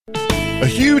A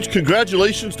huge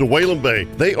congratulations to Whalen Bay.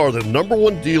 They are the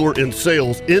 #1 dealer in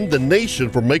sales in the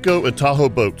nation for Mako and Tahoe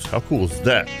boats. How cool is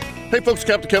that? Hey folks,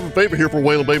 Captain Kevin Faber here for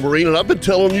Whalen Bay Marine, and I've been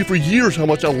telling you for years how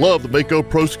much I love the Mako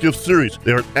Pro Skiff series.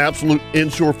 They're an absolute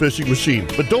inshore fishing machine.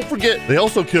 But don't forget, they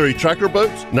also carry tracker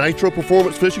boats, nitro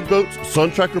performance fishing boats, sun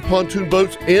tracker pontoon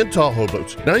boats, and Tahoe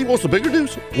boats. Now you want some bigger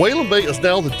news? Whalen Bay is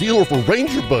now the dealer for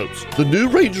Ranger boats. The new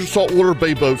Ranger saltwater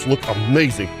bay boats look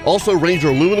amazing. Also Ranger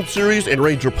aluminum series and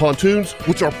Ranger pontoons,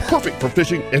 which are perfect for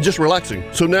fishing and just relaxing.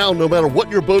 So now, no matter what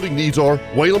your boating needs are,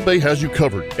 Whalen Bay has you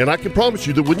covered. And I can promise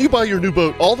you that when you buy your new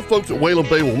boat, all the folks at Whalen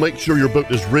Bay will make sure your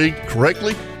boat is rigged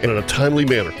correctly and in a timely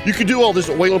manner. You can do all this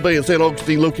at Whalen Bay in St.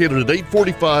 Augustine, located at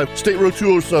 845 State Road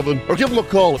 207, or give them a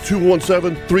call at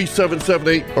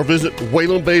 217-3778, or visit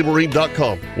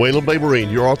WhalenBayMarine.com. Whalen Bay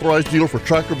Marine, your authorized dealer for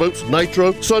tracker boats,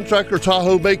 nitro, sun tracker,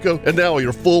 Tahoe, Mako, and now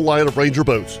your full line of Ranger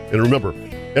boats. And remember,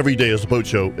 every day is a boat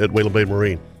show at Whalen Bay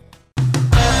Marine.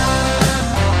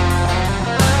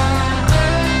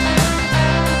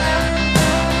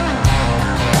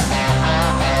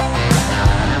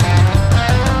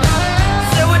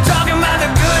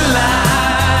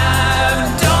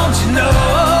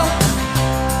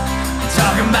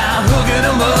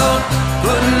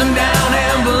 Putting them down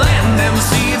and planting them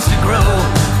seeds to grow.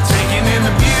 Taking in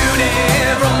the beauty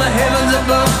from the heavens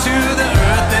above to the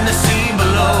earth and the sea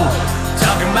below.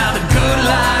 Talking about the good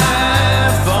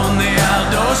life on the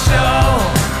outdoor show.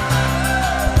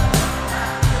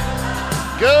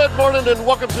 Good morning and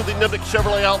welcome to the Nimnik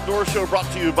Chevrolet Outdoor Show, brought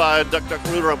to you by Duck Duck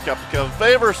Rooter. I'm Captain Kevin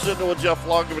Faber, sitting with Jeff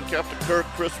Loggeman, Captain Kirk,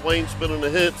 Chris Wayne spinning the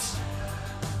hits.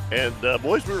 And,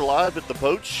 boys, we were live at the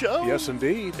boat show. Yes,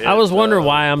 indeed. And, I was wondering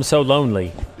why I'm so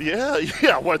lonely. Yeah.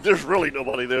 Well, there's really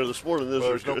nobody there this morning.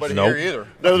 There's nobody here either.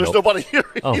 No, there's nobody here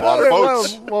either.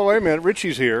 Well, wait a minute.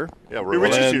 Richie's here. Yeah,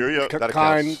 Richie's here, yeah.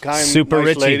 Kind, Super nice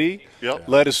Richie lady. Yep.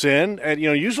 Let us in. And,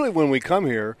 usually when we come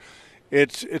here,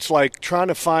 it's like trying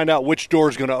to find out which door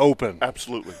is going to open.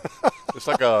 Absolutely. It's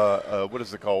like a what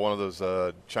is it called? One of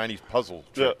those Chinese puzzle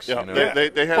tricks. Yeah. You know?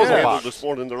 They had a handle this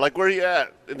morning. They're like, "Where are you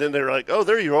at?" And then they're like, "Oh,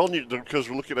 there you are," because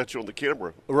we're looking at you on the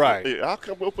camera. Right. Yeah, I'll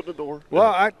come open the door.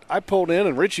 Well, I pulled in,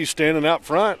 and Richie's standing out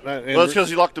front. Well, it's because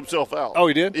he locked himself out. Oh,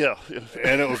 he did? Yeah.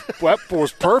 And that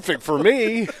was perfect for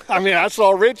me. I mean, I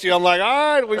saw Richie. I'm like,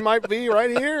 all right, we might be right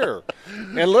here.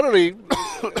 And literally,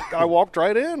 I walked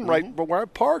right in, right where I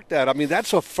parked at. I mean,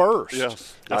 that's a first.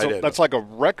 Yes. That's like a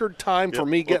record time for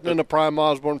me getting into Prime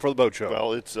Osborne for the boat show.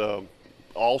 Well, it's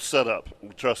all set up.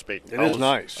 Trust me. It is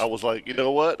nice. I was like, you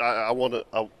know what? I want to.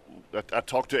 I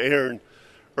talked to Aaron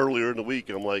earlier in the week,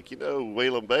 and I'm like,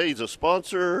 Whalen Bay is a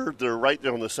sponsor. They're right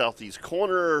there on the southeast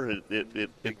corner.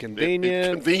 It's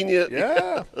convenient.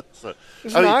 Yeah. So,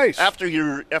 it's nice. After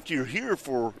you're here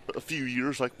for a few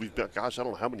years, like we've been, gosh, I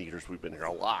don't know how many years we've been here.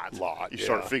 A lot. You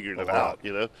start figuring it out,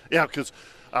 Yeah, because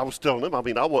I was telling them,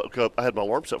 I woke up, I had my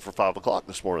alarm set for 5 o'clock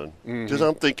this morning. Because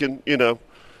I'm thinking,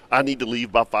 I need to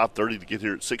leave by 5:30 to get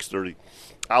here at 6:30.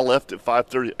 I left at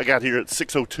 5:30. I got here at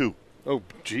 6:02. Oh,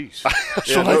 geez.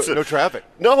 So no traffic.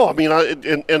 No, I mean, I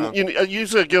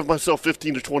usually give myself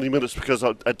 15 to 20 minutes because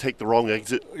I take the wrong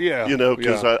exit. Yeah.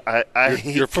 Because I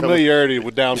your familiarity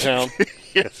with downtown.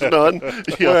 Yes, none.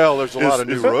 Yeah. Well, there's a lot of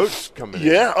new roads coming in.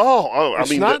 Yeah.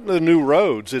 It's not the new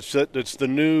roads. It's the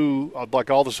new,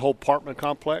 like all this whole apartment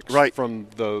complex. Right. From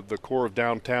the core of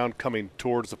downtown coming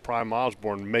towards the Prime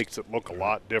Osborne makes it look a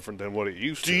lot different than what it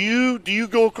used to. Do you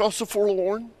go across the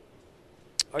Forlorn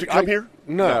to come here?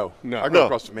 No. I go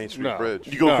across the Main Street Bridge.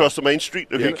 You go across the Main Street?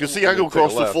 Okay, because I go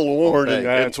across the Forlorn.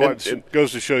 That's what it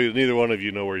goes to show you neither one of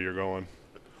you know where you're going.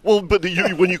 Well, but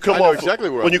when you come off exactly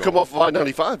where when I'm you come going. off of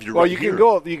I-95, you're well, right you here.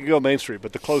 can go Main Street,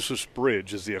 but the closest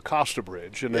bridge is the Acosta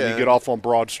Bridge, and then you get off on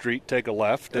Broad Street, take a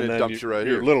left, and then it dumps you right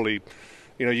you're here. Literally,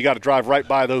 you got to drive right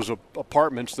by those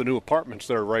apartments, the new apartments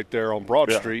that are right there on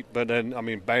Broad Street. But then, I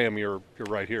mean, bam, you're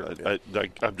right here.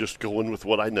 I'm just going with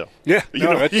what I know. Yeah,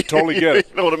 I totally get it.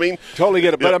 You know what I mean? Totally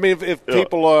get it. But I mean, if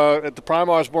people at the Prime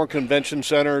Osborne Convention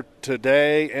Center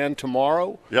today and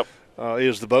tomorrow,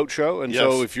 is the boat show, and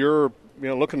so if you're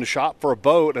looking to shop for a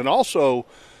boat, and also,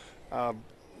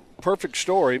 perfect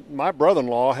story. My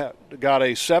brother-in-law got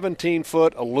a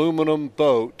 17-foot aluminum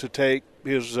boat to take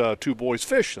his two boys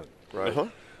fishing.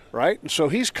 Right. Right? And so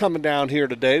he's coming down here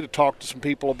today to talk to some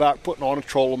people about putting on a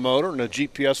trolling motor and a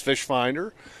GPS fish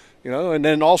finder, and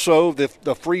then also the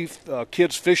free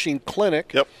kids fishing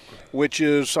clinic, which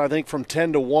is, I think, from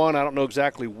 10 to 1. I don't know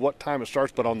exactly what time it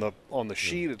starts, but on the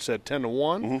sheet it said 10 to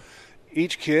 1.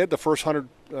 Each kid, the first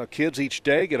 100 kids each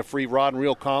day, get a free rod and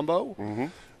reel combo.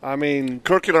 I mean,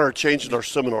 Kirk and I are changing our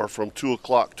seminar from 2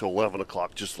 o'clock to 11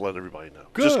 o'clock, just to let everybody know.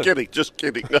 Good. Just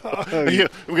kidding. Yeah,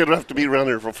 we're going to have to be around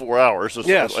here for 4 hours. So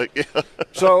yes.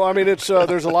 So, I mean, it's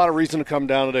there's a lot of reason to come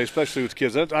down today, especially with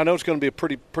kids. I know it's going to be a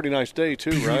pretty nice day,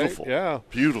 too, Beautiful. right? Yeah.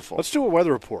 Beautiful. Let's do a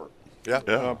weather report.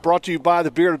 Yeah. Brought to you by the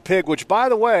Bearded Pig, which, by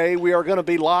the way, we are going to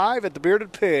be live at the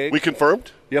Bearded Pig. We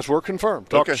confirmed? Yes, we're confirmed.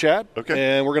 Talk to Chad. Okay.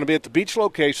 And we're going to be at the beach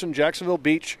location, Jacksonville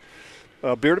Beach,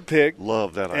 Bearded Pig.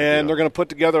 Love that idea. And they're going to put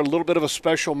together a little bit of a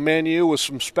special menu with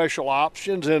some special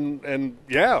options. And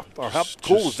how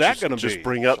cool is that going to be? Just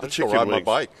bring out the chicken ride wings.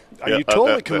 my bike. You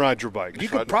totally can ride your bike. You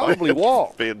could probably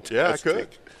walk. Fantastic. Yeah, I could.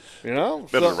 You know?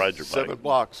 Better ride your bike. 7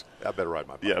 blocks. I better ride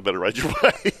my bike. Yeah, I better ride your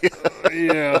bike.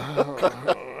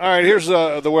 Yeah. All right, here's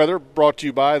the weather brought to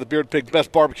you by the Bearded Pig,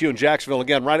 best barbecue in Jacksonville.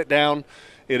 Again, write it down.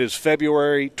 It is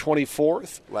February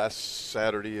 24th. Last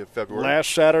Saturday of February.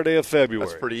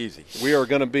 That's pretty easy. We are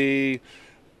going to be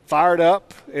fired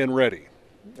up and ready.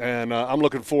 And I'm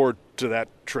looking forward to that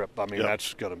trip. I mean,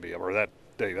 that's going to be, or that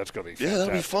day, that's going to be fantastic. Yeah,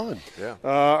 that'll be fun. Yeah.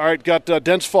 All right, got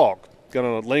dense fog.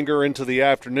 Going to linger into the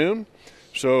afternoon.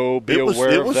 So be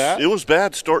aware of that. It was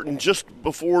bad starting just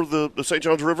before the St.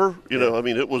 Johns River. You know, I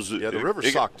mean, it was. Yeah, the river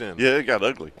socked in. Yeah, it got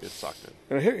ugly. It socked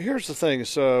in. And here's the thing.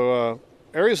 So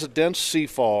areas of dense sea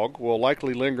fog will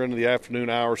likely linger into the afternoon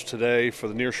hours today for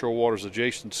the nearshore waters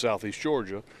adjacent to southeast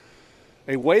Georgia.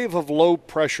 A wave of low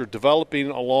pressure developing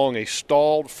along a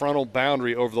stalled frontal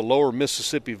boundary over the lower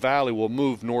Mississippi Valley will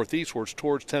move northeastwards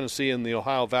towards Tennessee and the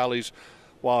Ohio valleys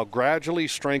while gradually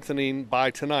strengthening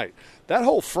by tonight. That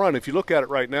whole front, if you look at it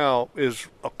right now, is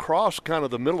across kind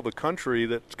of the middle of the country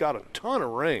that's got a ton of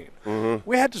rain. Mm-hmm.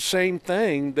 We had the same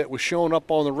thing that was showing up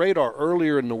on the radar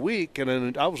earlier in the week, and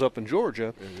then I was up in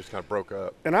Georgia. And it just kind of broke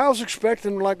up. And I was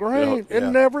expecting, rain. Yeah. It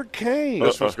never came.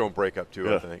 This one's going to break up,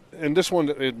 too, I think. And this one,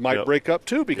 it might break up,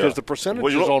 too, because the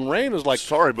percentages on rain is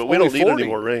Sorry, but we don't need any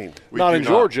more rain. Not in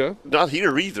Georgia. Not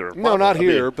here either. No, not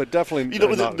here, but definitely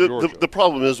not in Georgia. The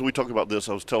problem is, we talk about this,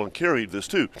 I was telling Carrie this,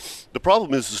 too. The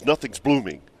problem is nothing's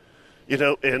blooming. You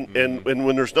know, and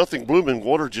when there's nothing blooming,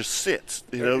 water just sits.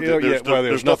 You know,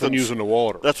 there's nothing using the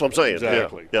water. That's what I'm saying.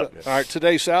 Exactly. Yeah. All right,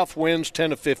 today, south winds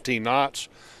 10 to 15 knots,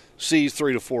 seas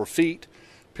 3 to 4 feet,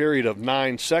 period of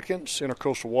 9 seconds.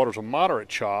 Intercoastal waters a moderate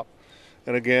chop.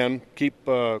 And again, keep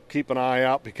an eye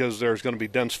out because there's going to be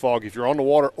dense fog if you're on the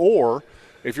water or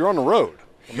if you're on the road.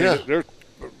 I mean, they're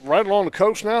right along the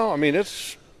coast now. I mean,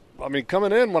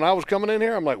 coming in, when I was coming in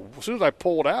here, I'm like, as soon as I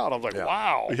pulled out, I was like,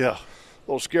 wow. Yeah. A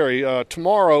little scary.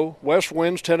 Tomorrow, west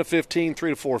winds 10 to 15,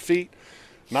 3 to 4 feet,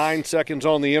 9 seconds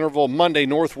on the interval. Monday,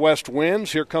 northwest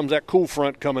winds. Here comes that cool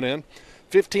front coming in.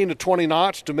 15 to 20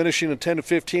 knots, diminishing to 10 to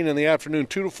 15 in the afternoon,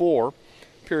 2 to 4.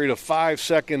 Period of 5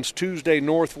 seconds. Tuesday,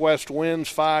 northwest winds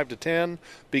 5 to 10,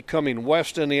 becoming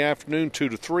west in the afternoon, 2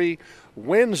 to 3.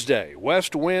 Wednesday,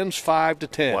 west winds 5 to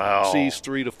 10. Wow. Seas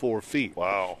 3 to 4 feet.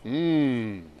 Wow.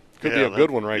 Could be a good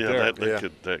one there.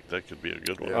 That could be a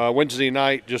good one. Wednesday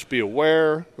night, just be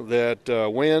aware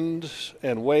that winds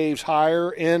and waves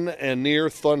higher in and near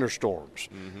thunderstorms,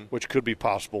 which could be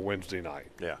possible Wednesday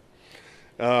night. Yeah.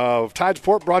 Tide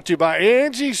Support brought to you by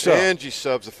Angie Subs. Angie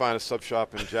Subs, the finest sub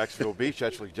shop in Jacksonville Beach,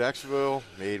 actually Jacksonville,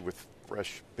 made with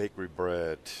fresh bakery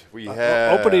bread. We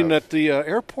have opening at the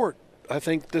airport, I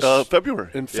think this February.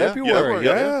 In February,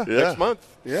 yeah. Next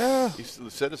month. Yeah. He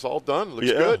said it's all done. Looks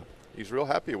good. He's real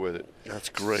happy with it. That's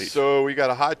great. So we got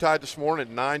a high tide this morning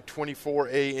at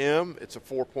 9:24 a.m. It's a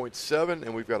 4.7,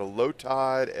 and we've got a low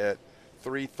tide at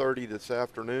 3:30 this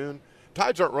afternoon.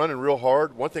 Tides aren't running real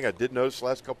hard. One thing I did notice the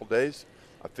last couple of days,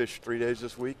 I fished 3 days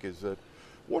this week, is that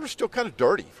water's still kind of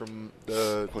dirty from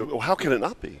how can it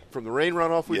not be? From the rain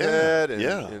runoff we had,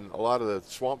 and a lot of the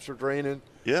swamps are draining.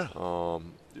 Yeah.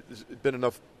 There's been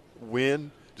enough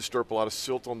wind to stir up a lot of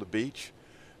silt on the beach.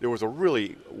 There was a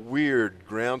really weird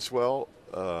groundswell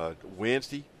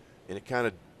Wednesday, and it kind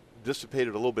of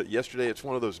dissipated a little bit yesterday. It's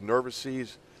one of those nervous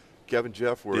seas, Kevin,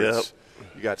 Jeff, where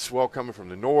you got swell coming from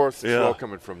the north, swell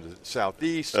coming from the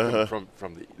southeast, from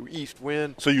the east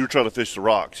wind. So you were trying to fish the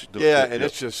rocks. And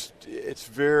it's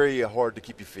very hard to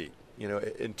keep your feet,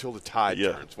 until the tide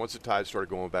turns. Once the tide started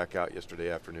going back out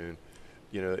yesterday afternoon,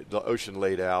 the ocean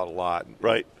laid out a lot.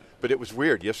 Right. But it was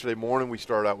weird. Yesterday morning we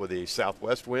started out with a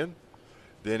southwest wind.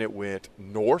 Then it went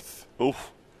north.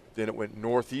 Oof. Then it went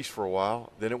northeast for a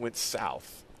while. Then it went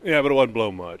south. Yeah, but it wasn't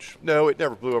blow much. No, it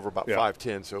never blew over about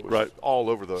 510, so it was all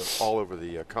over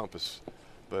the compass.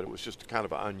 But it was just kind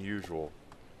of an unusual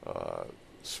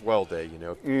swell day,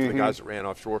 for the guys that ran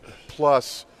offshore.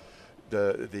 Plus,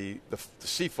 the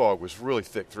sea fog was really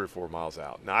thick 3 or 4 miles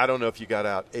out. Now, I don't know if you got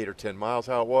out 8 or 10 miles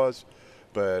how it was,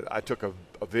 But I took a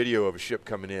video of a ship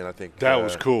coming in, I think. That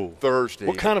was cool. Thursday.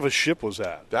 What kind of a ship was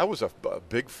that? That was a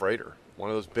big freighter, one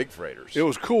of those big freighters. It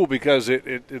was cool because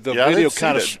the video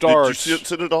kind of starts. Did you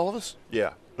send it to all of us?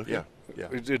 Yeah. Okay. Yeah.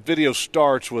 The video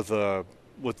starts with the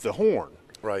horn.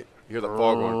 Right. You hear the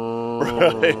fog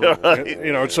on.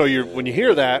 Right. So when you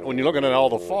hear that, when you're looking at all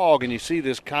the fog and you see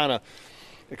this it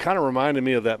kind of reminded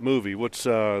me of that movie. What's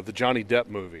the Johnny Depp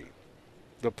movie?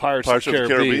 The Pirates of the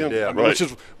Caribbean. Yeah, which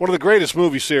is one of the greatest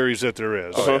movie series that there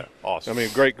is. Oh, yeah. Awesome. I mean,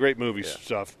 great movie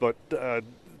stuff. But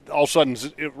all of a sudden,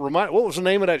 what was the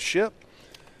name of that ship?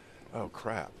 Oh,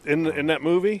 crap. In that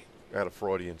movie? I had a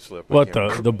Freudian slip. What,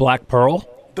 the Black Pearl?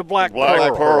 The Black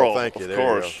Pearl. Thank you. Of there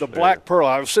course. You The Black Pearl.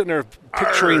 I was sitting there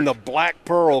picturing the Black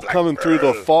Pearl coming through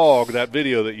the fog, that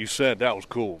video that you sent. That was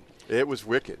cool. It was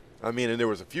wicked. I mean, and there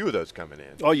was a few of those coming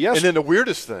in. Oh, yes. And then the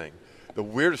weirdest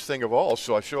thing of all,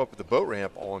 so I show up at the boat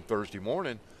ramp on Thursday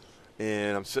morning,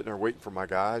 and I'm sitting there waiting for my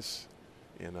guys,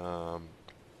 and all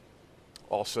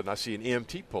of a sudden I see an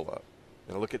EMT pull up.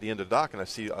 And I look at the end of the dock, and I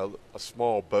see a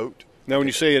small boat. Now, when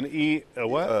you say a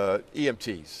what?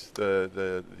 EMTs,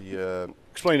 the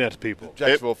Explain that to people.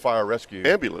 Jacksonville Fire Rescue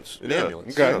Ambulance. An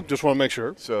ambulance. Okay, Yeah. just want to make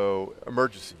sure. So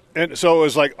emergency. And so it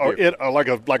was like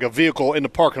like a vehicle in the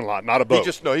parking lot, not a boat.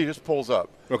 He just pulls up.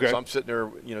 Okay. So I'm sitting there,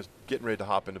 getting ready to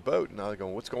hop in the boat, and I'm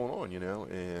going, "What's going on?"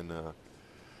 And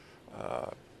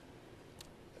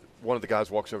one of the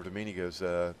guys walks over to me and he goes,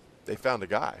 "They found a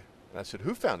guy." And I said,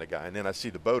 "Who found a guy?" And then I see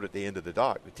the boat at the end of the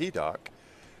dock, the T dock,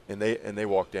 and they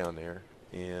walk down there,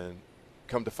 and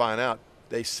come to find out,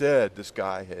 they said this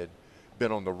guy had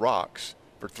been on the rocks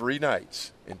for 3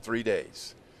 nights and 3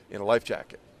 days in a life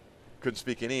jacket. Couldn't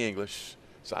speak any English,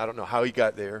 so I don't know how he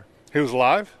got there. He was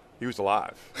alive? He was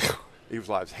alive. He was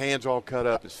alive. His hands all cut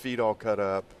up, his feet all cut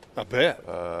up. I bet.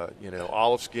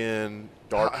 Olive skin,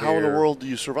 dark hair. How in the world do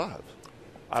you survive?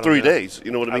 I don't 3 know. days. You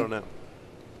know what I mean? I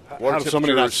don't know. How does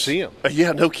somebody not see him?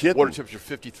 Yeah, no kidding. Water temperature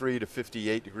 53 to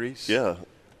 58 degrees. Yeah.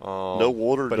 No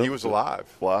water. But he was alive.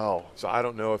 Wow. So I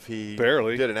don't know if he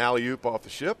Barely did an alley-oop off the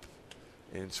ship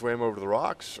and swam over to the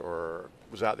rocks, or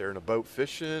was out there in a boat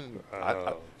fishing.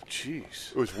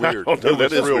 Jeez. It was weird. Oh, no, It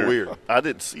was that is real weird. I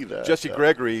didn't see that. Jesse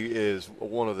Gregory is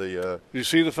one of the. Did you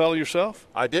see the fellow yourself?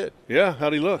 I did. Yeah.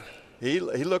 How'd he look? He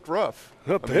looked rough.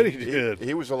 I bet he did.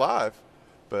 He was alive,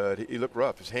 but he looked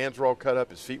rough. His hands were all cut up.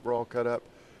 His feet were all cut up.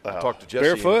 I talked to Jesse.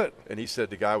 Barefoot? And he said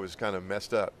the guy was kind of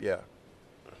messed up. Yeah.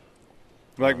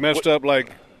 Like messed up,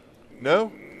 like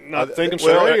No. not thinking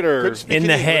straight, or couldn't speak In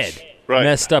the English. head. Right.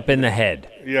 Messed up in the head.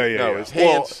 yeah. No, his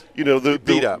hands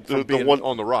beat up from being one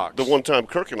on the rocks. The one time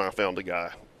Kirk and I found a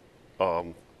guy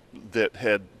that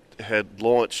had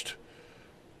launched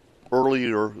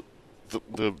earlier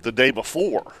the day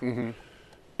before,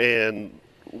 and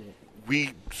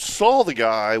we saw the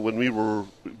guy when we were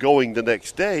going the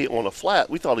next day on a flat.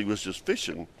 We thought he was just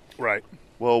fishing. Right.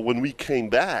 Well, when we came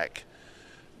back,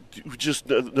 we just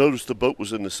noticed the boat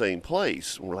was in the same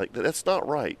place. And we're like, that's not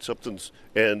right. Something's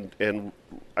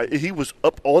he was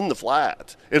up on the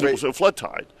flat, and it was a flood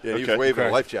tide. Yeah, he was waving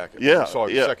a life jacket. Yeah, I saw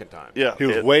him the second time. Yeah, He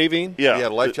was waving. Yeah, He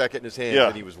had a life jacket in his hand, Yeah.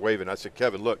 and he was waving. I said,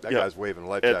 "Kevin, look, that guy's waving a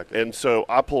life jacket." And so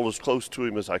I pulled as close to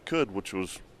him as I could, which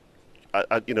was,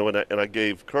 I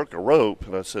gave Kirk a rope,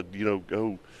 and I said,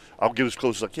 go. I'll get as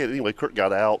close as I can. Anyway, Kirk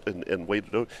got out and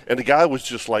waited over, and the guy was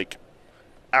just like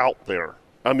out there.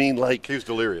 I mean, like he was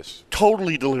delirious.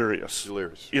 Totally delirious.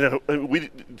 Delirious.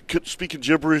 We could speak in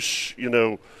gibberish.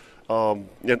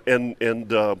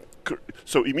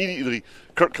 So immediately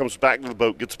Kirk comes back to the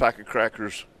boat, gets a pack of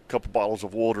crackers, a couple bottles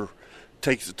of water,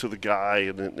 takes it to the guy,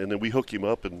 and then we hook him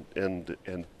up and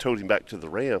towed him back to the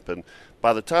ramp. And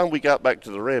by the time we got back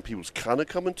to the ramp, he was kind of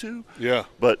coming to. Yeah.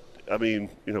 But I mean,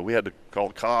 we had to call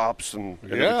the cops and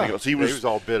everything else. He was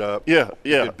all bit up. Yeah.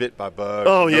 He'd been bit by bugs.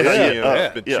 Oh yeah.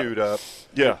 He's been chewed up.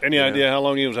 Yeah. Any idea how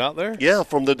long he was out there? Yeah,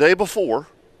 from the day before.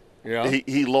 Yeah.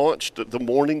 He launched the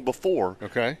morning before.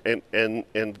 Okay.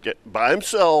 And get by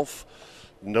himself,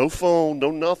 no phone,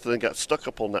 no nothing, got stuck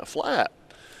up on that flat.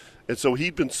 And so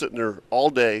he'd been sitting there all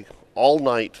day, all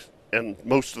night, and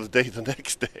most of the day the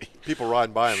next day. People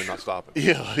riding by him and not stopping.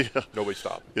 Yeah. Nobody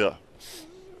stopping. Yeah.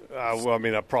 Well, I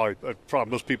mean, probably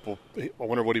most people. I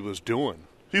wonder what he was doing.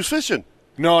 He was fishing.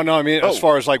 No. I mean, as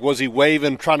far as was he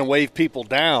trying to wave people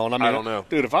down? I mean, I don't know,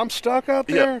 dude. If I'm stuck out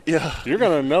there, yeah. you're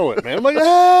gonna know it, man. I'm like,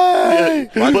 hey.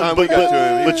 By the time we got to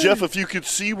him, but Jeff, if you could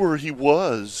see where he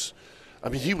was, I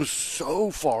mean, he was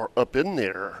so far up in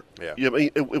there. Yeah. I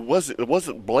mean, it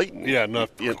wasn't blatant. Yeah,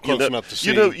 close enough to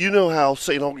see. You know how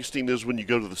St. Augustine is when you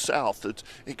go to the south.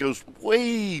 It goes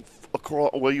way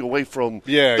away from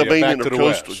the main back to the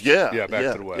intercoastal. west. Yeah,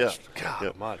 back to the west. Yeah. God,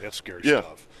 almighty, that's scary Yeah.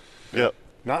 stuff. Yeah.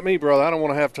 Not me, brother. I don't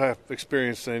want to have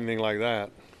experienced anything like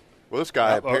that. Well, this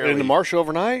guy apparently in the marsh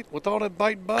overnight with all that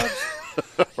biting bugs,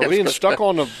 or being stuck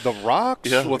on the rocks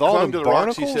with all them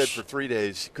barnacles. He said for 3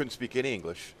 days he couldn't speak any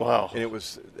English. Wow! And it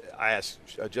was. I asked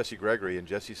Jesse Gregory, and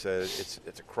Jesse said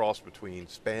it's a cross between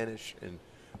Spanish and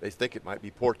they think it might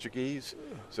be Portuguese.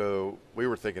 So we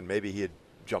were thinking maybe he had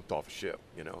jumped off a ship.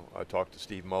 I talked to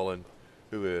Steve Mullen,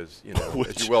 who is,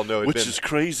 as you well know, which is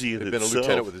crazy. Had been a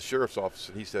lieutenant with the sheriff's office,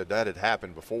 and he said that had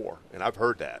happened before, and I've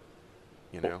heard that.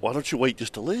 Well, why don't you wait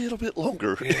just a little bit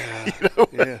longer? Yeah,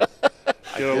 yeah.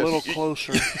 Get a little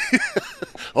closer.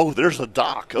 Oh, there's a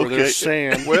dock. Okay, there's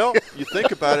sand. Well, you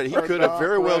think about it, he could have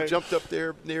very well jumped up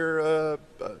there near,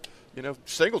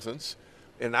 Singleton's.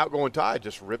 An outgoing tide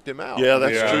just ripped him out. Yeah,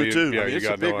 that's true too. Yeah, it's a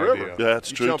got big river.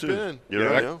 That's true jump too. In, You're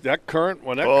right. That current,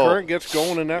 when that current gets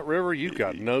going in that river, you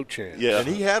got no chance. Yeah, and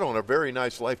he had on a very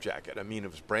nice life jacket. I mean, it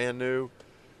was brand new,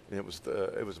 and it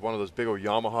was one of those big old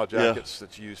Yamaha jackets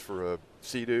that you use for a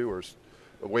Sea-Doo or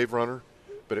a Wave Runner,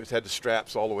 but it had the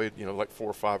straps all the way, like 4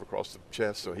 or 5 across the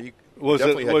chest. So he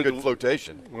definitely had good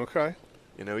flotation. Okay.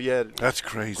 He had that's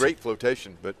crazy. Great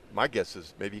flotation, but my guess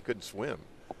is maybe he couldn't swim.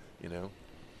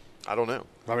 I don't know.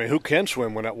 I mean, who can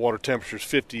swim when that water temperature is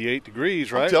 58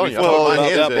 degrees, right? I'm telling you,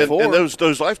 and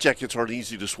those life jackets aren't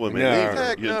easy to swim in.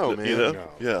 Heck no, man. No.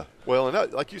 Yeah. Well,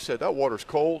 and like you said, that water's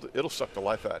cold. It'll suck the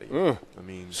life out of you. I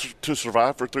mean, to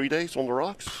survive for 3 days on the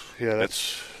rocks. Yeah,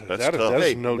 that's tough.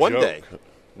 That's no one joke. day.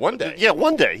 One day. Yeah,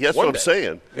 one day. That's what I'm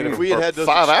saying. And if we had those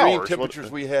 5 extreme hours,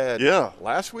 temperatures we had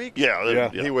last week,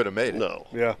 he would have made it. No.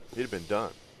 Yeah. He'd have been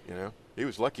done. He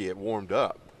was lucky it warmed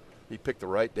up. He picked the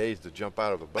right days to jump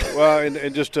out of the boat. Well,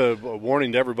 and just a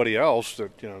warning to everybody else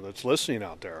that that's listening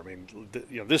out there. I mean,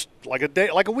 this like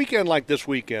a weekend like this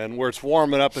weekend where it's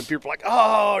warming up and people are like,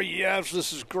 oh yes,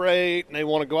 this is great, and they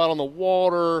want to go out on the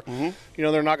water. Mm-hmm.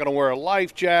 They're not going to wear a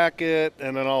life jacket,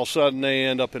 and then all of a sudden they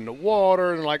end up in the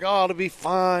water and like, oh, it'll be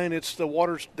fine. It's the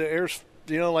air's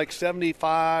like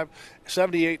 75,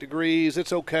 78 degrees.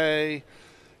 It's okay.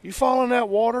 You fall in that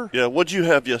water. Yeah. What'd you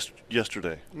have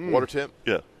yesterday? Water temp.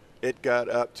 Yeah. It got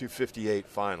up to 58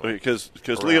 finally. Because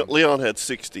Leon had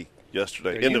 60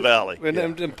 yesterday in the valley.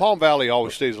 And Palm Valley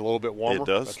always stays a little bit warmer. It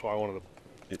does. That's why I wanted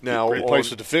to great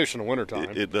places to fish in the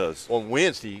wintertime. It does. On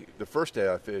Wednesday, the first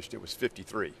day I fished, it was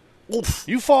 53. Oof.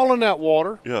 You fall in that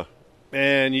water. Yeah.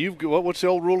 And what's the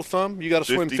old rule of thumb? You got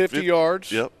to swim 50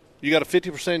 yards. Yep. You got a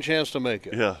 50% chance to make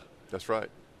it. Yeah. That's right.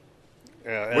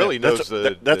 Yeah, Willie knows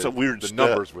that's a weird the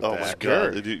numbers with that. that. My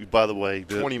God. By the way,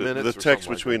 20 minutes the text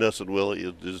between us and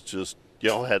Willie is just,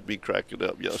 y'all had me cracking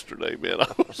up yesterday, man.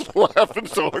 I was laughing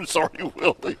so hard. Sorry,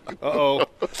 Willie. Uh-oh.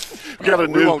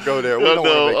 We won't go there. We don't want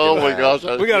to make oh, my gosh.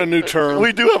 We got a new term.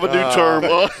 We do have a new term.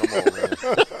 Come on, man.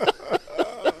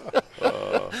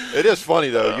 It is funny,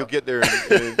 though. You get there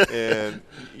and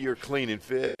you're cleaning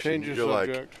fish. Change your you're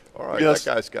subject. Like, all right, that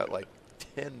guy's got like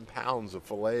 10 pounds of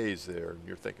fillets there. And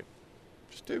you're thinking,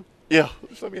 just 2. Yeah.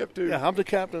 Just let me have 2. Yeah, I'm the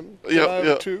captain. Yeah, I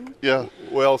have 2? Yeah.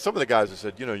 Well, some of the guys have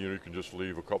said, you can just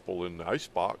leave a couple in the ice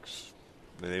box.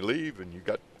 And they leave, and you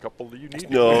got a couple that you need.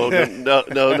 No.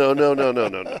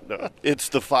 It's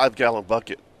the 5-gallon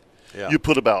bucket. Yeah. You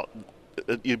put about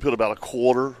a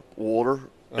quarter water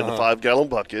in the 5-gallon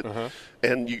bucket,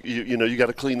 and you got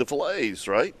to clean the fillets,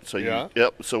 right? So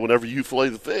So whenever you fillet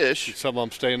the fish, some of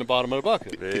them stay in the bottom of the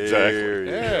bucket.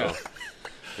 Exactly. Yeah.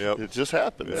 Yep. It just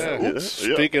happens. Yeah.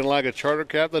 Speaking like a charter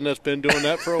captain that's been doing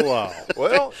that for a while.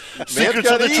 Well, secrets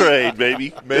of the trade,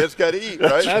 baby. Man's got to eat,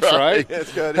 right?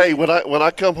 That's right. Hey, when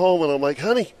I come home and I'm like,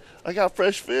 honey, I got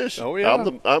fresh fish. Oh yeah.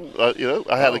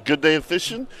 I had a good day of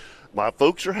fishing. My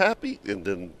folks are happy, and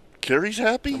then Carrie's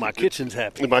happy. And my kitchen's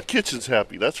happy. And my kitchen's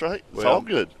happy. That's right. It's all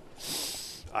good.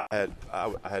 I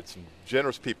had some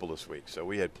generous people this week, so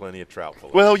we had plenty of trout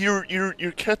fillets. Well,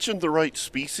 you're catching the right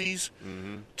species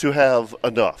to have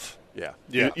enough. Yeah.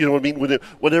 You know what I mean?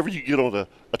 Whenever you get on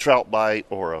a trout bite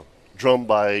or a drum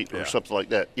bite or something like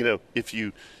that, if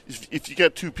you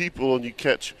got 2 people and you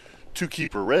catch 2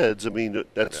 keeper reds, I mean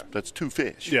that's 2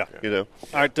 fish. Yeah. All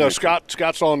right,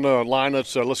 Scott's on the line.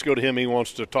 Let's go to him. He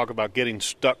wants to talk about getting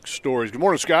stuck stories. Good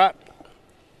morning, Scott.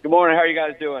 Good morning. How are you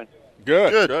guys doing?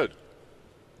 Good.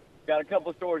 Got a couple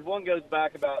of stories. One goes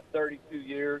back about 32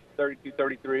 years, 32,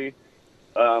 33.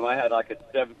 I had like a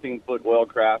 17-foot well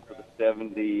craft with a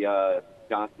 70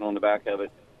 Johnson on the back of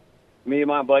it. Me and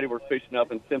my buddy were fishing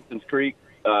up in Simpsons Creek.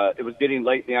 It was getting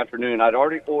late in the afternoon. I'd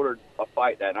already ordered a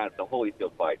fight that night, the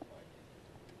Holyfield fight.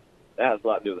 That has a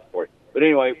lot to do with the sport. But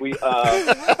anyway, we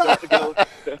started to go.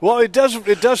 Well, it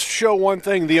does show one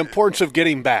thing: the importance of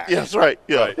getting back. Yes, right.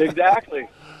 Yeah. Exactly.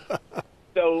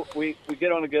 So we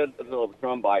get on a little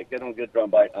drum bike. Get on a good drum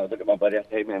bike. I look at my buddy. I say,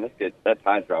 "Hey man, that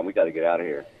time's wrong. We got to get out of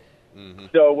here." Mm-hmm.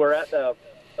 So we're at the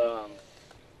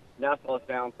Nassau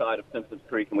Sound side of Simpsons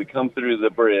Creek, and we come through the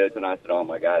bridge. And I said, "Oh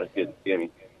my God, it's getting skinny."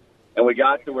 And we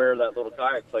got to where that little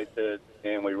kayak place is,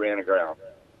 and we ran aground.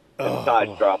 And the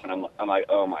tide's dropping. I'm like,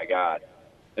 "Oh my God!"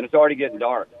 And it's already getting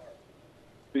dark.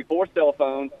 Before cell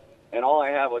phones, and all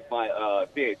I had was my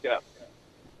VHF.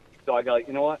 So I go,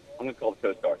 you know what? I'm going to call the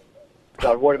Coast Guard. So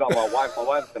I was worried about my wife. My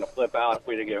wife's going to flip out if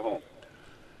we didn't get home.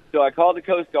 So I called the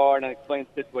Coast Guard and I explained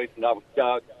the situation. I was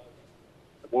stuck.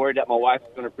 Worried that my wife was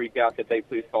going to freak out. Could they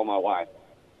please call my wife?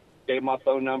 Gave my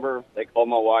phone number. They called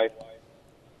my wife.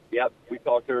 Yep, we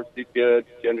talked to her. She's good.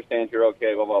 She understands you're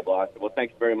okay, blah, blah, blah. I said, well,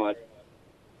 thanks very much.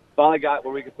 Finally got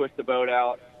where we could push the boat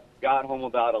out. Got home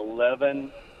about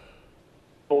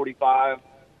 11:45.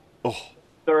 Oh.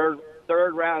 Third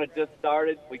round had just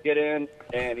started. We get in,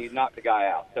 and he knocked the guy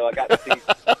out. So I got to see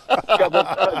a couple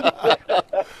of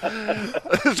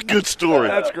That's a good story.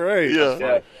 That's great.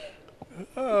 Yeah.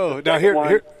 Oh, now here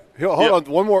hold on.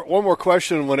 One more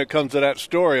question when it comes to that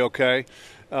story. Okay.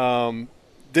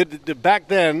 Did back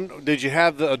then? Did you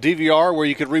have a DVR where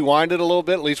you could rewind it a little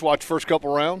bit, at least watch the first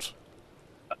couple rounds?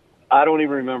 I don't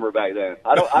even remember back then.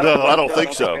 I don't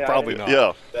think so. Probably not.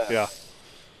 Yeah.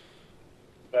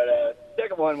 But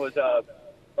second one was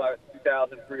about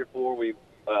 2003 or 4. We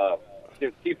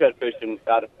did sheephead fishing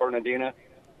out of Fernandina,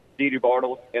 Dee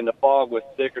Bartles, and the fog was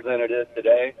thicker than it is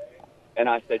today. And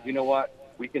I said, you know what?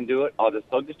 We can do it. I'll just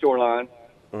hug the shoreline,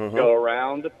 go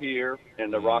around the pier,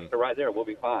 and the rocks are right there. We'll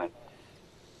be fine.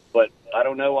 But I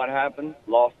don't know what happened.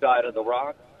 Lost sight of the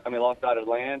land,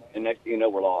 and next thing you know,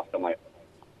 we're lost. I'm like,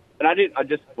 and I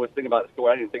just was thinking about the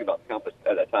story. I didn't think about the compass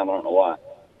at that time. I don't know why.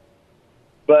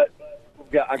 But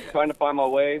I'm trying to find my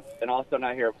way, and all of a sudden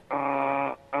I hear, it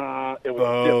was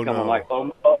a ship coming. I'm like,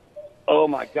 oh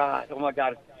my God, it's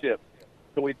a ship.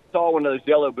 So we saw one of those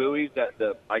yellow buoys that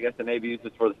I guess the Navy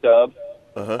uses for the subs.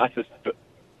 I said,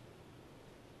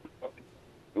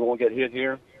 we won't get hit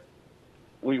here.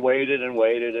 We waited and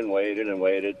waited and waited and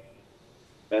waited,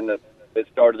 and it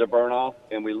started to burn off,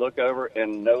 and we look over,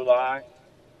 and no lie,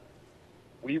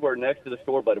 we were next to the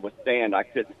shore, but it was sand. I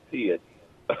couldn't see it.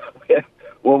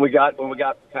 When we got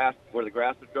past where the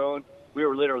grass was growing, we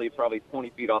were literally probably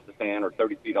 20 feet off the sand or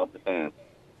 30 feet off the sand.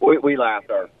 We laughed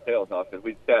our tails off because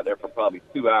we sat there for probably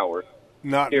 2 hours.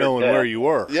 Not knowing where you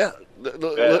were. Yeah.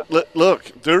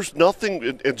 Look, there's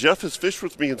nothing, and Jeff has fished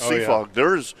with me in sea fog.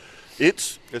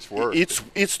 It's worse.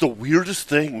 It's the weirdest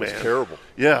thing, man. It's terrible.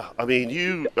 Yeah. I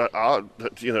mean,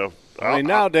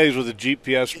 nowadays with a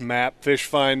GPS map, fish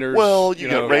finders. Well, you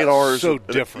got radars. So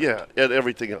different. And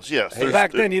everything else. Yes. Hey,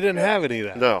 back then, you didn't have any of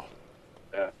that. No.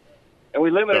 Yeah. And we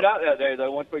limited out that day,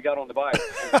 though, once we got on the bike.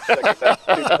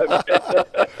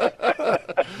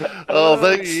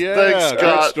 Thanks, Scott.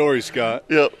 Great story, Scott.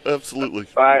 Yep, absolutely.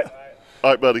 All right. All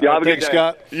right, buddy. Thanks,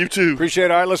 Scott. You too. Appreciate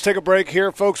it. All right, let's take a break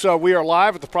here, folks. We are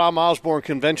live at the Prom Osborne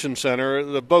Convention Center.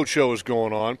 The boat show is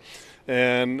going on.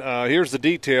 And here's the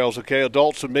details, okay?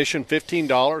 Adults admission,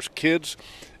 $15. Kids,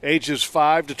 ages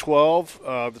 5 to 12,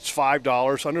 it's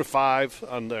 $5. Under 5,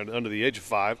 under the age of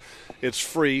 5, it's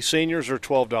free. Seniors are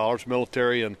 $12.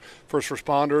 Military and first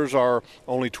responders are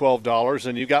only $12.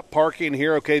 And you got parking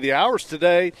here, okay? The hours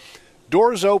today,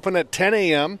 doors open at 10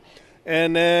 a.m.,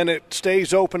 and then it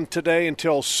stays open today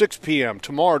until 6 p.m.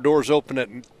 Tomorrow, doors open at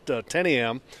 10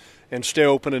 a.m. and stay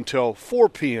open until 4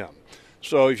 p.m.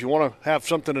 So if you want to have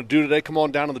something to do today, come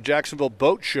on down to the Jacksonville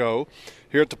Boat Show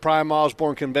here at the Prime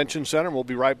Osborne Convention Center. We'll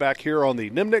be right back here on the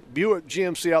Nimnik Buick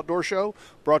GMC Outdoor Show,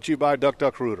 brought to you by Duck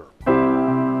Duck Rooter.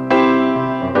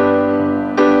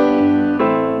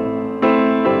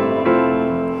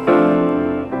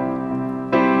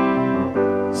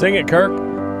 Sing it, Kirk.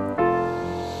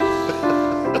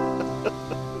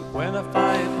 When I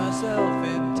find myself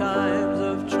in times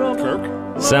of trouble.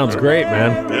 Kirk? Sounds great,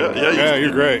 man. Yeah,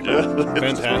 you're great. Yeah.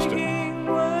 Fantastic.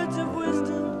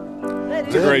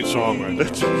 It's a great song, right there.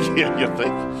 Yeah, you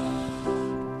think?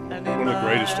 One of the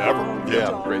greatest ever.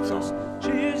 Yeah, great song.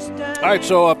 All right,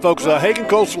 so, folks, Hagen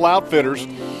Coastal Outfitters,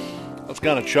 I was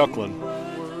kind of chuckling.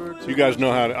 So you guys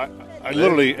know how to – I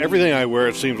literally – everything I wear,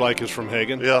 it seems like, is from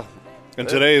Hagen. Yeah. And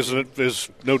today is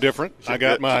no different. I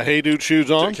got my Hey Dude shoes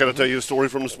on. Can I tell you a story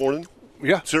from this morning?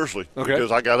 Yeah. Seriously. Okay.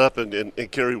 Because I got up and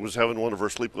Carrie was having one of her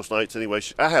sleepless nights anyway.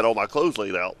 I had all my clothes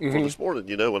laid out for this morning,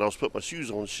 when I was putting my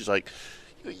shoes on. She's like,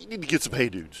 you need to get some Hey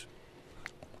Dudes.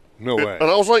 No way. And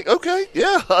I was like, okay,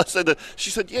 yeah. I said,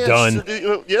 she said, yeah. Done. She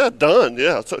said, yeah, done,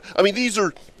 yeah. So, I mean, these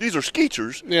are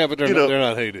Skeechers. Yeah, but they're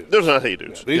not Hey Dudes. They're not Hey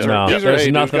Dudes. Yeah, these are there's Hey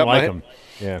Dudes. nothing like them.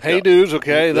 Yeah. Hey Dudes,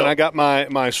 okay. And then I got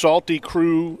my Salty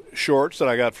Crew shorts that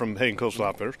I got from Hagen Coastal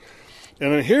Outfitters.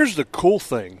 And then here's the cool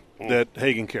thing that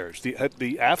Hagen carries, the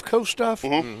AFCO stuff,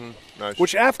 Nice.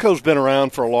 which AFCO's been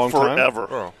around for a long time. Forever.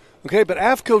 Oh, Okay, but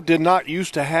AFCO did not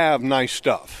used to have nice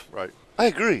stuff. right. I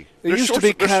agree. It used to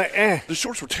be kind of The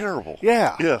shorts were terrible.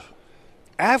 Yeah. Yeah.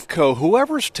 AFCO,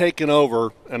 whoever's taken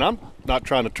over, and I'm not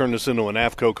trying to turn this into an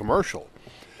AFCO commercial.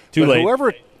 Too but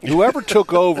late. Whoever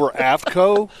took over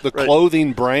AFCO, the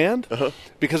clothing brand,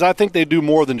 because I think they do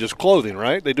more than just clothing,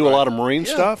 right? They do a lot of marine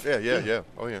stuff. Yeah.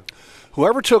 Oh, yeah.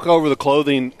 Whoever took over the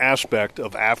clothing aspect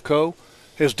of AFCO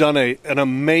has done an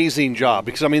amazing job.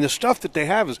 Because, I mean, the stuff that they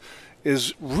have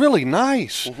is really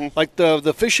nice. Like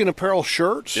the fishing apparel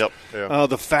shirts,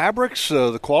 the fabrics,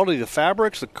 the quality of the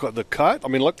fabrics, the cut. I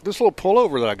mean, look, this little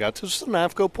pullover that I got, this is an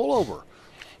AFCO pullover.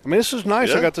 I mean, this is nice.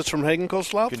 Yeah. I got this from Hagen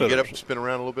Coastal Outfitters. Can you get up and spin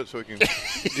around a little bit so we can?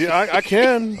 Yeah, I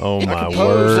can. Oh, I my can pose a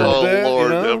word. little bit,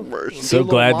 Lord you know? have mercy. Do So a little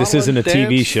glad this isn't a modern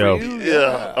TV dance show. for you.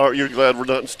 Yeah. Oh, you're glad we're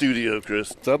not in studio,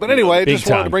 Chris. So, but anyway, Big just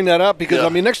wanted to time. bring that up because, Yeah. I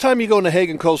mean, next time you go into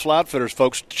Hagen Coastal Outfitters,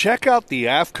 folks, check out the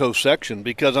AFCO section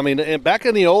because, I mean, back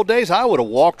in the old days, I would have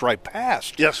walked right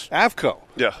past AFCO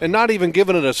and not even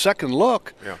given it a second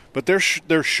look. Yeah. But their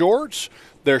shorts,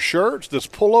 their shirts, this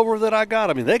pullover that I got,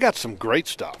 I mean, they got some great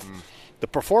stuff. The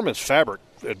performance fabric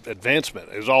advancement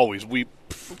is always, we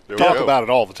talk about it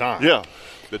all the time. Yeah.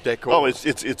 The decor. Oh, it's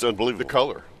unbelievable. the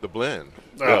color, the blend,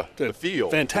 The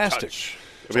feel, fantastic. the touch.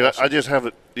 I mean, I just have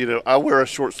it. You know, I wear a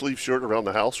short sleeve shirt around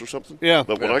the house or something. Yeah.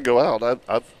 But when I go out,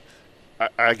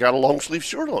 I got a long sleeve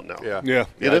shirt on now. Yeah, Yeah.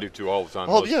 You know? I do too all the time.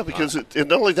 Oh most yeah, of the because time. and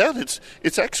not only that,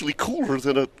 it's actually cooler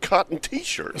than a cotton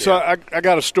T-shirt. So I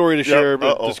got a story to share,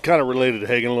 but Uh-oh. it's kind of related to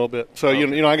Hagen a little bit. So I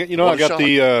What got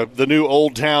a the new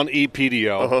Old Town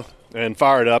EPDO and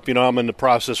fired up. You know, I'm in the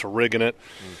process of rigging it,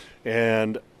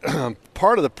 and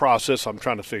part of the process I'm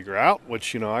trying to figure out,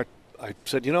 which I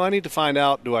said, I need to find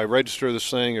out: do I register this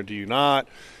thing or do you not?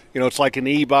 It's like an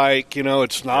e-bike.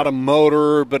 It's not a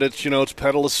motor, but it's it's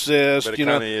pedal assist. But it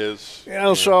kind of is.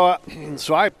 So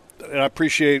I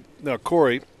appreciate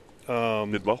Corey.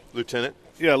 Bidwell? Lieutenant.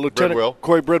 Yeah, Lieutenant Bridwell.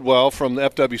 Corey Bridwell from the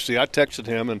FWC. I texted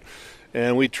him,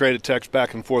 and we traded texts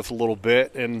back and forth a little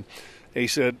bit. And he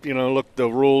said, look, the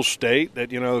rules state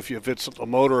that, if it's a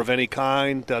motor of any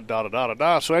kind,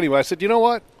 da-da-da-da-da. So anyway, I said, you know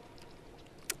what?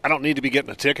 I don't need to be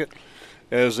getting a ticket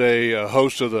as a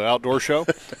host of the outdoor show.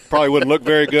 Probably wouldn't look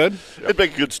very good. It'd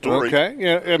make a good story. Okay,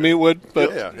 yeah, I mean, it would.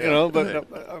 But, Yeah.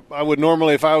 I would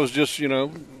normally, if I was just,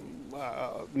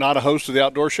 not a host of the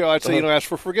outdoor show, I'd say, ask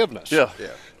for forgiveness. Yeah.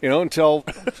 Until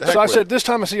so I said this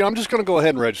time I'm just going to go ahead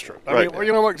and register it. I mean, well,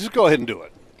 you know what? Just go ahead and do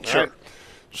it. Sure. Right?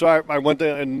 So I went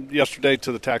there yesterday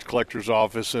to the tax collector's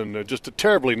office, and just a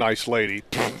terribly nice lady.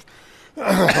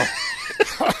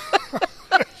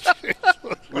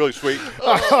 Really sweet.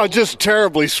 Just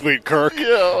terribly sweet, Kirk.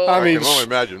 Yeah. I mean, I can only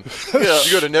imagine.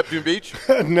 You go to Neptune Beach?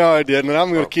 no, I didn't. And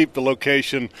I'm going to keep the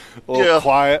location a little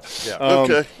quiet. Yeah.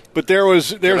 Okay. But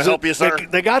there's help you, sir?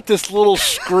 they got this little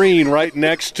screen right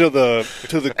next to the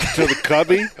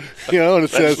cubby, and it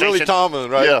says Really Tomlin,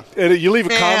 right? Yeah. and you leave a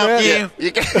comment.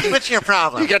 What's your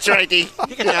problem? You got your ID.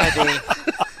 You got your ID.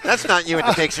 That's not you in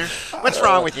the picture. What's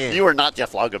wrong with you? You are not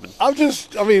Jeff Lagerman.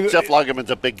 Jeff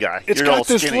Lagerman's a big guy. It's You're got all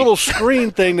this skinny. little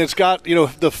screen thing that's got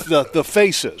the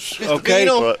faces. Okay,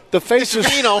 Vino. the faces.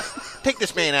 Take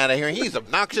this man out of here. He's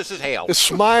obnoxious as hell. The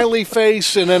smiley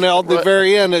face, and then at the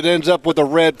very end, it ends up with a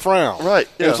red frown. Right,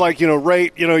 And it's yeah. like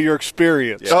rate your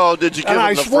experience. Oh, did you give And him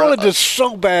I the wanted to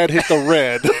so bad hit the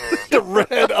red, the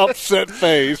red upset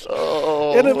face.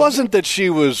 Oh. And it wasn't that she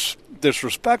was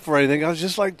disrespectful or anything. I was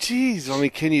just like, geez, I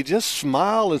mean, can you just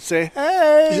smile and say,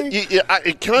 hey?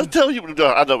 Can I tell you? No,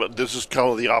 I know this is kind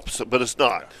of the opposite, but it's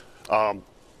not.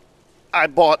 I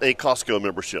bought a Costco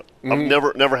membership. I've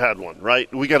never had one.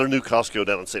 Right? We got a new Costco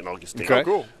down in St. Augustine. Okay. Oh,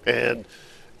 cool. And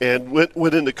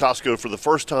went into Costco for the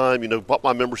first time. Bought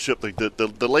my membership.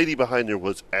 The lady behind there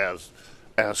was as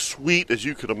sweet as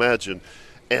you could imagine.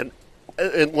 And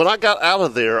when I got out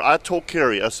of there, I told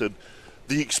Carrie, I said,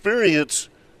 the experience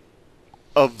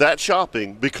of that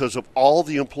shopping because of all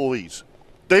the employees.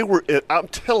 They were, I'm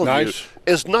telling Nice. you,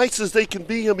 as nice as they can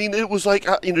be. I mean, it was like,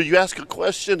 you ask a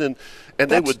question and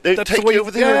they'd That's take the way- you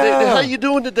over there. yeah. And how you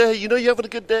doing today? You having a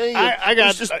good day? And I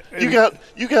got- it's just, you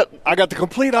got. I got the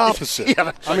complete opposite.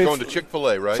 Yeah. I mean, going to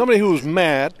Chick-fil-A, right? Somebody who was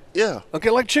mad. Yeah. Okay,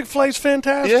 like Chick-fil-A's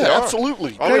fantastic. Yeah,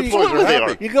 absolutely. All the employees Absolutely are they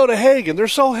happy. are. You go to Hagen, they're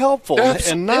so helpful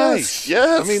and nice.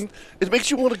 Yes. I mean, it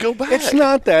makes you want to go back. it's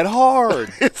not that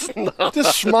hard. It's not.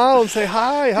 Just smile and say,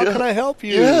 hi, how can I help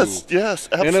you? Yes,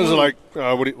 absolutely. And it was like,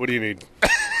 what do you need?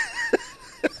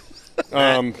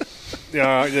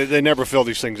 They never fill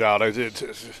these things out.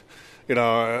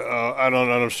 I don't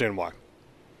understand why.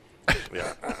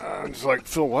 Yeah. It's like,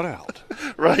 fill what out?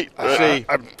 Right.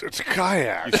 It's a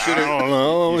kayak. You should I don't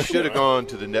know. You should have gone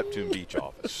to the Neptune Beach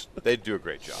office. They'd do a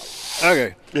great job.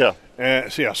 Okay. Yeah.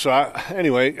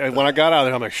 Anyway, when I got out of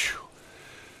there, I'm like, shoo.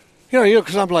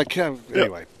 Because I'm like,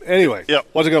 anyway, Yep.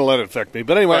 wasn't going to let it affect me.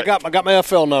 But anyway, Right. I got my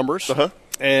FL numbers, Uh-huh.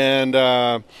 and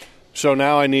so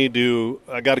now I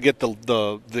got to get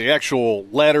the actual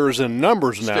letters and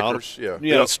numbers now. Stickers,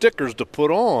 yeah. Stickers to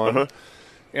put on. Uh-huh.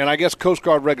 And I guess Coast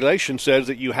Guard regulation says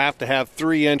that you have to have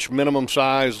 3-inch minimum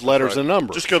size letters and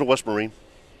numbers. Just go to West Marine.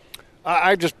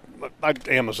 I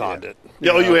Amazoned it.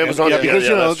 Yeah, you Amazoned it. Because,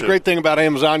 that's the great thing about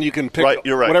Amazon, you can pick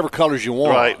you're right. whatever colors you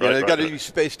want. Right. Yeah, they got to be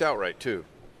spaced out right, too.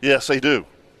 Yes, they do.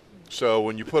 So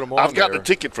when you put them on I've got the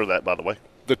ticket for that, by the way.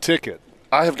 The ticket.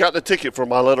 I have gotten a ticket for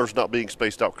my letters not being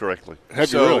spaced out correctly.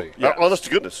 Have you really? Yeah. Honest to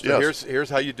goodness, So yes. here's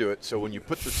how you do it. So when you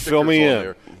put the stickers Fill me on in.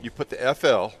 there, you put the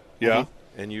FL. Yeah.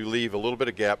 And you leave a little bit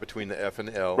of gap between the F and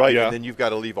the L. Right. Yeah. And then you've got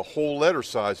to leave a whole letter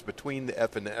size between the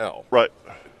F and the L. Right.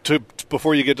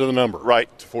 Before you get to the number. Right.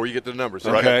 Before you get to the numbers.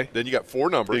 Okay. Then you got 4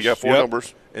 numbers. You got 4 Yep.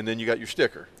 numbers. And then you got your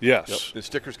sticker. Yes. The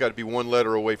sticker's got to be 1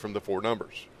 letter away from the 4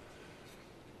 numbers.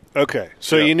 Okay.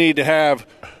 So Yeah. you need to have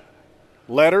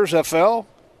letters, FL,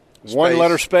 1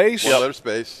 letter space, 1 letter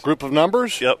space. group of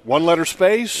numbers, Yep. 1 letter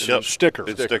space, Yep. sticker.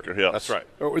 It's sticker, yeah. That's right.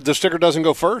 The sticker doesn't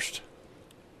go first?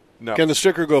 No. Can the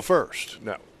sticker go first?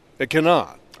 No. It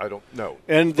cannot. I don't know.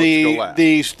 And Let's go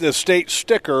the state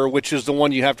sticker, which is the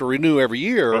one you have to renew every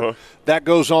year, that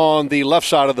goes on the left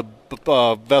side of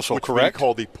the vessel, Which correct? we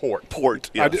call the port. Port.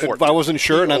 Yeah, port. I wasn't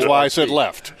sure, and that's why I said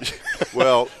left.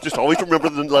 Well, Just always remember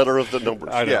the letter of the numbers.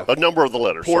 I know. Yeah. A number of the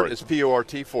letters. port sorry. is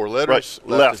PORT, 4 letters. Right.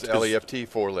 Left Left is is- LEFT,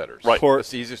 4 letters. Right. Port. That's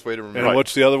the easiest way to remember. And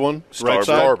what's the other one? Right Starboard.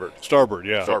 side? Starboard. Starboard,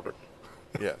 yeah. Starboard.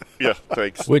 Yeah. Yeah,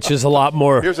 thanks. Which is a lot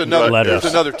more Here's another letters.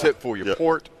 Here's another tip for you. Yeah.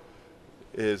 Port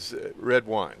is red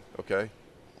wine, okay?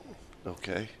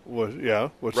 Okay. What's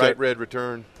Right that? red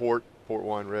return, port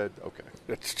wine red, okay.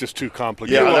 It's just too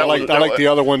complicated. Yeah, I like the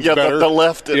other ones yeah, better. the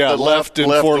left. Yeah, the left and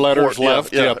left 4 and letters port.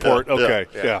 left. Yeah, port. Okay,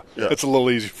 yeah. That's a little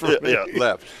easy for me. Yeah.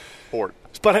 Left, port.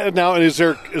 But now, is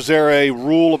there a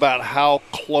rule about how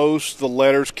close the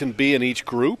letters can be in each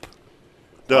group?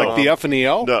 No. Like the F and the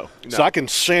L? No. So I can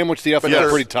sandwich the F and Yes. L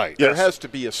pretty tight. Yeah. There has to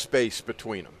be a space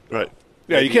between them. Right.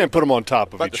 Yeah, you can't put them on top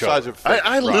of About the each size other. of a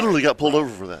I literally got pulled over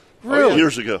for that. Really?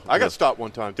 Years ago. I got Yeah. stopped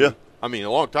one time too. Yeah. I mean,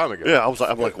 a long time ago. Yeah,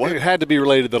 I'm like, what? It had to be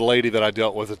related to the lady that I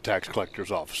dealt with at the tax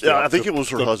collector's office. Yeah, I think it was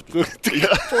her husband. Yeah.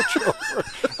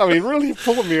 I mean, really, you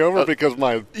pulling me over because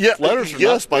my letters are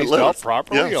not my spaced letters. out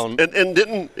properly? Yes. On, And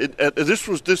didn't this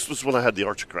was when I had the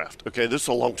Archicraft. Okay, this is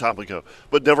a long time ago,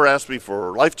 but never asked me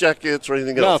for life jackets or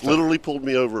anything else. Nothing. Literally pulled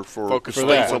me over for Focus for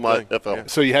mistakes that. on my One thing. FL. Yeah.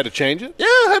 so you had to change it? Yeah,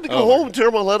 I had to go home and tear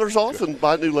my letters off and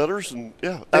buy new letters, and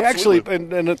yeah, They absolutely.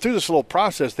 actually, and through this little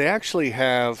process, they actually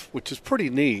have, which is pretty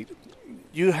neat,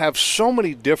 you have so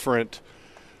many different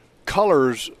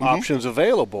colors options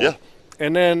available. Yeah.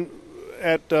 And then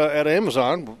at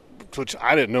Amazon, which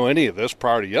I didn't know any of this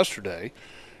prior to yesterday,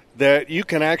 that you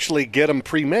can actually get them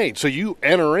pre-made. So you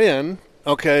enter in,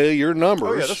 your numbers.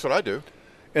 Oh yeah, that's what I do.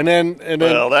 and then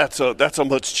Well, that's a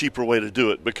much cheaper way to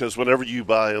do it because whenever you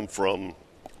buy them from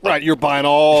right, you're buying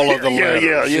all of the Yeah,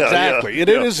 letters. yeah, exactly. yeah, It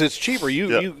yeah. is. It's cheaper. You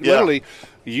Yeah, you yeah. literally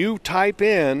you type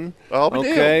in I'll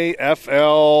be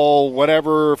FL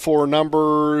whatever 4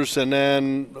 numbers, and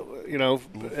then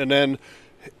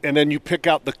and then you pick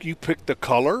the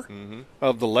color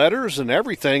of the letters and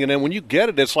everything, and then when you get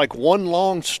it, it's like one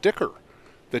long sticker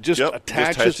that just Yep,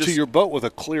 attaches to your boat with a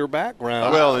clear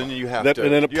background. Well, and you have to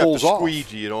and then it you have pulls to off.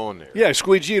 squeegee it on there. Yeah,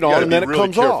 squeegee it You on, gotta and be then it really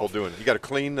comes careful off. doing it. You got to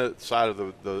clean the side of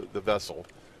the vessel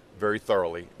very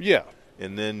thoroughly, Yeah.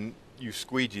 and then you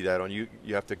squeegee that on. You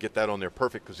have to get that on there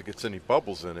perfect because it gets any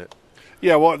bubbles in it.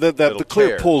 Yeah, well, the It'll clear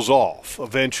tear. pulls off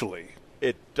eventually.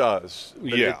 It does.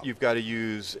 But Yeah. you've got to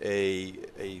use a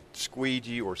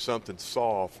squeegee or something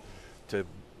soft to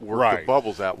work Right. the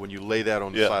bubbles out when you lay that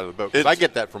on the Yeah. side of the boat. 'Cause It's- I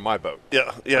get that from my boat. Yeah,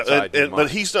 That's how I do mine.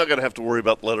 but he's not going to have to worry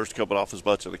about the letters coming off as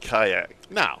much in the kayak.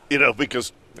 No.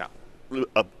 Because No.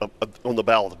 on the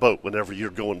bow of the boat, whenever you're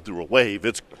going through a wave,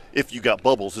 if you got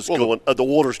bubbles, it's Well, going. The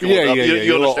water's going Yeah, up. yeah, you yeah,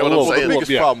 you a little- understand a what I'm little- Well, the saying?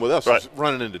 biggest Yeah. problem with us Right. is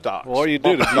running into docks. Well, you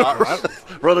do.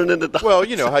 Running into Well,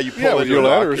 you know how you pull Yeah, with into your a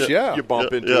dock, letters, yeah. you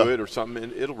bump Yeah, into yeah. it or something,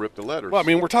 and it'll rip the letters. Well, I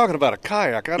mean, we're talking about a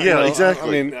kayak. I don't Yeah, know. exactly.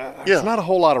 I mean, Yeah. there's not a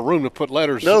whole lot of room to put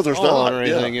letters No, there's on not, or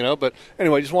yeah. anything, But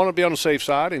anyway, just want to be on the safe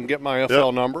side and get my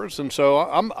FL numbers, and so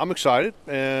I'm excited,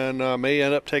 and may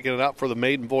end up taking it out for the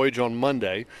maiden voyage on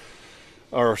Monday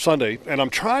or Sunday, and I'm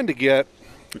trying to get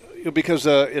because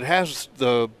it has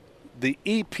the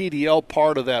EPDL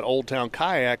part of that Old Town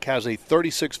kayak has a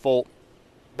 36 volt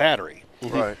battery,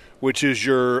 right, which is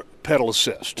your pedal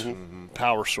assist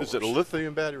power source. Is it a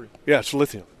lithium battery? Yeah, it's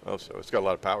lithium. Oh, so it's got a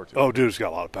lot of power to it. Oh, dude, it's got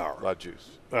a lot of power. A lot of juice.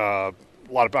 A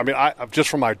lot of. I mean, I've just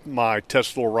from my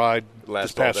Tesla ride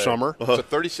this past summer. It's a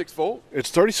 36 volt.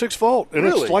 It's 36 volt, and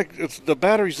really? it's like the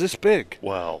battery's this big.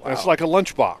 Wow. It's like a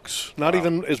lunchbox, not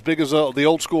even as big as the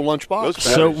old school lunchbox.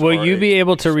 So will you be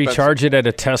able to recharge it at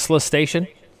a Tesla station?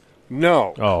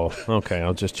 No. Oh, okay.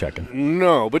 I'm just checking.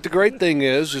 No, but the great thing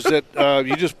is that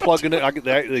you just plug in it.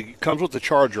 It comes with the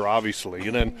charger, obviously,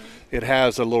 and then it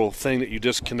has a little thing that you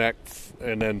disconnect,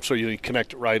 and then so you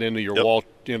connect it right into your wall.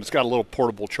 It's got a little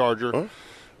portable charger,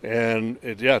 and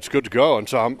it's good to go. And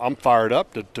so I'm fired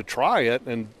up to try it.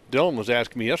 And Dylan was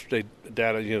asking me yesterday,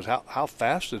 Dad, how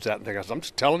fast is that? And I said, I'm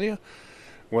just telling you,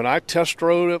 when I test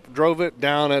drove it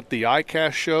down at the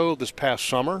ICAST show this past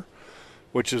summer,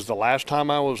 which is the last time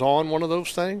I was on one of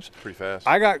those things. Pretty fast.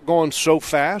 I got going so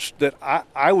fast that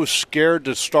I was scared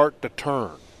to start to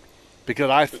turn because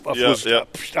I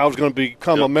was going to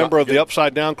become a member of the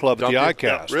Upside Down Club at the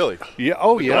ICAST. Yeah, really? Yeah.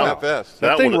 Oh, yeah. That fast.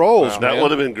 That thing rolls, man. That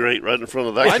would have been great right in front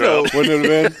of that crowd. Wouldn't it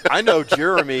have been? I know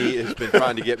Jeremy has been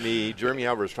trying to get me, Jeremy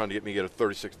Albert is trying to get me to get a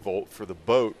 36 volt for the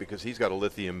boat because he's got a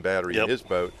lithium battery in his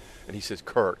boat. And he says,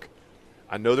 Kirk,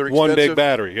 I know they're expensive. One big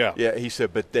battery, yeah. Yeah, he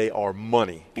said, but they are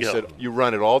money. He said, you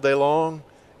run it all day long,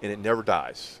 and it never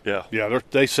dies. Yeah. Yeah,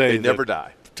 they say they never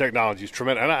die. Technology is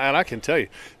tremendous. And I can tell you,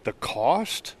 the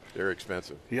cost. They're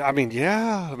expensive. Yeah, I mean,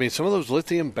 some of those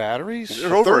lithium batteries.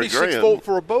 They're over 36 volt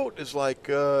for a boat is like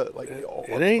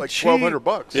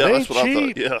 $1,200. Yeah, that's what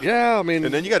cheap. I thought. Yeah, I mean.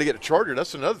 And then you got to get a charger.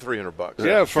 That's another $300.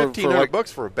 Yeah, for $1,500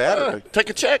 for a battery. Take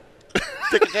a check.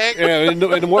 Take a check. Yeah, and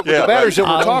what the batteries that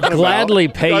we're talking I'll gladly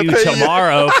pay you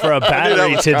tomorrow for a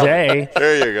battery today.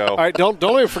 There you go. All right, don't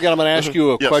even forget. I'm going to ask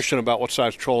you a question about what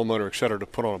size trolling motor, et cetera, to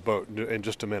put on a boat in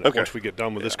just a minute once we get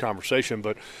done with this conversation.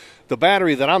 But the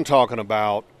battery that I'm talking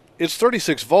about, it's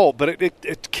 36 volt, but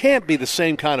it can't be the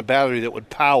same kind of battery that would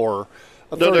power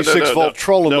a 36 volt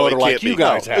trolling motor like you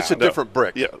guys have. It's a different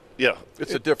brick. Yeah.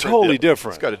 It's a different. Totally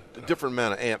different. It's got a different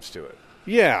amount of amps to it.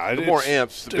 Yeah, the more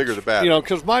amps, the bigger the battery.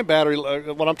 Because my battery,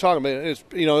 what I'm talking about is,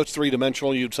 it's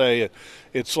three-dimensional. You'd say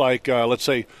it's like, let's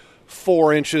say,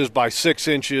 4 inches by 6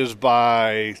 inches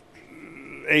by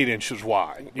 8 inches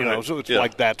wide. So it's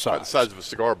like that size. About the size of a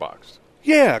cigar box.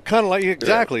 Yeah, kind of like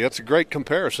exactly. Yeah. That's a great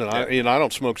comparison. I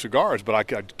don't smoke cigars, but I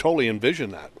totally envision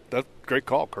that. That's a great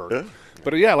call, Kurt. Yeah.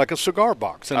 But like a cigar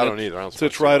box. And I don't either. I don't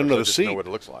sits right under the seat. I know what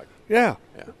it looks like. Yeah.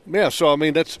 So I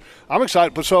mean, I'm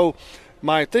excited. But so.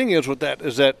 My thing is with that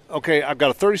is that, okay, I've got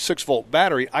a 36-volt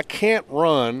battery. I can't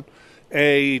run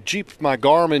my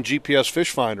Garmin GPS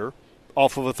fish finder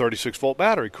off of a 36-volt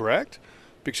battery, correct?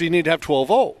 Because you need to have 12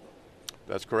 volt.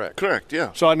 That's correct. Correct,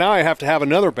 yeah. So now I have to have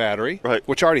another battery,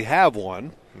 which I already have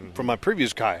one from my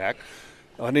previous kayak.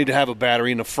 I need to have a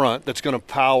battery in the front that's going to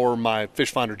power my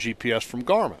fish finder GPS from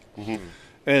Garmin. Mm-hmm.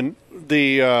 And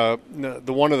the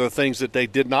one of the things that they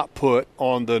did not put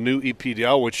on the new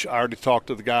EPDL, which I already talked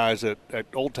to the guys at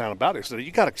Old Town about it, said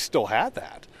you got to still have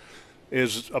that,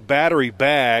 is a battery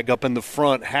bag up in the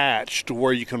front hatch to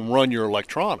where you can run your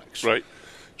electronics. Right.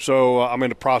 So I'm in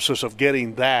the process of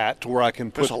getting that to where I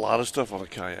can put. There's a lot of stuff on a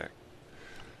kayak.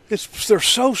 They're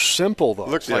so simple though. It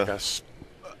looks like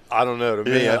I don't know. To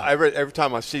me, every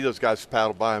time I see those guys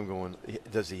paddle by, I'm going,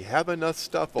 does he have enough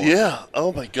stuff on? Yeah.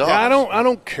 Oh my God. Yeah, I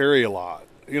don't carry a lot.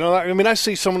 I mean, I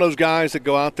see some of those guys that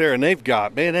go out there and they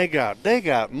got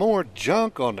more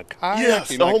junk on the kayak.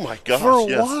 Yes. Oh my gosh. For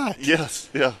what? Yes.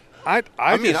 Yeah. I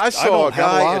saw a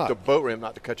guy at the boat ramp.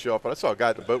 Not to cut you off, but I saw a guy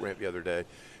at the boat ramp the other day.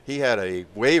 He had a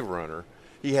wave runner.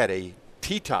 He had a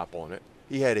T-top on it.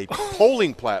 He had a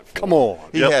polling platform. Come on.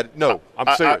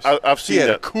 I'm serious. I've seen that. He had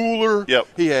a cooler. Yep.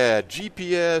 He had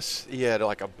GPS. He had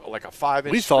like a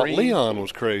 5-inch. We thought Leon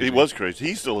was crazy. He was crazy.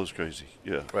 He still is crazy.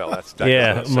 Yeah. Well, that's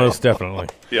most definitely.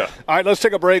 Yeah. All right, let's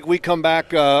take a break. We come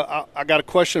back. I got a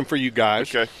question for you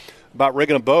guys about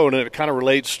rigging a boat, and it kind of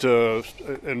relates to.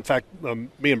 In fact,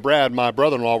 me and Brad, my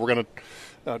brother-in-law, we're going to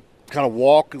kind of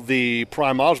walk the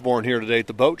Prime Osborne here today at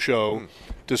the boat show.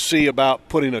 To see about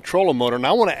putting a trolling motor. And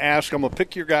I want to ask, I'm going to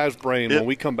pick your guys' brain when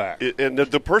we come back. And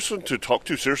the person to talk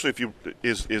to, seriously,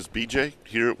 is BJ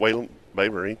here at Whalen Bay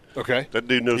Marine. Okay. That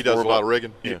dude knows he does a lot of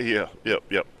rigging. Yeah. Yep.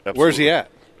 Absolutely. Where's he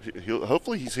at?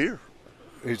 Hopefully he's here.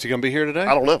 Is he going to be here today?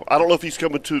 I don't know. I don't know if he's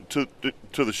coming to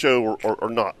the show or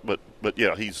not, but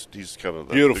yeah, he's kind of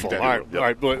beautiful. All right.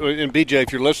 And BJ,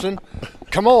 if you're listening,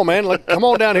 come on, man. Come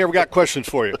on down here. We got questions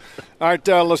for you. All right,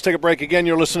 let's take a break. Again,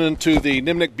 you're listening to the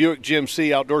Nimnik Buick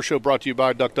GMC Outdoor Show brought to you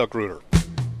by Duck Duck Rooter.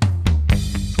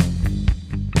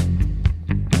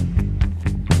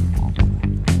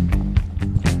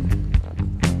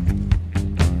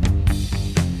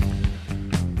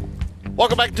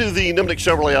 Welcome back to the Nimnik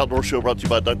Chevrolet Outdoor Show, brought to you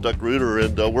by Duck Rooter,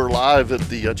 and we're live at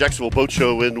the Jacksonville Boat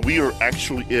Show, and we are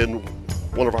actually in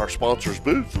one of our sponsors'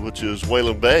 booth, which is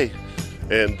Whalen Bay,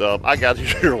 and I got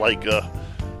here like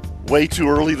way too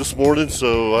early this morning,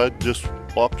 so I just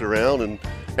walked around, and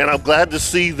I'm glad to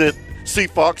see that Sea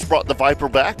Fox brought the Viper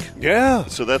back. Yeah.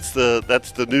 So that's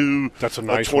the new. That's a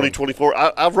nice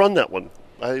 2024. I've run that one.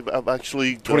 I've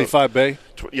actually 25 bay.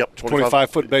 Yep,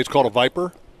 25-foot bay. It's called a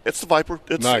Viper. It's the Viper.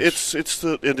 It's nice. It's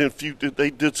the, and if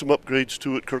they did some upgrades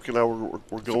to it, Kirk and I were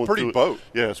going pretty through it. boat.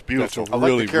 Yeah, it's beautiful. I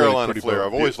like the Carolina flare.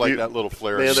 I've always liked that little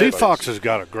flare. Man, Sea Fox has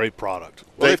got a great product.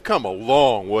 Well, they've come a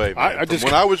long way, man.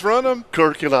 When I was running them,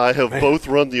 Kirk and I have both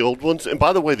run the old ones. And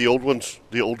by the way, the old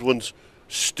ones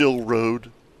still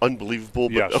rode unbelievable.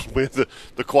 But yes.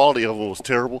 The quality of them was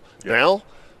terrible. Yeah. Now,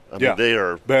 I mean, they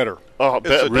are better.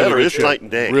 Better. It's night and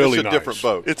day. Really it's a different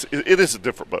boat. It is a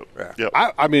different boat. Yeah. Yep.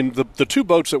 I mean, the two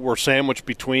boats that were sandwiched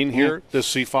between here, this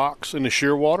Sea Fox and the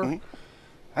Shearwater,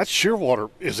 that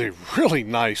Shearwater is a really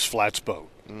nice flats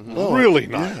boat. Really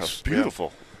nice. Yeah, it's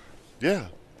beautiful. Yeah.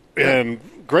 And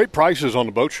great prices on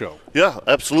the boat show. Yeah,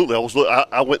 absolutely.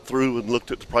 I went through and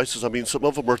looked at the prices. I mean, some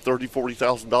of them are $30,000,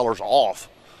 $40,000 off.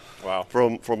 Wow.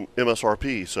 From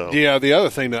MSRP. So yeah, the other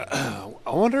thing that I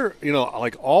wonder,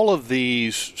 like all of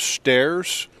these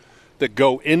stairs that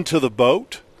go into the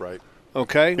boat. Right.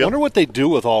 Okay. Yep. Wonder what they do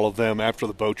with all of them after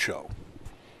the boat show.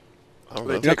 I don't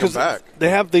know. They take them back. They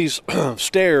have these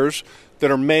stairs that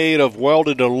are made of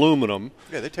welded aluminum.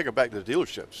 Yeah, they take them back to the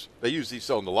dealerships. They use these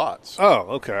selling the lots.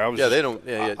 Oh, okay. They don't.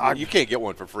 Yeah, you can't get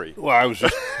one for free. Well, I was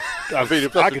just. I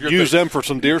could use them for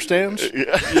some deer stands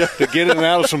to get in and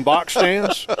out of some box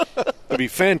stands. It'd be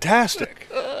fantastic.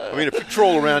 I mean, if you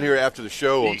troll around here after the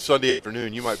show on Sunday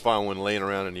afternoon, you might find one laying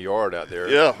around in the yard out there.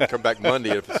 Yeah. Come back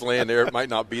Monday. If it's laying there, it might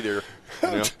not be there.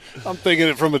 I'm thinking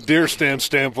it from a deer stand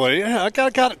standpoint. Yeah, I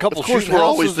got a couple. Of course, we're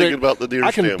always thinking about the deer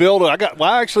stand. I can build it.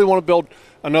 I actually want to build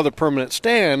another permanent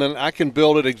stand, and I can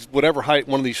build it at whatever height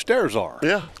one of these stairs are.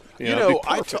 Yeah.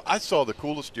 I saw the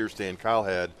coolest deer stand Kyle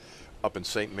had up in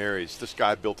St. Mary's. This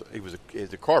guy built.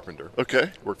 He's a carpenter. Okay.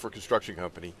 Worked for a construction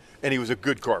company, and he was a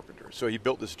good carpenter. So he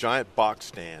built this giant box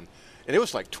stand, and it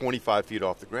was like 25 feet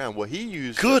off the ground. Well, he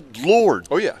used. Good Lord.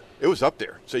 Oh yeah, it was up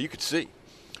there, so you could see.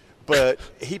 But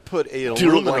he put an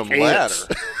aluminum ladder.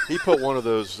 He put one of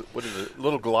those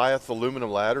little Goliath aluminum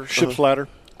ladders. Ship's ladder.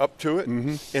 Up to it,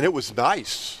 and it was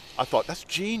nice. I thought, that's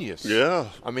genius. Yeah.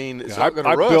 I mean, it's not going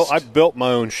to rust. I built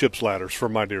my own ship's ladders for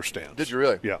my deer stands. Did you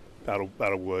really? Yeah, out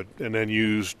of wood, and then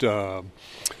used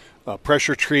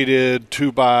pressure-treated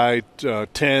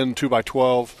 2x10,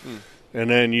 2x12, and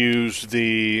then used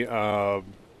the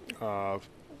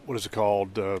what is it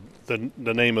called? The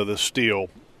name of the steel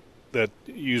that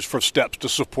used for steps to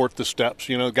support the steps,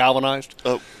 galvanized.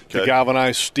 Oh, okay. The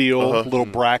galvanized steel little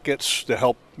brackets to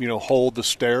help, hold the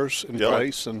stairs in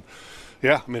place. And,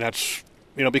 I mean, that's,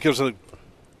 because the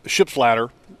ship's ladder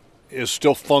is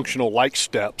still functional like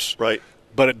steps. Right.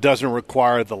 But it doesn't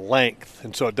require the length,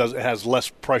 and so it has less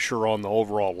pressure on the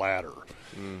overall ladder.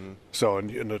 So,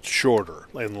 and it's shorter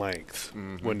in length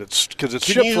because it's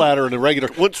ship's ladder and the regular.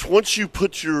 Once you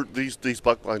put these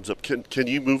buck lines up, can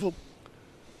you move them?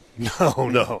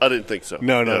 No, I didn't think so.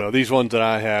 No. These ones that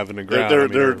I have in the ground,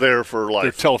 they're there for life.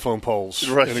 They're telephone poles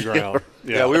in the ground.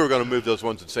 Yeah, we were going to move those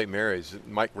ones in St. Mary's.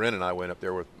 Mike Wren and I went up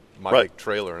there with my big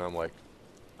trailer, and I'm like,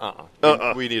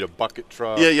 we need a bucket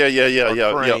truck.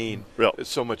 Yeah. Crane. Yep. There's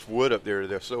so much wood up there;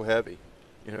 they're so heavy.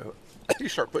 You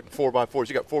start putting 4x4s.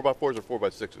 You got 4x4s or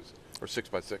 4x6s or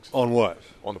 6x6s on what?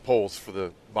 On the poles for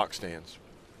the box stands.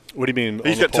 What do you mean?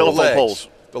 He's got telephone poles.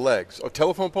 The legs. Oh,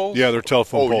 telephone poles? Yeah, they're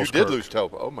telephone poles. Oh, you did lose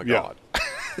telephone. Oh, my God.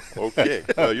 Okay.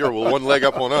 You're one leg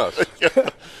up on us.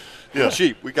 Yeah.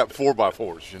 Cheap. We got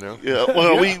 4x4s, Yeah.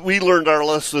 Well, we learned our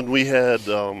lesson. We had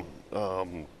one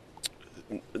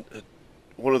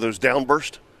of those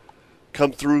downburst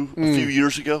come through a few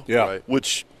years ago. Yeah. Right.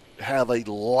 Which have a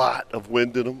lot of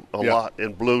wind in them, a lot,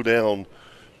 and blow down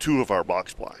two of our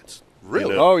box blinds.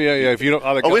 Really? Oh, yeah. If you don't,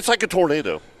 it's like a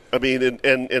tornado. I mean,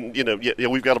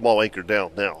 and we've got them all anchored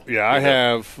down now. Yeah, I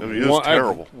have. It's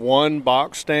terrible. I have one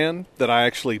box stand that I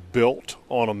actually built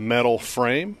on a metal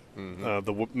frame.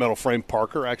 The metal frame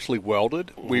Parker actually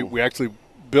welded. We actually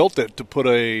built it to put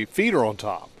a feeder on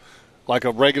top, like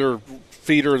a regular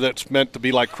feeder that's meant to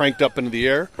be like cranked up into the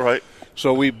air. Right.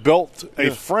 So we built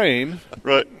a frame,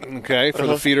 right? Okay, for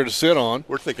the feeder to sit on.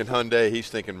 We're thinking Hyundai. He's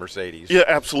thinking Mercedes. Yeah,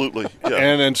 absolutely. Yeah.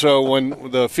 And so when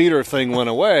the feeder thing went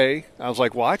away, I was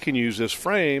like, well, I can use this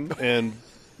frame and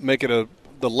make it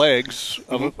the legs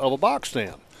of a box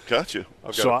stand. Got you.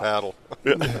 I've got a paddle.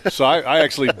 So I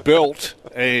actually built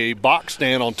a box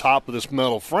stand on top of this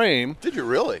metal frame. Did you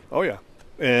really? Oh, yeah.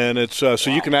 And it's so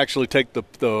you can actually take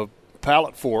the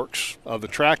pallet forks of the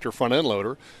tractor front end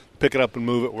loader, pick it up and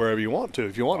move it wherever you want to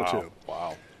if you wanted to.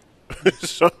 Wow.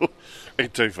 So I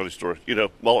can tell you a funny story.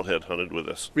 Mullet Head hunted with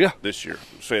us this year.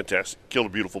 It was fantastic. Killed a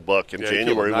beautiful buck in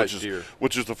January,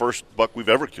 which is the first buck we've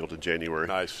ever killed in January.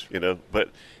 Nice. But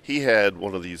he had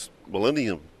one of these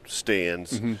Millennium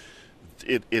stands. Mm-hmm.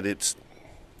 It's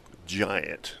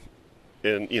giant.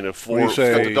 And, it's got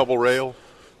the double rail.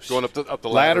 Going up the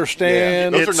ladder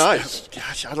stand. Yeah. Those are nice.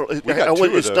 Gosh,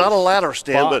 it's not a ladder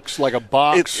stand, box, but like a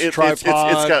box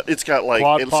tripod. It's got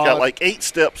like 8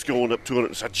 steps going up to it.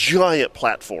 It's a giant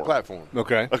platform.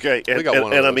 Okay.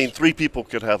 And I mean 3 people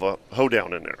could have a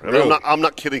hoedown in there. Really? I'm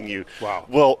not kidding you. Wow.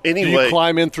 Well, anyway, do you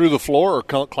climb in through the floor or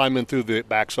climb in through the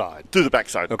backside? Through the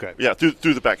backside. Okay. Yeah,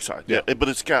 through the backside. Yeah. But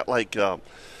it's got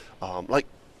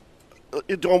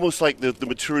it's almost like the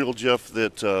material, Jeff,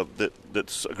 that's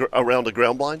around the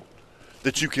ground blind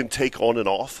that you can take on and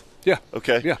off. Yeah.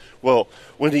 Okay. Yeah. Well,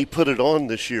 when he put it on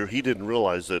this year, he didn't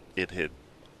realize that it had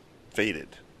faded,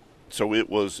 so it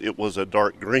was a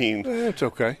dark green. It's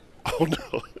okay. Oh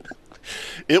no,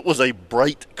 it was a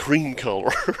bright cream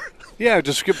color. Yeah,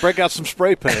 just break out some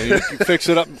spray paint. You can fix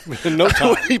it up in no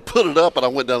time. When he put it up, and I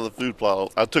went down to the food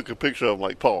pile, I took a picture of him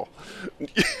like Paul.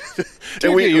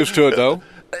 And we get used to it, though.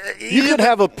 You could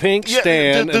have a pink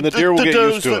stand, and the deer will get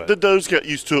used to it. The does got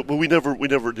used to it, but we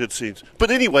never did scenes. But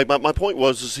anyway, my point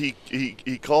was he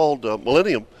called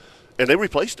Millennium, and they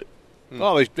replaced it.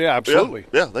 Oh, yeah, absolutely.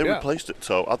 Yeah, they replaced it.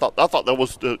 So I thought that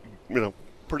was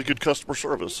pretty good customer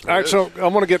service. All right, so I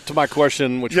want to get to my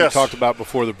question, which we talked about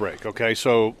before the break. Okay,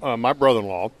 so my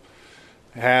brother-in-law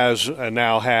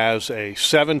now has a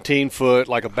 17-foot,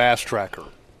 like a bass tracker.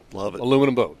 Love it.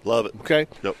 Aluminum boat. Love it. Okay.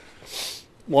 Yep.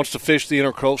 Wants to fish the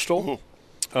intercoastal.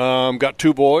 Got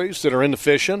 2 boys that are into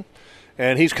fishing,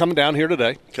 and he's coming down here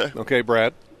today. Okay,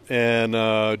 Brad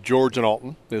and George and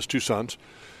Alton, his 2 sons,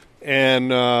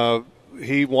 and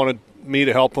he wanted me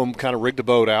to help him kind of rig the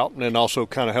boat out, and then also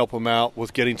kind of help him out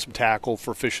with getting some tackle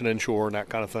for fishing inshore and that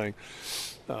kind of thing.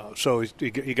 So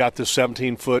he got this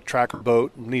 17-foot tracker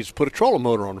boat and needs to put a trolling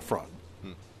motor on the front.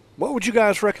 What would you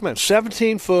guys recommend?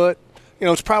 17-foot.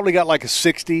 It's probably got like a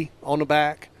 60 on the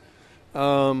back.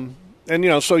 And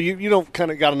so you don't kind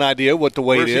of got an idea what the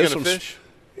weight is. Where's he going to fish?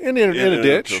 In a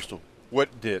ditch. Coastal.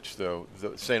 What ditch, though?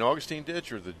 The St. Augustine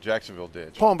ditch or the Jacksonville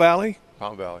ditch? Palm Valley.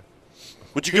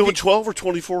 Would you go with 12 or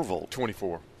 24 volt?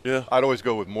 24. Yeah. I'd always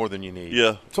go with more than you need.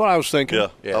 Yeah. That's what I was thinking.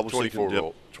 Yeah, I was 24 thinking,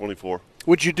 volt. 24.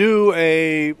 Would you do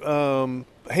a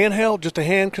handheld, just a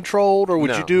hand controlled, or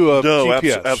would you do a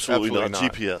GPS? Absolutely not.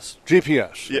 GPS.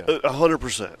 GPS. Yeah,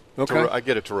 100%. Okay. I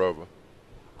get a Tarova.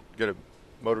 Get a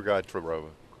motor guide Tarova.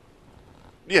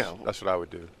 Yeah. That's what I would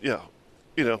do. Yeah.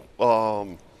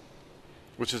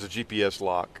 Which is a GPS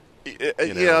lock.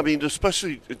 Yeah, I mean,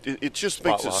 especially it just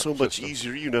makes it so much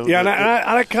easier, Yeah, and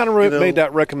I kind of made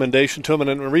that recommendation to him,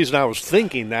 and the reason I was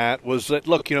thinking that was that,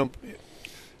 look,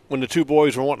 when the 2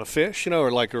 boys were wanting to fish,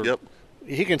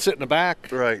 he can sit in the back,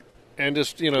 right, and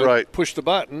just push the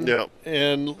button,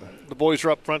 and the boys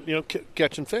are up front,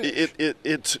 catching fish.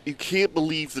 You can't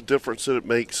believe the difference that it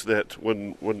makes that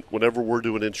whenever we're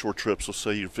doing inshore trips, let's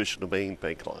say you're fishing a main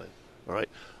bank line, all right,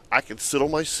 I can sit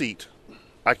on my seat.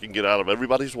 I can get out of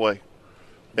everybody's way,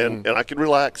 and I can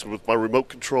relax with my remote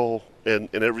control, and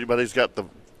everybody's got the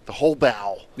whole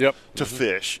bow to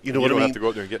fish. You know what I mean? You don't have to go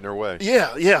out there and get in their way.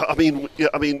 Yeah. I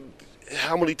mean,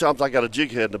 how many times I got a jig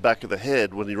head in the back of the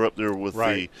head when you're up there with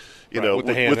the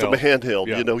handheld.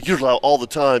 Yeah. You're all the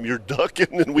time. You're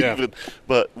ducking and weaving,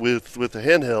 but with the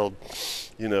handheld,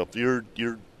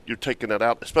 you're taking that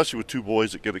out, especially with 2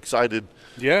 boys that get excited.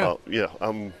 Yeah.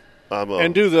 I'm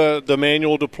and do the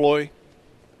manual deploy.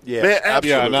 Yeah, man,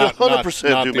 absolutely.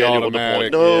 100% do manual deploy.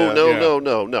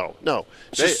 No.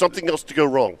 It's just something else to go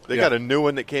wrong. They got a new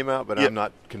one that came out, but I'm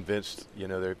not convinced.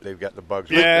 They've got the bugs.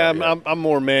 Yeah, I'm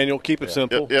more manual. Keep it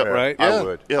simple, right? I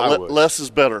would. Yeah, less is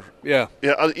better. Yeah.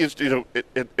 Yeah.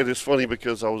 It is funny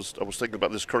because I was thinking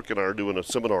about this. Kirk and I are doing a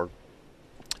seminar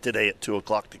today at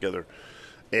 2:00 together,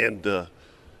 and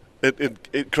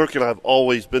Kirk and I have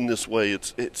always been this way.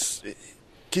 It's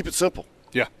keep it simple.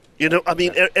 Yeah. I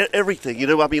mean, everything.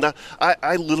 I mean,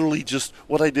 I literally just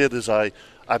what I did is I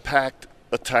packed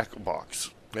a tackle box.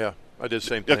 Yeah, I did the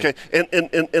same thing. Okay, and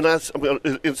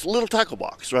it's a little tackle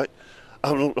box, right?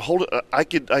 I'm gonna hold it. I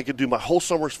could do my whole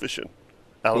summer's fishing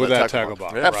out of that tackle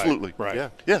box. Yeah, absolutely, right.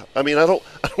 Yeah. I mean, I don't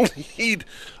need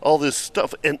all this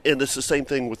stuff, and it's the same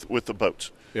thing with the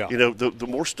boats. Yeah. The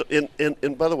more stuff,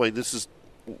 and by the way, this is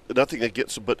nothing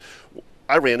against them, but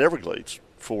I ran Everglades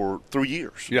for 3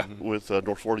 years. Yeah. With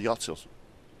North Florida Yacht Sales.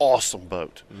 Awesome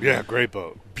boat. Yeah, great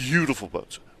boat. Beautiful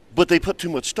boats. but they put too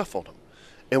much stuff on them.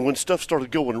 And when stuff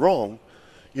started going wrong,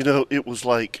 it was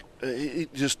like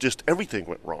it just everything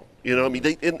went wrong. I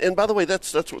mean, and by the way,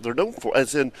 that's what they're known for,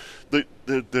 as in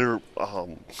their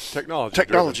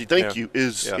technology. Thank you.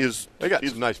 Is they got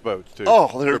some nice boats too.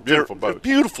 Oh, they're beautiful boats.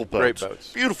 Beautiful boats. Great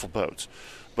boats. Beautiful boats.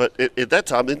 But at that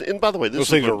time, and by the way, those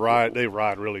things they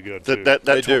ride really good too.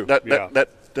 They do.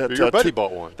 Your buddy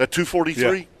bought one. That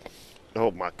 243. Yeah. Oh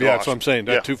my gosh. Yeah, that's what I'm saying.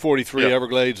 That 243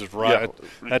 Everglades is right.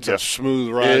 Yeah. That's a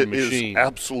smooth riding machine.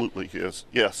 Absolutely is.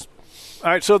 Yes. All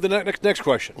right. So the next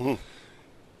question.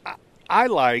 Mm-hmm. I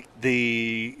like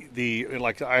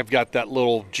like I've got that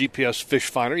little GPS fish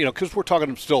finder. Because we're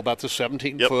talking still about the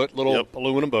 17-foot little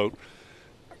aluminum boat.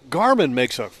 Garmin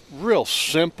makes a real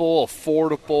simple,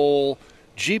 affordable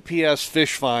GPS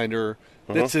fish finder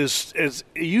that's as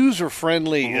user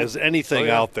friendly as anything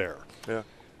out there. Yeah.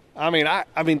 I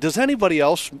mean, does anybody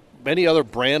else, any other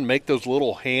brand, make those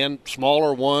little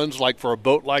smaller ones like for a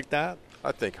boat like that?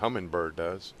 I think Humminbird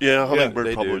does. Yeah,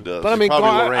 Humminbird probably does. But I mean,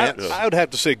 I would have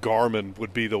to say Garmin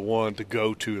would be the one to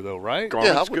go to, though, right?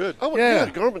 Garmin's good.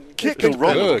 Garmin can't go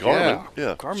wrong with Garmin.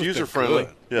 Yeah, Garmin's user friendly.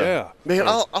 Yeah. Man,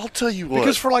 I'll tell you what.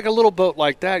 Because for like a little boat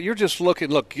like that, you're just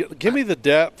looking. Look, give me the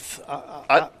depth.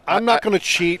 I'm not going to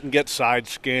cheat and get side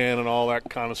scan and all that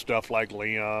kind of stuff like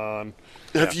Leon.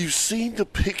 Have you seen the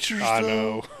pictures? I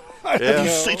know.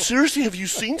 Seriously, have you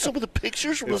seen some of the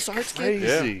pictures from the side scan?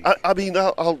 Crazy. I mean,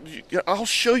 I'll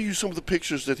show you some of the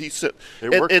pictures that he sent.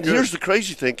 And here's the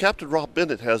crazy thing: Captain Rob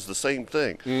Bennett has the same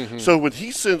thing. Mm-hmm. So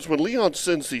when Leon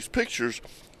sends these pictures,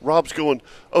 Rob's going,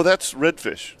 "Oh, that's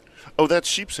redfish. Oh, that's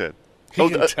sheep's head. He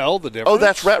can tell the difference. Oh,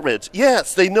 that's rat reds.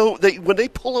 Yes, they know. When they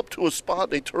pull up to a spot,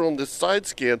 they turn on this side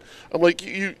scan. I'm like,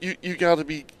 you gotta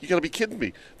be kidding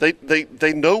me.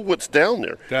 They know what's down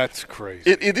there. That's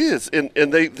crazy. It is, and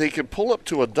they can pull up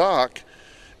to a dock,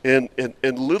 and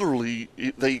literally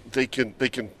they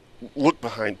can look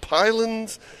behind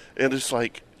pylons, and it's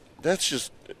like that's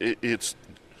just it's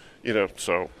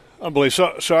so.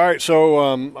 Unbelievable. So all right.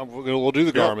 So we'll do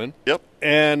the Garmin. Yep.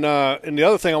 And the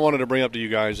other thing I wanted to bring up to you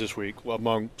guys this week,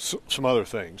 among some other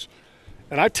things,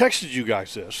 and I texted you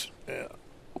guys this.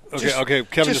 Okay.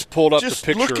 Kevin just pulled up the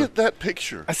picture. Look at that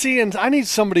picture. I see, and I need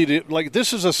somebody to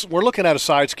this is we're looking at a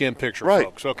side scan picture, right,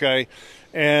 folks. Okay,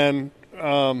 and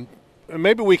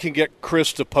maybe we can get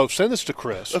Chris to send this to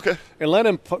Chris. Okay, and let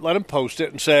him post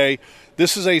it and say,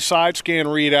 this is a side scan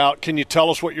readout. Can you tell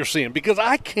us what you're seeing? Because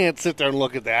I can't sit there and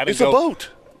look at that. It's a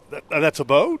boat. That's a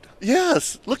boat?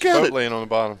 Yes. Look at boat it. laying on the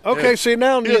bottom. Okay, see,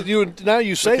 now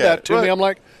you say that to me. I'm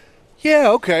like,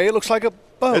 yeah, okay, it looks like a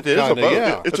boat. It is a boat.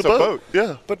 Yeah. It's a boat.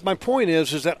 Yeah. But my point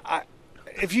is that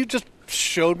if you just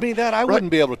showed me that, I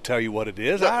wouldn't be able to tell you what it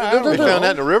is. I don't know. They found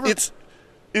that in the river? It's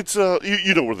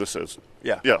you know where this is.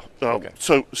 Yeah. Yeah. Okay.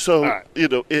 So right.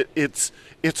 It's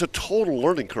a total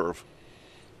learning curve.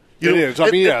 It is.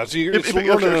 I mean, it's learning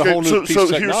a whole new piece of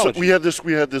technology. We had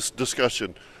this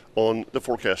discussion on the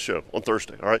forecast show on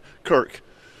Thursday. All right, Kirk,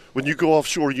 when you go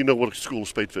offshore, you know what a school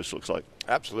of spadefish looks like.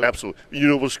 Absolutely. You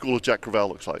know what a school of Jack Crevalle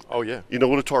looks like. Oh yeah. You know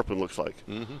what a tarpon looks like.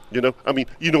 Mm-hmm. I mean,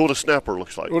 you know what a snapper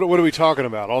looks like. What are we talking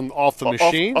about? Off the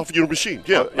machine? Off your machine.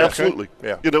 Yeah, absolutely.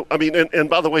 Yeah. I mean, and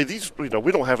by the way, these we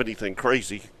don't have anything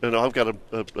crazy. I've got a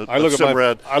I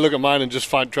look at mine and just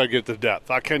try to get the depth.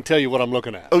 I can't tell you what I'm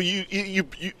looking at. Oh,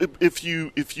 if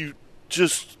you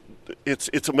just.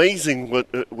 It's amazing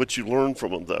what you learn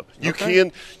from them, though. You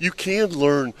can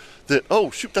learn that.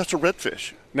 Oh, shoot, that's a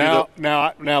redfish. Now,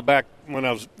 back when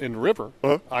I was in the river,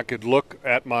 I could look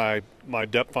at my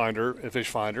depth finder, fish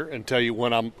finder, and tell you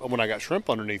when I got shrimp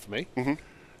underneath me. Mm-hmm.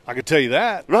 I could tell you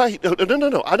that. Right?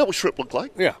 No. I know what shrimp look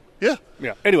like. Yeah. Yeah.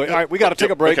 Anyway, all right, we got to take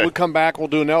a break. Okay. We'll come back. We'll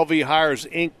do an LV Hires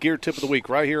Inc. Gear Tip of the Week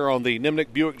right here on the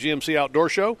Nimnik Buick GMC Outdoor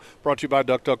Show, brought to you by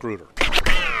Duck Duck Rooter.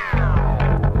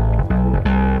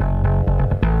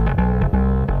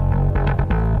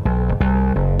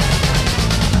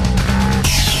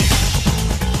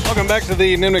 Welcome back to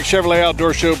the Nimnik Chevrolet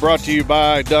Outdoor Show, brought to you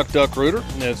by Duck Duck Rooter.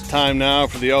 And it's time now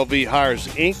for the LV Hires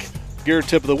Inc. Gear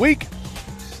Tip of the Week.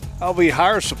 LV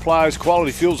Hires supplies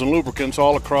quality fuels and lubricants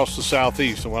all across the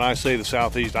Southeast. And when I say the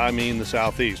Southeast, I mean the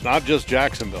Southeast, not just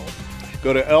Jacksonville.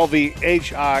 Go to lvhires.com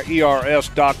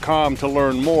to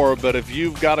learn more. But if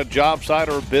you've got a job site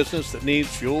or a business that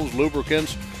needs fuels,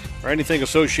 lubricants, or anything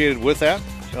associated with that,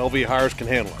 LV Hires can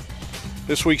handle it.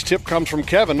 This week's tip comes from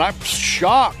Kevin. I'm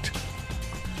shocked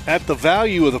at the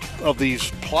value of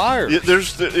these pliers.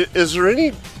 Is there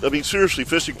any? I mean, seriously,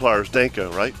 fishing pliers,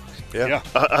 Danco, right? Yeah.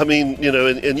 I mean,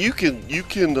 and you can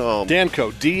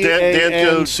Danco,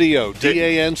 D-A-N-C-O,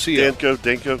 D-A-N-C-O.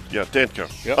 Danco, yeah, Danco.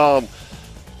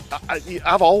 Yep.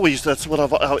 I've always, that's what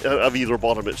I've either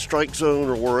bought them at Strike Zone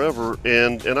or wherever,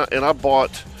 and I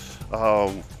bought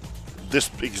this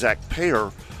exact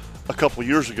pair a couple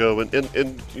years ago,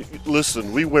 and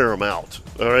listen, we wear them out,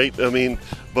 all right? I mean,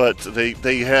 but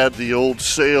they had the old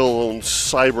sale on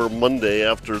Cyber Monday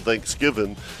after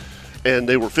Thanksgiving, and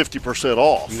they were 50%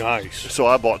 off. Nice. So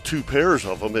I bought 2 pairs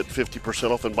of them at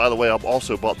 50% off, and by the way, I've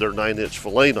also bought their 9-inch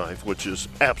fillet knife, which is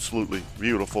absolutely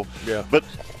beautiful. Yeah. But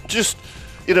just,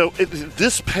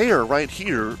 this pair right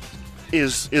here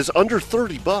is under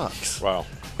 $30. Wow.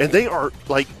 And they are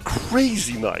like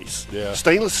crazy nice. Yeah.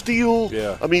 Stainless steel.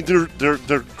 Yeah. I mean, they're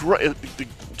great,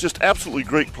 just absolutely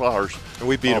great pliers. And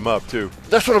we beat them up too.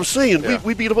 That's what I'm saying. Yeah.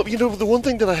 We beat them up. The one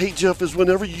thing that I hate, Jeff, is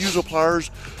whenever you use a pliers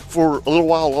for a little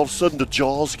while, all of a sudden the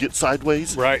jaws get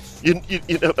sideways. Right.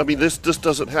 I mean, this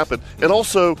doesn't happen. And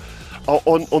also,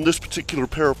 on this particular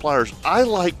pair of pliers, I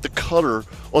like the cutter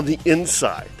on the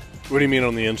inside. What do you mean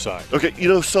on the inside? Okay,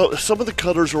 so some of the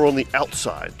cutters are on the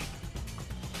outside.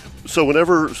 So they're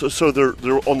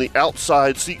on the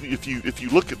outside. See, if you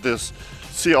look at this,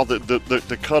 see all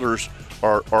the cutters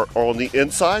are on the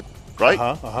inside,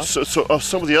 right? So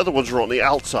some of the other ones are on the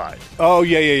outside. Oh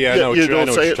yeah. I know what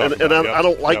I'm saying. And about. I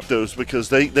don't like those because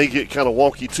they get kind of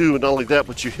wonky too. And not only that,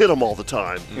 but you hit them all the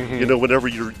time. Mm-hmm. Whenever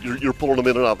you're pulling them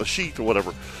in and out of the sheath or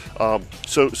whatever.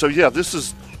 So yeah, this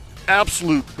is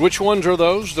absolute. Which ones are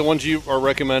those? The ones you are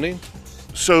recommending?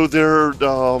 So they're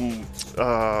the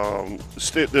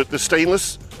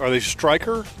stainless. Are they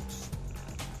Striker?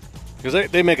 Because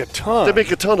they make a ton. They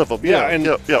make a ton of them. Yeah.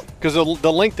 Because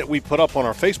the link that we put up on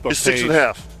our Facebook it's page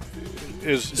 6.5.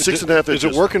 is 6.5 inches. Is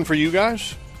it working for you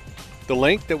guys? The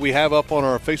link that we have up on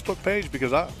our Facebook page,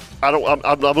 because I'm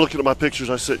looking at my pictures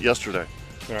I sent yesterday.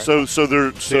 Right. So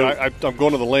they're so. I'm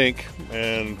going to the link,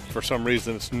 and for some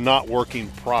reason it's not working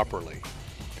properly.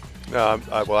 No,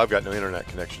 I've got no internet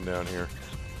connection down here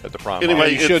at the Prime.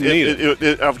 Anyway, you shouldn't need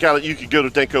it. I've got it. You can go to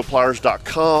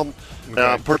denkopliers.com.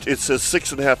 Okay. It says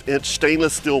 6.5-inch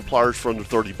stainless steel pliers for under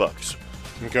 $30.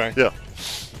 Okay. Yeah.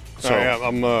 So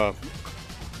I'm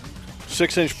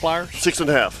 6-inch pliers.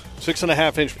 6.5.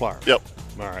 6.5-inch pliers. Yep.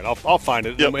 All right. I'll find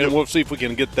it, and we'll see if we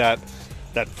can get that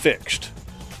fixed.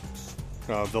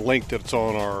 The link that's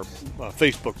on our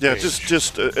Facebook page. Yeah,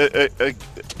 just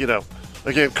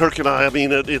again, Kirk and I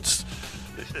mean, it's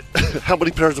how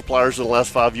many pairs of pliers in the last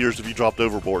 5 years have you dropped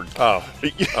overboard?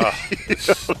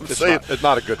 It's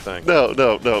not a good thing. No,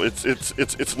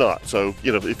 it's not. So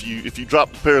if you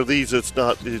drop a pair of these, it's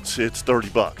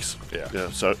 $30.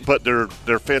 Yeah. So, but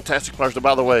they're fantastic pliers. And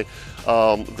by the way,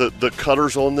 the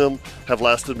cutters on them have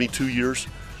lasted me 2 years,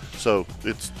 so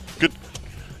it's good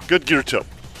gear tip.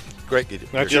 Great gear.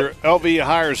 That's your LV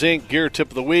Hires Inc. gear tip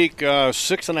of the week.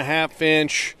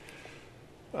 6.5-inch.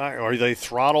 Are they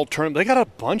throttle term? They got a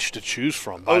bunch to choose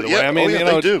from, by the way. I mean,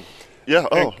 they do. Yeah.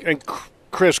 And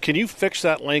Chris, can you fix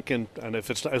that link? And if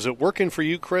is it working for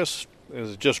you, Chris?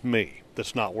 Is it just me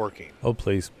that's not working? Oh,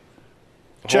 please.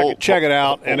 Check it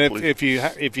out. And if you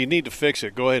need to fix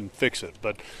it, go ahead and fix it.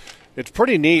 But it's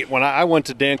pretty neat. When I went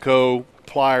to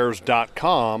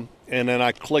dancopliers.com and then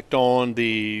I clicked on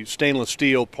the stainless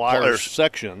steel pliers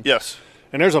section. Yes.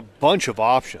 And there's a bunch of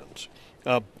options.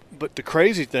 But the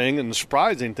crazy thing and the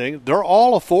surprising thing, they're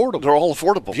all affordable. They're all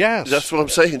affordable. Yes. That's what I'm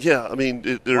saying. Yeah. I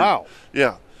mean, wow.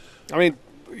 Yeah. I mean,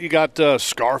 you got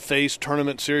Scarface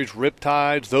Tournament Series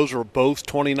Riptides. Those are both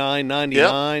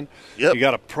 $29.99. Yep. You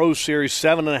got a Pro Series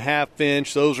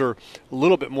 7.5-inch. Those are a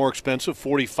little bit more expensive,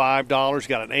 $45. You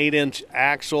got an 8-inch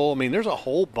axle. I mean, there's a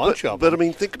whole bunch of them. But I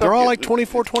mean, think about they're all like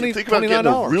 $29. Think about getting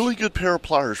a really good pair of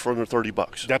pliers for under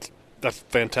 $30. That's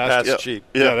fantastic. That's cheap.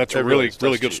 Yeah, that's really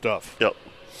good cheap stuff. Yep.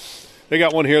 They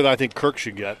got one here that I think Kirk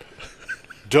should get.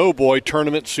 Doughboy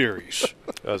Tournament Series.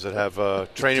 Does it have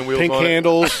training wheels Pink on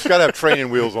handles. It's got to have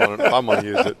training wheels on it. I'm going to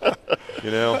use it. I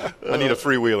need a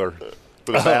freewheeler with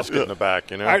a basket in the back,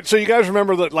 All right, so you guys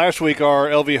remember that last week, our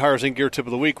LV Hires Inc. Gear Tip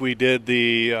of the Week, we did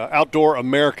the Outdoor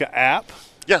America app.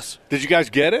 Yes. Did you guys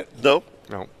get it? No.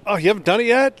 Oh, you haven't done it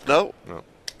yet? No.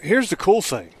 Here's the cool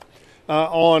thing.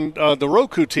 On the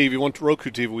Roku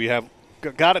TV, we have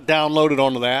got it downloaded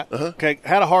onto that. Okay,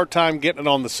 had a hard time getting it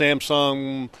on the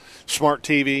Samsung Smart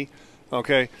TV.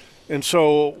 Okay, and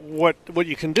so what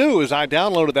you can do is I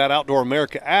downloaded that Outdoor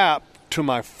America app to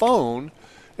my phone,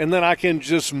 and then I can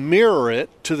just mirror it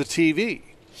to the TV.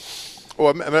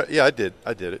 Well, yeah, I did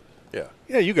it. Yeah.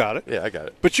 Yeah, you got it. Yeah, I got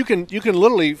it. But you can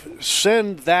literally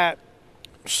send that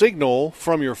signal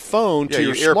from your phone to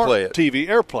your smart TV.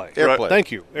 AirPlay. AirPlay.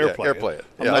 Thank you. AirPlay. Yeah, AirPlay it.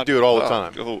 Yeah, I do it all the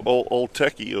time. Old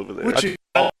techie over there.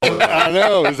 I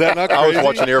know. Is that not crazy? I was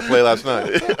watching AirPlay last night.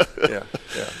 Yeah.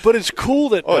 But it's cool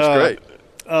that it's great.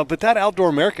 but that Outdoor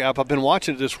America app, I've been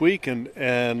watching it this week,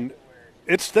 and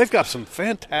they've got some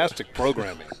fantastic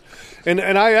programming. And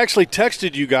I actually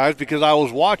texted you guys because I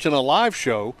was watching a live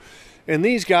show, and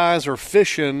these guys are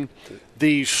fishing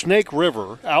the Snake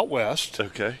River out west.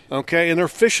 Okay. Okay, and they're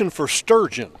fishing for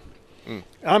sturgeon.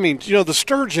 I mean, the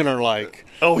sturgeon are like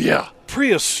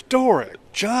prehistoric,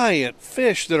 giant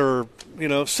fish that are,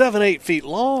 7-8 feet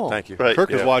long. Thank you. Right.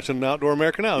 Kirk is watching Outdoor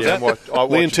America now. Is Yeah, that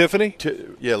Lee and Tiffany?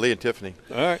 Lee and Tiffany.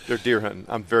 All right. They're deer hunting.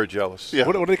 I'm very jealous. Yeah.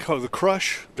 What do they call it? The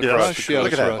Crush? The Yeah. Crush? Yeah,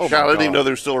 Look the at that. Crush. Oh, God, I didn't even know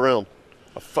they were still around.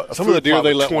 Some of the deer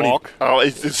they let walk. Oh,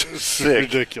 it's sick.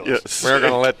 Ridiculous. Yeah, We're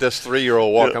going to let this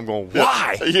 3-year-old walk. Yeah. I'm going,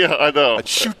 why? Yeah, I know. I'd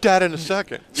shoot that in a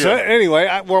second. So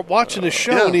anyway, we're watching this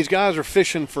show, Yeah. and these guys are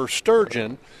fishing for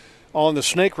sturgeon on the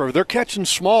Snake River. They're catching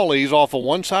smallies off of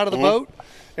one side of the boat,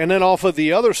 and then off of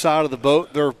the other side of the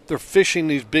boat, they're fishing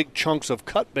these big chunks of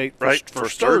cut bait for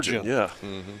sturgeon. Yeah.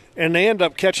 And they end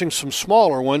up catching some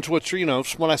smaller ones, which are,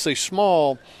 when I say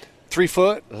small, 3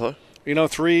 foot, maybe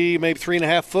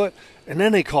 3.5 foot, and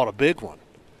then they caught a big one.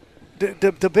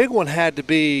 The big one had to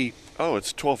be, Oh,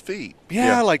 it's 12 feet.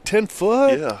 like 10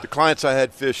 foot. Yeah. The clients I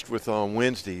had fished with on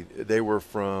Wednesday, they were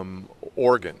from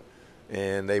Oregon,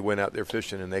 and they went out there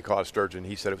fishing, and they caught a sturgeon.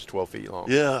 He said it was 12 feet long.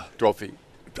 Yeah. 12 feet.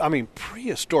 I mean,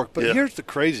 prehistoric. But Yeah. here's the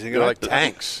crazy thing. They're like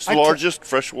tanks. It's the largest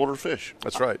freshwater fish.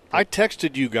 That's right. I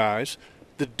texted you guys.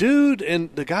 The dude in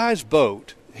the guy's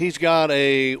boat, he's got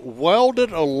a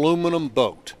welded aluminum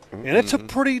boat. And it's a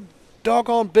pretty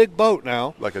doggone big boat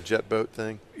now. Like a jet boat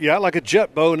thing? Yeah, like a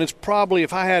jet boat. And it's probably,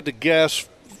 if I had to guess,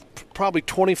 probably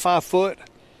 25 foot.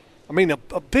 I mean,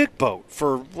 a big boat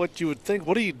for what you would think.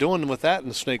 What are you doing with that in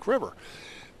the Snake River?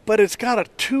 But it's got a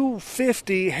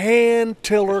 250 hand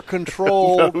tiller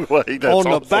control No way, that's on the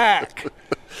awesome. back.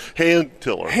 Hand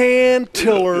tiller. Hand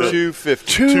tiller.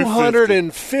 250.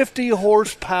 250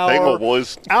 horsepower. Hang on,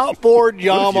 boys. Outboard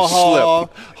Yamaha. Hold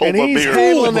And my he's beer.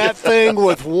 handling that thing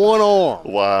with one arm.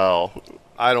 Wow.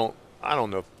 I don't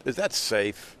know. Is that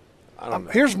safe? I don't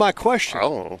know. Here's my question. I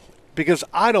don't know. Because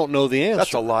I don't know the answer.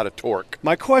 That's a lot of torque.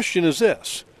 My question is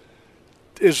this.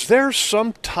 Is there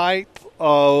some type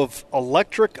of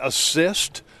electric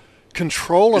assist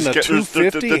controlling a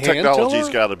 250 the hand technology's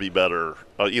tiller? got to be better.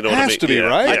 You know what I Has mean? to be,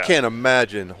 right? I can't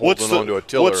imagine holding onto a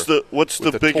tiller. What's the with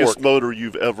the biggest torque. motor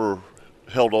you've ever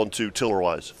held onto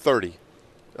tiller-wise? 30.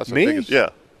 That's the Me? biggest. Yeah.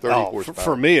 30 Oh, horsepower.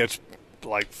 for me, it's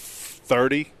like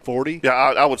 30, 40. Yeah,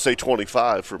 I would say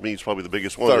 25 for me is probably the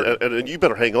biggest one. 30. And you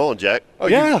better hang on, Jack. Oh,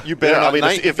 Yeah. You better Yeah, not, I mean,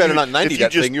 if you better you- not 90 if you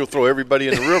that just- thing. You'll throw everybody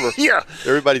in the river. Yeah.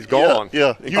 Everybody's gone.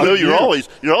 Yeah. You know you're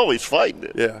always fighting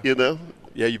it. Yeah. You know?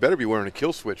 Yeah, you better be wearing a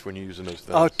kill switch when you're using those things.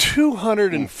 A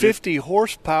 250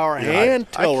 horsepower hand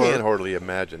tiller. I can't hardly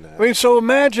imagine that. I mean, so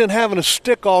imagine having a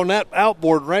stick on that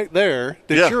outboard right there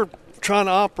that Yeah. you're trying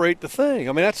to operate the thing.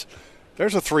 I mean,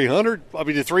 there's a 300. I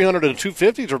mean, the 300 and the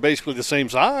 250s are basically the same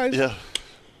size. Yeah.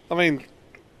 I mean,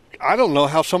 I don't know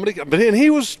how somebody. But and he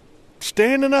was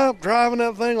standing up, driving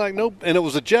that thing like no, and it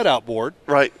was a jet outboard.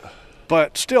 Right.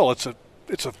 But still, it's a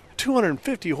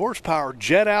 250 horsepower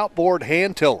jet outboard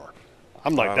hand tiller.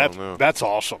 I'm like, I don't know. that's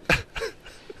awesome.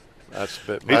 That's a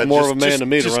bit He's much. more of a man Just- than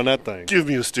me to just run that thing. Give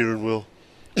me a steering wheel.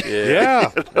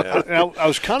 Yeah. I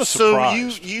was kind of So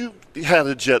surprised. you had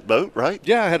a jet boat, right?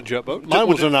 Yeah, I had a jet boat. Mine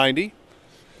was a 90.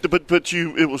 But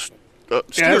it was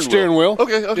Steering wheel.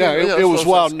 Okay. Yeah, it that's was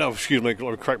what I wild. said. No, excuse me. Let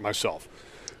me correct myself.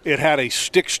 It had a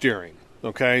stick steering.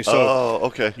 Okay, so Oh,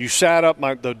 okay. you sat up.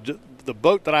 The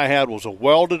boat that I had was a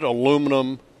welded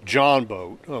aluminum John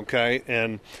boat. Okay,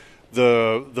 and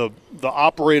the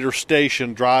operator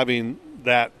station driving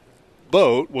that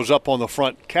boat was up on the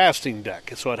front casting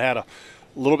deck, so it had a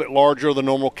little bit larger than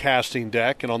normal casting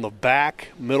deck, and on the back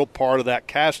middle part of that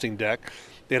casting deck,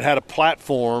 it had a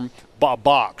platform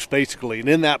box basically, and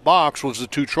in that box was the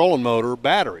 2 trolling motor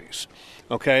batteries.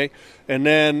 Okay, and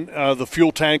then the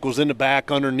fuel tank was in the back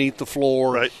underneath the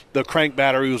floor. Right. The crank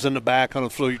battery was in the back on the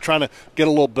floor. You're trying to get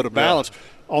a little bit of balance.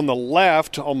 On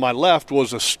my left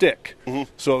was a stick.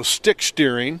 So stick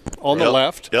steering on the Yep.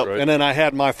 left, Yep. and then I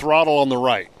had my throttle on the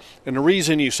right. And the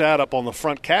reason you sat up on the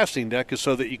front casting deck is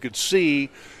so that you could see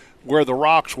where the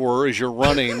rocks were as you're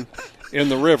running in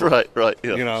the river. Right.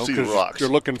 Yeah. You know, see the 'cause rocks. you're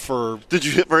looking for. Did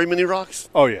you hit very many rocks?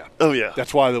 Oh yeah. Oh yeah.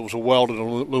 That's why there was a welded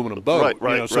aluminum boat.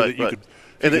 Right. You know, so that you right. could.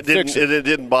 And you it could didn't. fix it. And it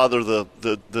didn't bother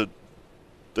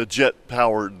the jet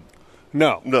powered.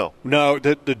 No. No.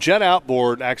 The jet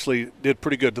outboard actually did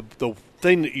pretty good. The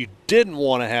thing that you didn't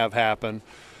want to have happen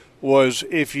was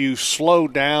if you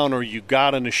slowed down or you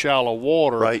got into shallow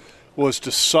water, Right. was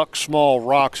to suck small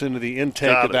rocks into the intake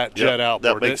of that jet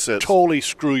outboard. That makes sense. Totally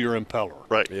screw your impeller.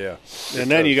 Right. Yeah.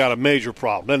 And then you got a major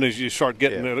problem. Then as you start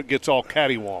getting it gets all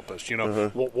cattywampus,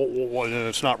 and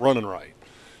it's not running right.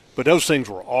 But those things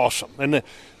were awesome. And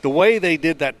the way they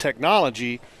did that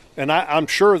technology, and I'm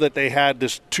sure that they had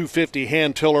this 250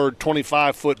 hand-tillered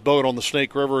 25-foot boat on the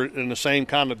Snake River in the same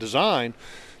kind of design,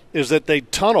 is that they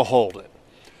tunnel holed it.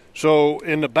 So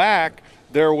in the back,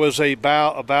 there was on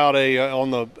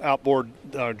the outboard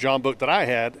John boat that I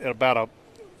had, about a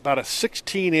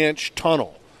 16-inch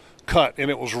tunnel cut, and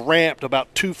it was ramped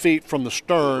about 2 feet from the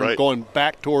stern going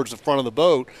back towards the front of the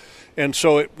boat. And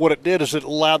so what it did is it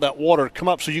allowed that water to come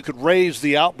up so you could raise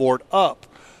the outboard up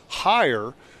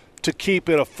higher to keep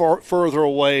it further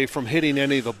away from hitting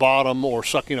any of the bottom or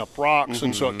sucking up rocks.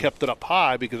 And so it kept it up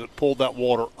high because it pulled that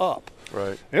water up.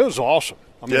 Right. It was awesome.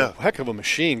 I mean, a heck of a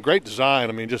machine. Great design.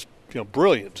 I mean, just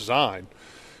brilliant design.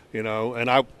 And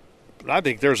I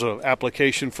think there's an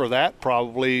application for that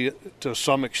probably to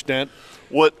some extent.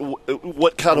 What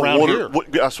kind of water?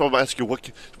 Here. I'm asking you.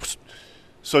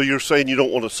 So you're saying you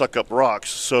don't want to suck up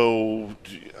rocks. So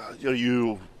are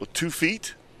you 2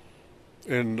 feet?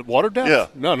 In water depth? Yeah.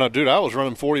 No, dude, I was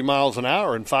running 40 miles an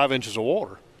hour in 5 inches of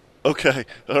water. Okay,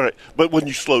 all right. But when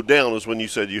you slowed down is when you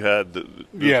said you had the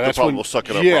problem with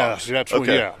sucking up rocks. Yeah, that's when,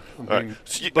 okay.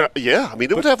 I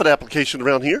mean, it would have an application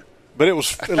around here. But it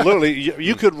was literally,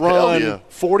 you could run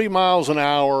 40 miles an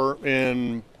hour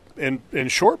in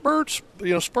short spurts,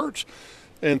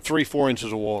 and 3-4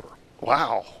 inches of water.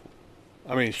 Wow.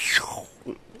 I mean,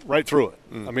 right through it.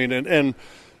 I mean, and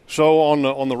so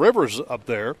on the rivers up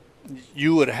there,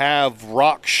 you would have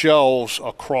rock shelves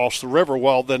across the river.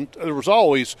 Well, then there was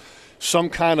always some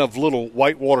kind of little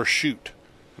whitewater chute,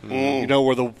 where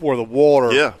the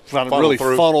water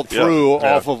funneled through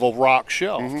off of a rock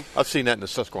shelf. I've seen that in the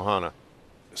Susquehanna.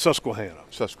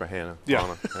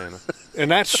 Yeah.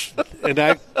 And I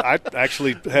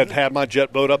actually had my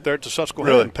jet boat up there at the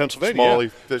Susquehanna in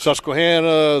Pennsylvania.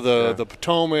 Susquehanna, the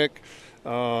Potomac,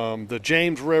 the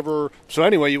James River. So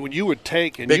anyway, you would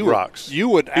take and you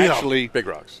would actually big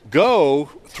rocks go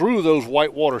through those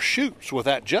whitewater chutes with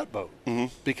that jet boat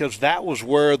because that was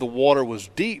where the water was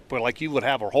deep. But like you would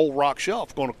have a whole rock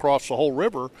shelf going across the whole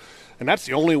river, and that's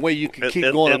the only way you could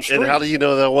keep going upstream. And how do you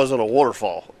know that wasn't a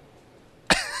waterfall?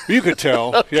 You could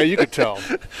tell. Yeah, you could tell.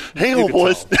 Hang on,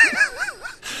 boys.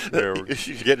 You're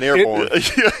getting airborne.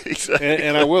 Exactly.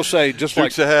 And I will say, just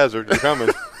like the hazard, you're coming.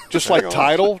 Just like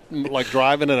tidal, like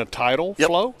driving in a tidal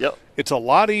flow. Yep. It's a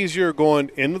lot easier going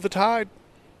into the tide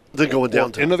than going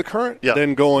down into the current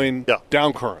than going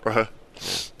down current. Uh-huh.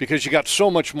 Because you got so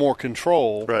much more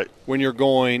control when you're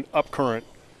going up current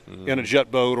in a jet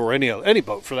boat or any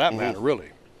boat for that matter, really.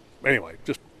 Anyway,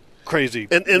 just crazy.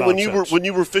 And when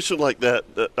you were fishing like that,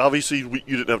 obviously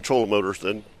you didn't have trolling motors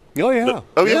then. Oh yeah.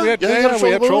 We had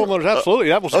trolling motors. Absolutely,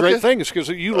 that was a great thing. It's because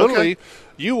you literally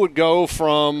you would go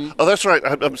from. Oh, that's right.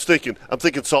 I'm thinking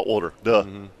saltwater. Duh.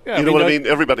 Yeah, you know what I mean?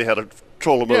 Everybody had a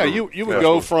trolling motor. Yeah, you would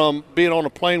go from being on a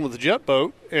plane with a jet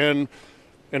boat and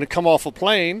come off a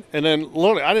plane, and then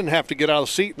literally I didn't have to get out of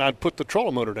the seat, and I'd put the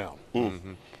trolling motor down.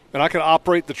 Mm-hmm. And I could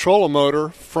operate the trolling motor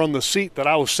from the seat that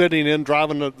I was sitting in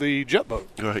driving the jet boat.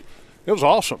 Right. It was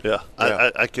awesome. Yeah.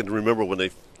 I can remember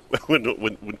when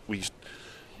we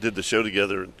did the show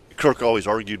together, and Kirk always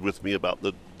argued with me about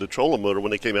the trolling motor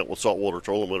when they came out with saltwater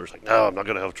trolling motors. Like, no, I'm not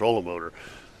going to have a trolling motor.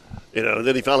 And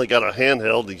then he finally got a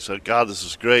handheld, and he said, God, this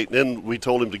is great. And then we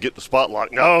told him to get the spot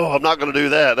lock. No, I'm not going to do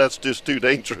that. That's just too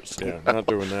dangerous. Yeah, not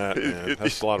doing that, man.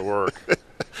 That's a lot of work.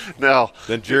 Now,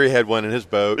 then Jerry had one in his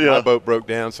boat. Yeah. My boat broke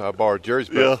down, so I borrowed Jerry's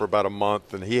boat for about a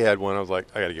month, and he had one. I was like,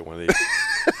 I got to get one of these.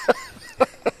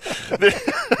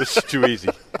 This is too easy.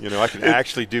 I can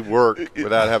actually do work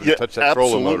without having to touch that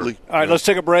trolling motor. All right, let's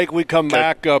take a break. We come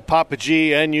back. Papa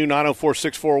G, NU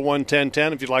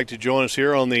 904-641-1010 if you'd like to join us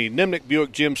here on the Nimnik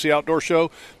Buick GMC Outdoor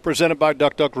Show presented by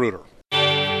Duck Duck Rooter.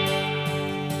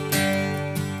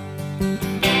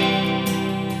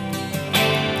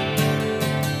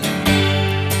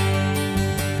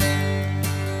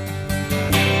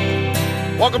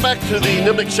 welcome back to the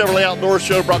Nimnik Chevrolet Outdoor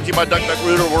Show, brought to you by Duck Duck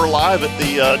Rooter. We're live at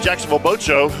the Jacksonville Boat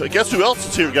Show. Guess who else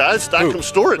is here, guys? Stackham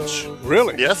Storage.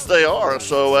 Really? Yes, they are.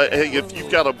 So, hey, if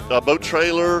you've got a boat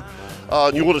trailer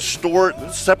and you want to store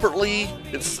it separately,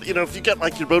 it's if you got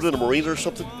like your boat in a marina or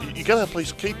something, you got to have a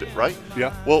place to keep it, right?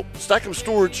 Yeah. Well, Stackham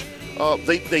Storage,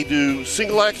 they do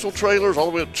single axle trailers all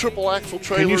the way to triple axle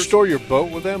trailers. Can you store your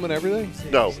boat with them and everything?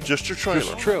 No, just your trailer.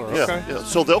 Just a trailer. Yeah, Okay. yeah.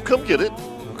 So they'll come get it.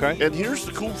 Okay. And here's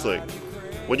the cool thing.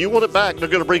 When you want it back, they're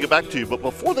going to bring it back to you. But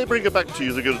before they bring it back to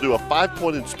you, they're going to do a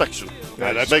 5-point inspection.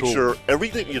 Yeah, that's Make cool. sure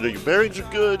everything, your bearings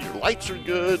are good, your lights are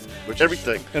good,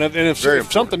 everything. And if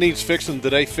something needs fixing, do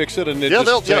they fix it? And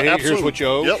they'll say, hey, absolutely. here's what you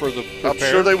owe for the repair? I'm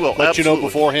sure they will. Let you know Absolutely.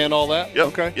 beforehand all that?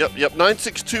 Yep. Okay. Yep.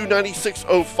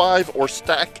 962-9605 or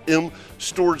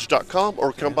stackmstorage.com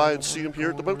or come by and see them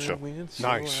here at the boat show.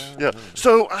 Nice. Yeah.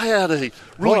 So I had a really.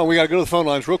 Hold on, we got to go to the phone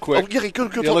lines real quick. Oh, yeah, go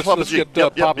let's Papa G.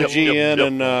 get Papa G in, yep.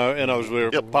 and I was there.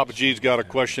 Papa G's got a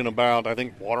question about, I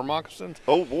think, water moccasins.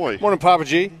 Oh, boy. Morning, Papa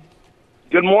G.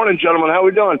 Good morning, gentlemen. How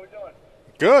we doing?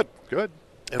 Good.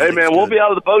 Hey, man, we'll be out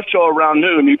of the boat show around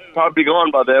noon. You'll probably be gone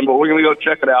by then, but we're going to go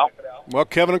check it out. Well,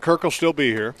 Kevin and Kirk will still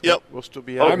be here. Yep. We'll still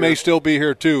be out. I may still be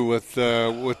here, too, with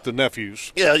the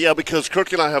nephews. Yeah, because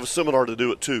Kirk and I have a seminar to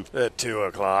do at 2. At 2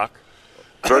 o'clock.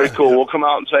 Very cool. We'll come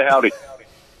out and say howdy.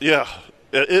 Yeah.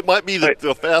 It might be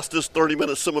the fastest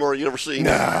 30-minute seminar you ever seen.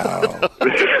 No.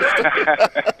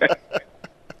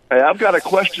 Hey, I've got a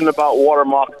question about water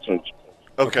moccasins.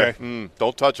 Okay.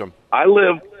 Don't touch them. I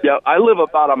live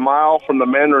about a mile from the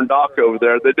Mandarin Dock over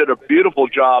there. They did a beautiful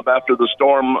job after the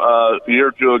storm a year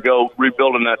or two ago,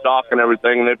 rebuilding that dock and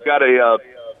everything. And they've got a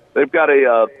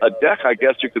deck, I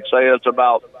guess you could say. It's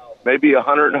about maybe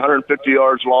 100, 150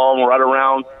 yards long, right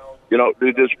around.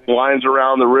 It just lines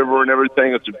around the river and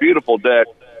everything. It's a beautiful deck.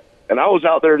 And I was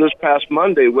out there this past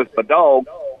Monday with my dog,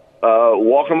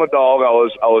 walking my dog. I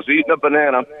was eating a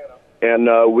banana. And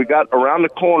we got around the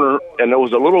corner, and there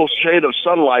was a little shade of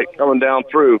sunlight coming down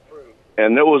through,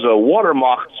 and there was a water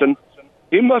moccasin.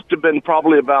 He must have been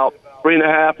probably about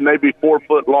 3.5, maybe 4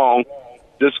 foot long.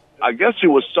 I guess he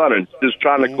was sunning, just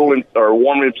trying to cool him or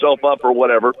warm himself up or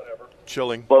whatever.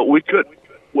 Chilling. But we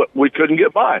couldn't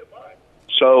get by.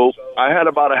 So I had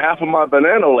about a half of my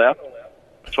banana left.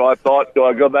 So I thought, do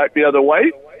I go back the other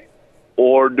way,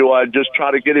 or do I just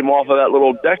try to get him off of that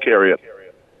little deck area?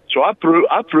 So I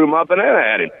threw my banana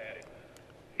at him.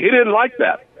 He didn't like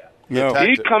that. No.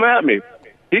 He come at me.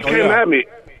 He came at me.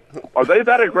 Are they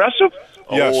that aggressive?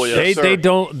 Yes. Oh, yes, They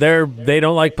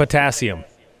don't like potassium.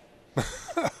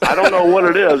 I don't know what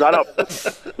it is.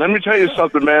 Let me tell you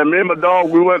something, man. Me and my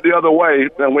dog, we went the other way,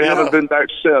 and we haven't been back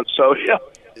since. So yeah.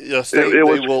 Yes, they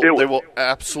will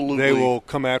absolutely. They will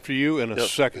come after you in a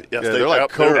second. Yes, they're like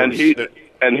cobras.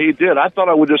 And he did. I thought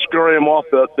I would just scurry him off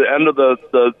the end of the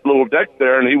little deck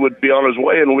there, and he would be on his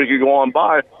way, and we could go on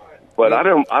by. But I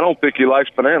don't think he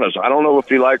likes bananas. I don't know if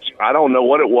he likes. I don't know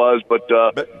what it was, but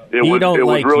it was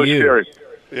really scary.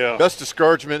 Yeah. Best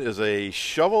discouragement is a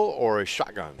shovel or a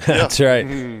shotgun. That's right.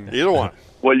 Either one.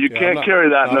 Well, you can't carry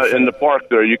that in the park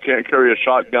there. You can't carry a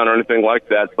shotgun or anything like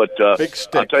that. But Big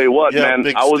stick. I'll tell you what, man,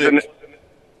 big I was stick. in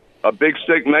a big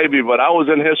stick maybe, but I was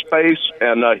in his face,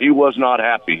 and he was not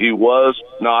happy. He was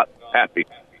not happy.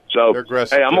 So, They're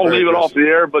aggressive. hey, I'm going to leave it off the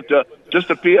air, but just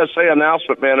a PSA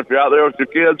announcement, man. If you're out there with your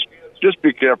kids, just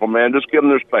be careful, man. Just give them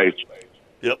their space.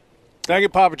 Yep. Thank you,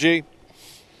 Papa G.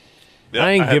 Yeah,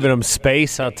 I ain't giving them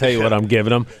space. I'll tell you what I'm giving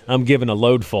them. I'm giving a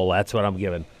load full. That's what I'm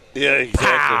giving. Yeah, exactly.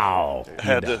 Pow!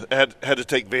 Had to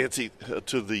take Vancy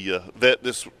to the vet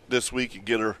this week and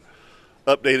get her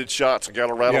updated shots. I got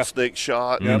a rattlesnake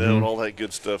shot, and all that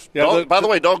good stuff. Yeah, by the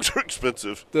way, dogs are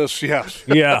expensive. Yeah.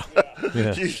 Yeah.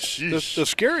 The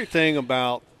scary thing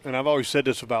about, and I've always said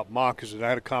this about moccasins, I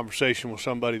had a conversation with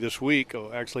somebody this week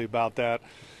actually about that,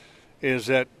 is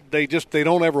that they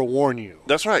don't ever warn you.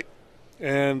 That's right.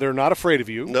 And they're not afraid of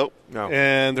you. Nope. No.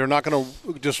 And they're not going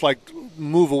to just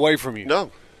move away from you.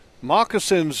 No.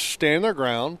 Moccasins stand their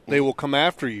ground. They will come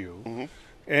after you,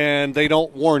 and they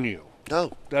don't warn you.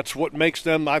 No. That's what makes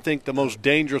them, I think, the most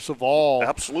dangerous of all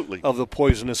Absolutely. of the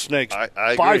poisonous snakes. I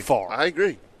agree. By far. I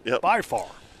agree. Yep. By far.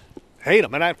 Hate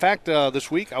them. And in fact, this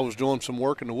week I was doing some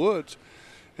work in the woods,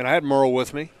 and I had Merle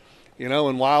with me.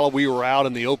 And while we were out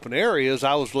in the open areas,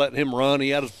 I was letting him run. He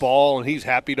had his ball, and he's a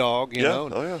happy dog, you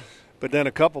know. Oh, yeah. But then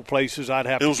a couple places I'd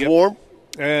have It to was get. warm?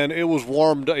 And it was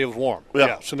warm. It was warm. Yeah.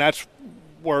 Yes. And that's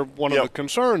where one of the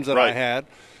concerns that I Right. had.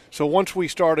 So once we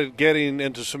started getting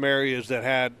into some areas that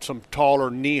had some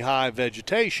taller knee-high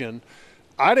vegetation,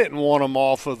 I didn't want him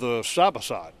off of the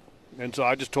side-by-side. And so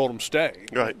I just told him stay.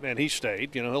 Right. And he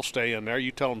stayed. He'll stay in there.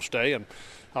 You tell him stay. And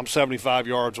I'm 75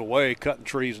 yards away cutting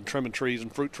trees and trimming trees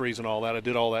and fruit trees and all that. I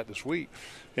did all that this week.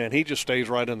 And he just stays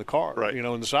right in the car, Right.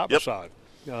 in the side-by-side.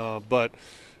 But,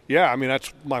 yeah, I mean,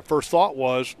 that's my first thought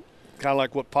was kind of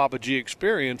like what Papa G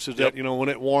experienced is that, when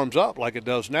it warms up like it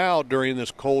does now during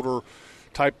this colder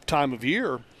type time of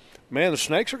year, man, the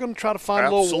snakes are going to try to find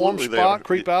a little warm Absolutely, spot,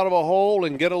 creep out of a hole,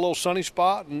 and get a little sunny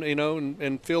spot, and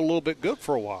and feel a little bit good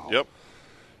for a while. Yep.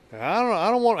 I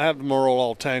don't want to have Merle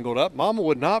all tangled up. Mama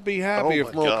would not be happy Oh,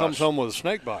 if my Merle gosh. comes home with a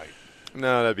snake bite.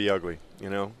 No, that'd be ugly.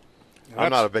 I'm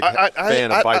not a big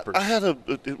fan of vipers.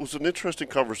 It was an interesting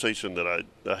conversation that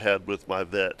I had with my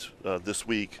vet this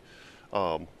week.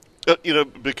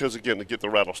 Because again, to get the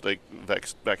rattlesnake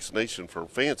vaccination for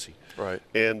Fancy. Right.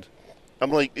 And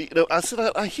I'm like, I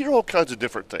said, I hear all kinds of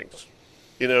different things.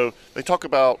 They talk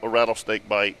about a rattlesnake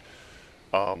bite,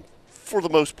 for the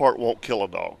most part, won't kill a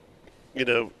dog.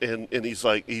 And he's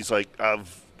like,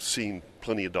 I've seen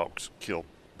plenty of dogs killed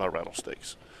by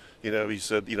rattlesnakes. He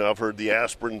said, I've heard the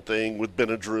aspirin thing with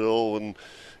Benadryl, and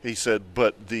he said,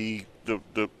 but the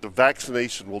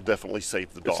vaccination will definitely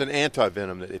save the dog. It's an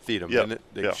anti-venom that they feed them, isn't it?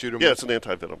 They shoot them. Yeah, it's an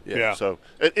anti-venom. Yeah. So,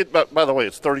 by the way,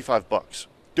 it's $35.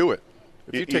 Do it.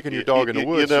 If you're taking your dog in the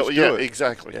woods, just do it.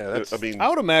 Exactly. Yeah, I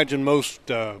would imagine most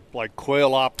like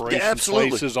quail operation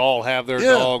places all have their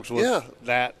dogs with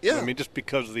that. Yeah. I mean, just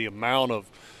because of the amount of,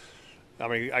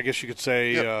 I guess you could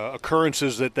say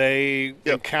occurrences that they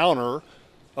encounter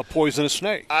a poisonous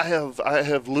snake. I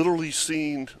have literally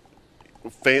seen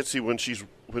Fancy when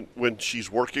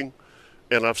she's working,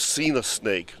 and I've seen a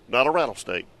snake, not a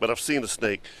rattlesnake, but I've seen a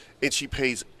snake, and she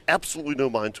pays absolutely no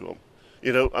mind to him.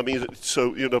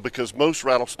 Because most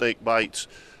rattlesnake bites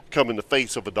come in the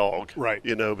face of a dog, right?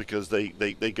 Because they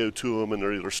go to them and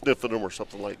they're either sniffing them or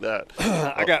something like that.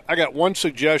 I got one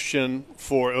suggestion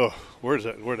for where'd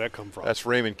that come from? That's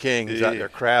Raymond King. He's out there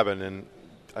crabbing, and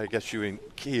I guess he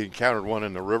encountered one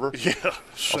in the river. Yeah,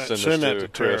 I'll send that to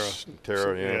Chris,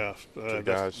 Tara. Yeah, the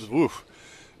guys. Woof.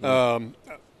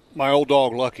 My old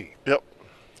dog Lucky. Yep.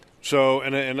 So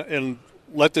and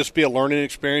let this be a learning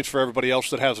experience for everybody else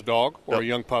that has a dog or a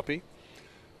young puppy.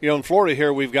 In Florida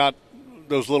here we've got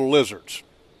those little lizards.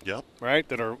 Yep. Right,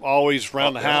 that are always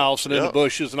around the house and in the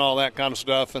bushes and all that kind of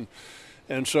stuff.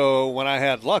 And so when I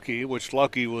had Lucky, which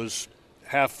Lucky was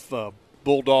half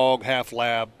bulldog, half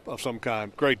lab of some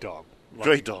kind, great dog. Lucky.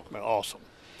 Great dog. Awesome.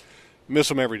 Miss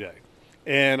him every day.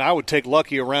 And I would take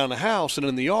Lucky around the house and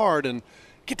in the yard and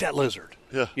get that lizard.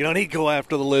 Yeah. And he'd go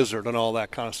after the lizard and all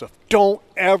that kind of stuff. Don't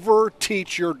ever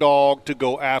teach your dog to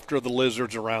go after the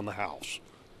lizards around the house.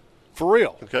 For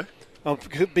real. Okay.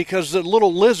 Because the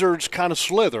little lizards kind of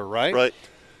slither, right? Right.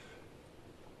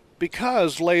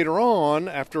 Because later on,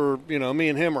 after, me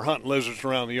and him are hunting lizards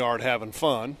around the yard having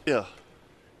fun. Yeah.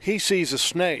 He sees a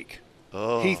snake.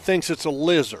 Oh. He thinks it's a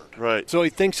lizard. Right. So he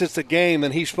thinks it's a game,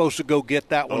 and he's supposed to go get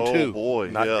that one, too. Oh, boy.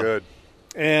 Not good.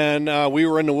 And we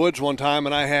were in the woods one time,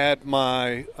 and I had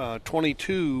my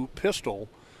 .22 pistol,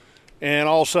 and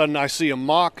all of a sudden I see a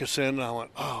moccasin, and I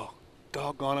went, oh,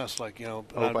 doggone us. Like, and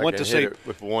I went to say,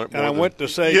 with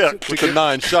to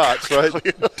 9 shots,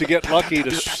 right? to get Lucky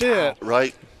to sit.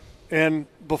 Right. And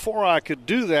before I could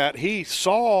do that, he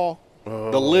saw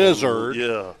the lizard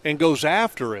and goes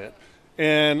after it.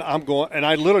 And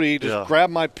I literally just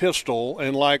grabbed my pistol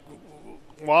and like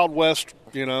Wild West,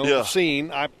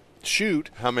 scene, I shoot.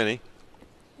 How many?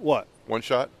 What? One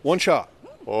shot? One shot.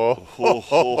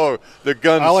 Oh, the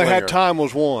gunslinger. All I had time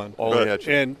was one.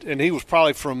 And he was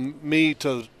probably from me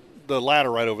to the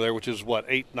ladder right over there, which is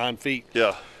 8-9 feet.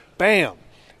 Yeah. Bam.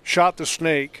 Shot the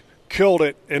snake, killed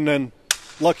it, and then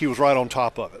Lucky was right on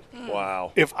top of it.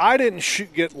 Wow. If I didn't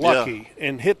get Lucky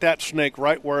and hit that snake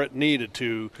right where it needed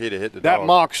to, he'd have hit that dog.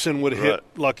 Moccasin would have hit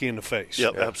Lucky in the face.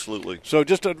 Yep, absolutely. So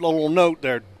just a little note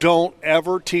there. Don't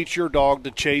ever teach your dog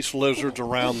to chase lizards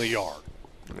around the yard.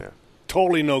 Yeah.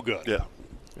 Totally no good. Yeah.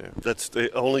 That's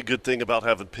the only good thing about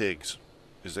having pigs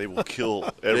is they will kill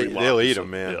every moccasin. They'll eat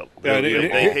them, man. They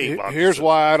hate moccasins. Here's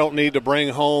why I don't need to bring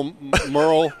home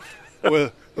Merle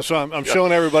with – so I'm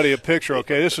showing everybody a picture,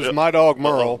 okay? This is my dog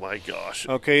Merle. Oh, my gosh.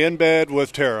 Okay, in bed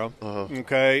with Tara,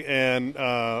 okay, and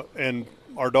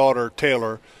our daughter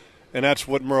Taylor, and that's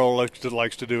what Merle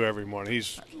likes to do every morning.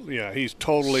 He's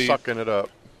totally – sucking it up.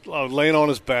 Laying on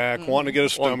his back, wanting to get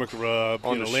his stomach rubbed,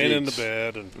 laying in the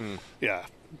bed, and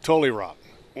totally rotten.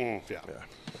 Yeah.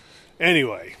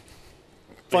 Anyway,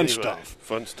 fun stuff.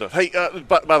 Hey,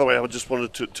 by the way, I just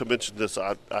wanted to mention this.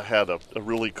 I had a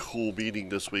really cool meeting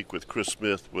this week with Chris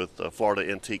Smith with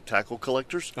Florida Antique Tackle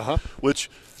Collectors, which,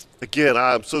 again,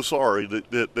 I'm so sorry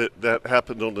that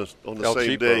happened on the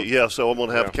same day. Yeah, so I'm going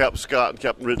to have Captain Scott and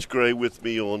Captain Rich Gray with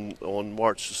me on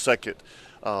March 2nd.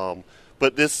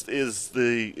 But this is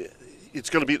it's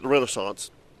going to be at the Renaissance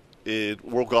in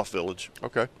World Golf Village.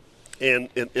 Okay. And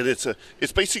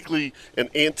it's basically an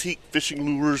antique fishing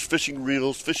lures, fishing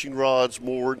reels, fishing rods,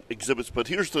 more exhibits. But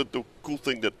here's the cool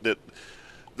thing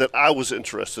that I was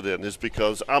interested in is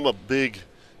because I'm a big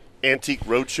antique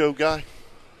roadshow guy,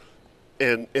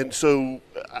 and so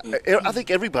I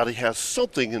think everybody has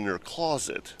something in their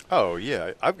closet. Oh,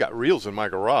 yeah. I've got reels in my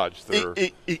garage that are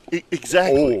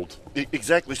exactly. old.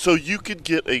 Exactly. So you could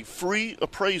get a free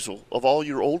appraisal of all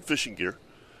your old fishing gear.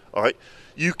 All right.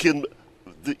 You can,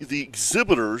 the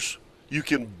exhibitors, you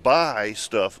can buy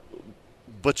stuff,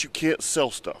 but you can't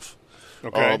sell stuff.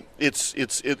 Okay.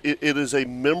 It is a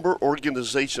member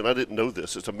organization. I didn't know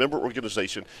this. It's a member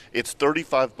organization. It's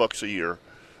 $35 a year.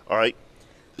 All right.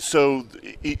 So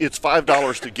it's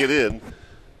 $5 to get in,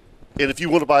 and if you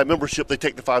want to buy a membership, they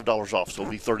take the $5 off, so it'll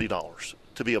be $30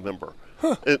 to be a member.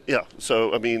 Huh. Yeah.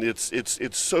 So I mean, it's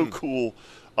so cool.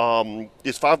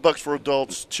 It's $5 for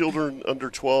adults. Children under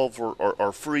 12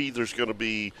 are free. There's going to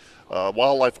be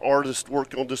wildlife artist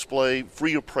work on display,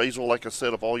 free appraisal, like I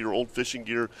said, of all your old fishing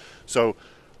gear. So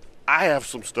I have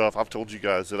some stuff I've told you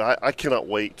guys that I cannot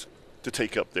wait to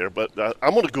take up there. But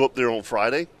I'm going to go up there on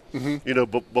Friday.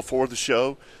 Before the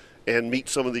show, and meet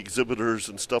some of the exhibitors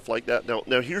and stuff like that.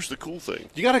 Now here's the cool thing.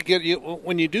 You got to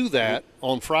when you do that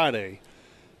on Friday,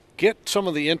 get some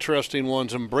of the interesting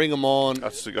ones and bring them on.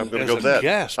 I'm going to go with that.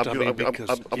 Guest. I'm going to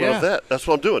that. That's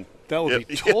what I'm doing. That would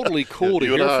be totally cool to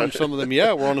hear from some of them.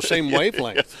 Yeah, we're on the same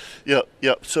wavelength. Yeah.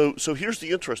 So here's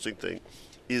the interesting thing,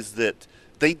 is that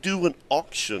they do an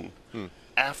auction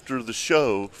after the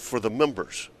show for the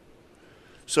members.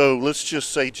 So let's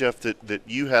just say, Jeff, that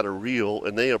you had a reel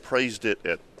and they appraised it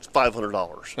at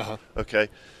 $500. Okay,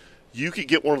 you could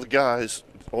get one of the guys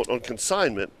on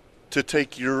consignment to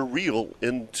take your reel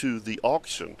into the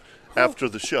auction after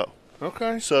the show.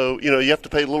 Okay. So you have to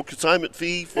pay a little consignment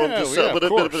fee for them to sell, but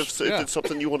if it's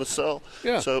something you want to sell,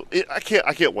 So I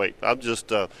can't wait. I'm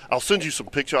just I'll send you some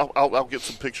pictures. I'll get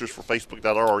some pictures for Facebook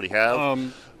that I already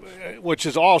have. Which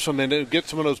is awesome, and to get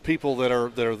some of those people that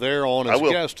are there on as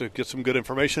guests to get some good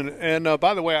information. And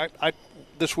by the way, I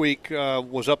this week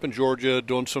was up in Georgia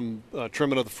doing some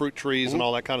trimming of the fruit trees and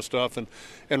all that kind of stuff, and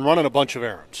running a bunch of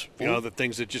errands. The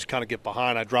things that just kind of get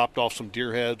behind. I dropped off some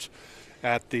deer heads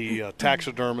at the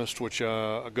taxidermist, which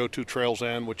a go-to Trails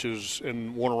End, which is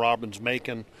in Warner Robins,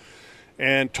 Macon,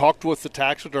 and talked with the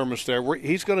taxidermist there.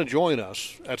 He's going to join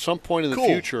us at some point in the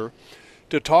future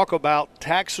to talk about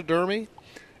taxidermy.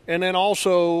 And then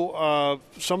also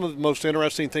some of the most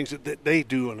interesting things that they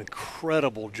do an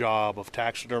incredible job of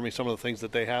taxidermy, some of the things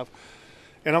that they have.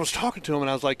 And I was talking to him, and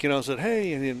I was like, I said,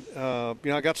 hey, and,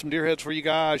 I got some deer heads for you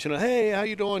guys. Hey, how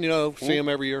you doing? See them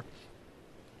every year.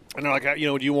 And they're like,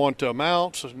 do you want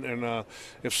mounts? And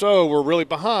if so, we're really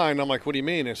behind. I'm like, what do you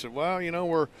mean? They said, well,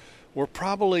 we're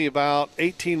probably about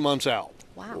 18 months out.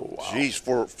 Wow. Jeez,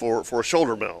 for a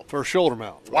shoulder mount. For a shoulder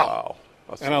mount. Wow.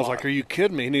 And I was like, are you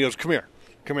kidding me? And he goes, come here.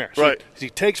 So right. He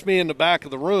takes me in the back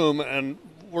of the room, and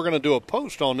we're going to do a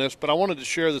post on this, but I wanted to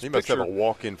share this picture. He must have a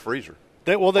walk-in freezer.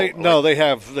 They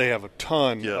have a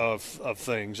ton of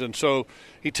things. And so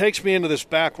he takes me into this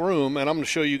back room, and I'm going to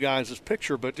show you guys this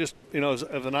picture, but just, as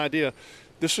an idea,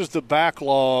 this is the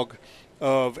backlog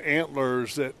of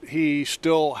antlers that he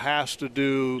still has to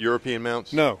do. European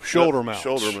mounts? No, shoulder mounts.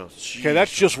 Shoulder mounts. Jeez. Okay,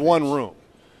 that's just one room.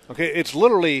 Okay, it's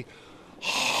literally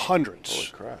hundreds. Holy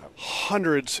crap.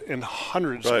 Hundreds and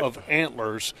hundreds of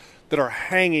antlers that are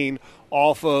hanging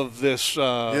off of this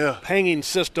hanging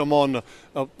system on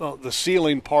the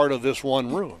ceiling part of this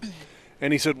one room.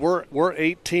 And he said, we're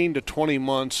 18 to 20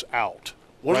 months out.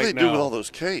 What do they do with all those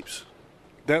capes?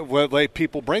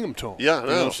 People bring them to him. Yeah, I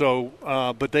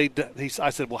know. But I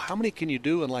said, well, how many can you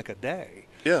do in like a day?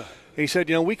 Yeah. He said,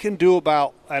 we can do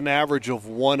about an average of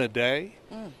one a day.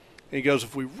 He goes,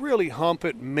 if we really hump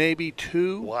it, maybe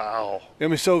two. Wow.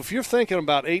 So if you're thinking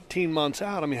about 18 months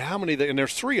out, how many, and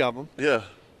there's three of them. Yeah.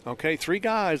 Okay, three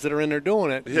guys that are in there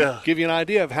doing it. Yeah. Give you an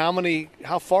idea of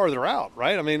how far they're out,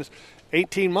 right? It's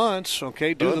 18 months,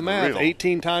 okay, do the math.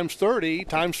 18 times 30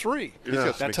 times 3. He's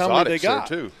got some That's how many they got.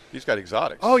 There too. He's got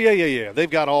exotics. Oh, yeah. They've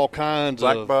got all kinds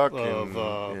Black of buck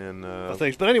of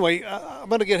things. But anyway, I'm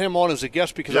going to get him on as a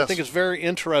guest because I think it's very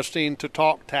interesting to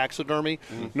talk taxidermy.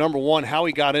 Number one, how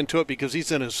he got into it, because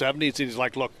he's in his 70s and he's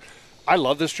like, look, I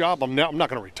love this job. I'm not going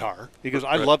to retire because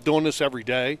I love doing this every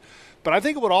day. But I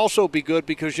think it would also be good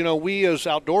because, we as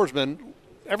outdoorsmen,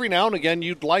 every now and again,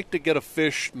 you'd like to get a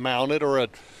fish mounted or a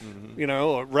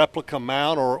replica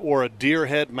mount or a deer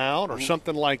head mount or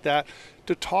something like that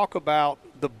to talk about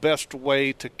the best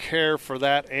way to care for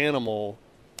that animal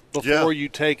before you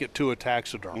take it to a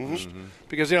taxidermist.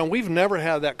 Because, we've never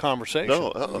had that conversation.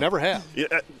 No. Never have. Yeah,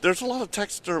 there's a lot of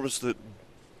taxidermists that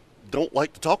don't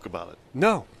like to talk about it.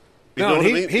 No. You know what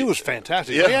I mean? He was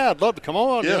fantastic. Yeah. I'd love to come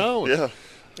on, Yeah.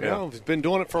 Yeah, he's been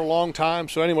doing it for a long time.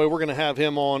 So anyway, we're going to have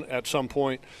him on at some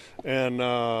point. And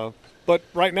but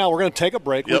right now we're going to take a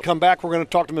break. When we come back, we're going to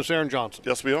talk to Miss Erin Johnson.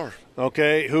 Yes, we are.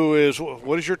 Okay, who is,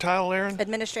 what is your title, Erin?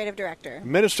 Administrative Director.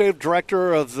 Administrative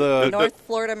Director of the North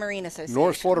Florida Marine Association.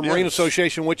 North Florida Marine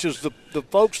Association, which is the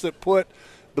folks that put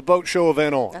the boat show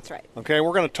event on. That's right. Okay,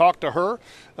 we're going to talk to her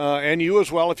and you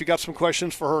as well if you got some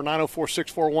questions for her.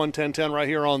 904-641-1010 right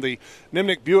here on the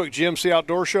Nimnik Buick GMC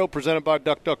Outdoor Show presented by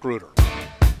Duck Duck Rooter.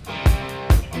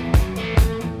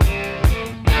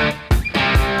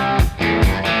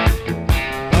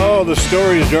 Oh, the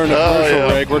stories during the commercial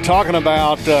break. We're talking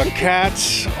about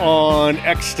cats on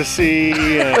ecstasy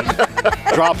and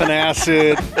dropping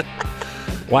acid.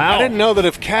 Wow. I didn't know that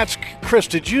if cats, Chris,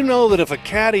 did you know that if a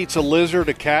cat eats a lizard,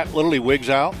 a cat literally wigs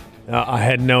out? I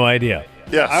had no idea.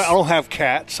 Yes. I don't have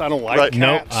cats. I don't like cats.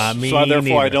 Nope, so therefore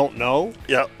neither. I don't know.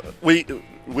 Yeah.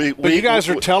 But you guys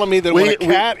are telling me that when a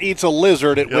cat eats a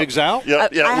lizard, it wigs out? I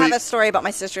have a story about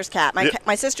my sister's cat.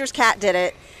 My sister's cat did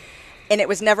it, and it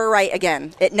was never right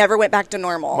again. It never went back to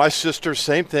normal. My sister,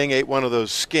 same thing, ate one of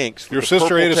those skinks. Your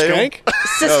sister ate a skink?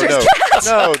 Sister's cat?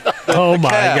 No. Oh, my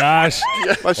gosh.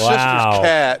 My sister's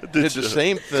cat did the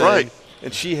same thing. Right.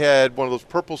 And she had one of those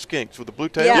purple skinks with the blue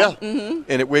tail. Yeah. Mm-hmm.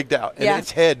 And it wigged out. And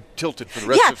its head tilted for the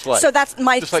rest of its life. So that's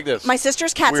just like this. My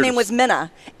sister's cat's name was Minna,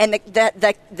 and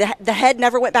the head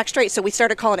never went back straight, so we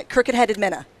started calling it crooked-headed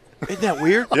Minna. Isn't that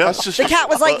weird? Yeah. The cat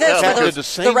was like this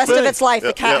for the rest of its life.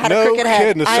 The cat had a No crooked head.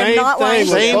 kidding. The I am not lying.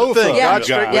 Same thing. Yeah. God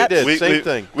strictly did. Same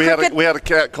thing. We had a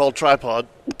cat called Tripod,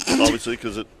 obviously,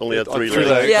 because it only had three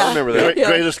legs. Yeah. I remember that.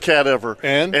 Greatest cat ever.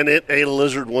 And it ate a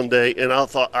lizard one day, and I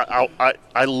thought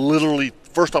I literally,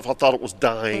 first off, I thought it was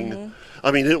dying. Mm-hmm.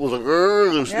 I mean, it was it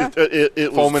was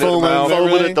Foaming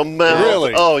at the mouth.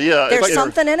 Really? Oh yeah. There's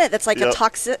something in it that's like a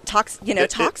toxic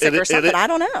or something. I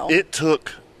don't know. It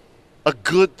took a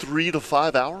good 3 to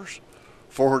 5 hours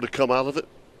for her to come out of it.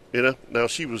 You know, now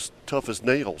she was tough as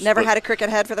nails. Never had a crooked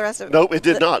head for the rest of it. Nope, it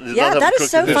did not. It did not have that a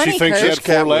is so crooked head. funny. Did she think she had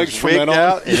four legs from then on?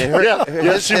 Out,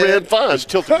 and she ran fine.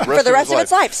 For the rest of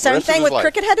its life. Same thing with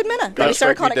crooked-headed Minna. Then we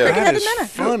started calling it crooked-headed Minna.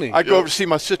 Funny. I go over to see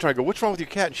my sister, and I go, what's wrong with your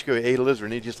cat? And she goes, ate a lizard.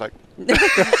 And he just like,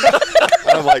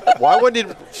 I'm like, why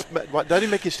doesn't he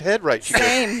make his head right? She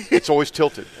Same. Goes, it's always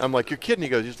tilted. I'm like, you're kidding. He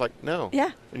goes, he's like, no.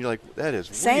 Yeah. And you're like, that is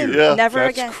Same. weird. Yeah. Never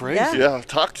That's again. crazy. Yeah,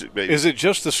 toxic, baby. Is it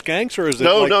just the skanks, or is it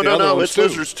No, like the other ones it's too?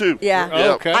 lizards too. Yeah.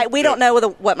 Oh, okay. We don't know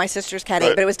what my sister's cat ate,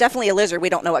 Right. but it was definitely a lizard. We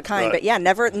don't know what kind. Right. But yeah,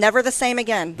 never the same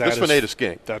again. That This one is- ate a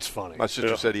skink. That's funny. My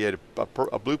sister said he ate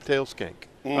a blue-tailed skink.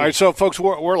 All right, so folks,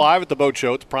 we're live at the boat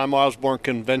show at the Prime Osborne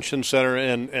Convention Center,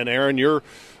 and Erin, you're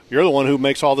the one who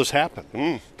makes all this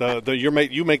happen. You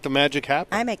make the magic happen.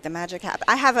 I make the magic happen.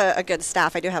 I have a good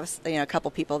staff. I do have a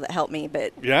couple people that help me,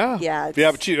 but Yeah. yeah.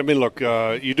 But I mean, look,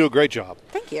 you do a great job.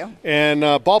 Thank you. And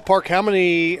ballpark, how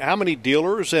many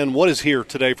dealers, and what is here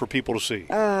today for people to see?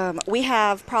 We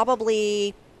have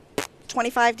probably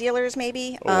 25 dealers,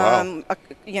 maybe. Oh, wow.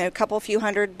 A couple few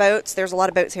hundred boats. There's a lot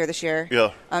of boats here this year.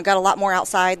 Yeah. Got a lot more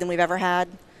outside than we've ever had.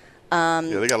 Yeah,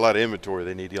 they got a lot of inventory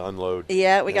they need to unload.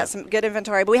 Yeah, we got some good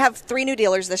inventory, but we have 3 new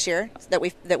dealers this year that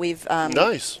we've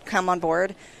Nice. come on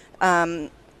board. We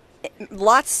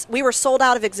were sold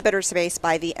out of exhibitor space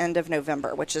by the end of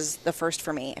November, which is the first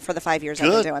for me for the 5 years I've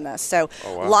Good. been doing this. So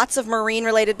wow. lots of marine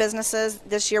related businesses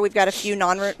this year. We've got a few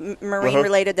non-marine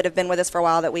related that have been with us for a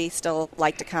while that we still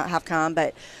like to have come,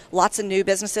 but lots of new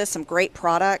businesses, some great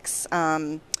products.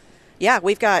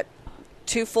 We've got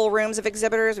 2 full rooms of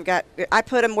exhibitors. I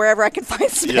put them wherever I can find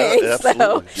space. Yeah,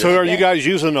 absolutely. So are you guys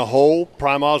using the whole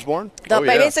Prime Osborne?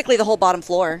 Basically the whole bottom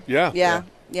floor. Yeah. Yeah.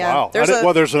 Wow. There's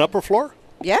there's an upper floor?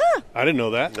 Yeah. I didn't know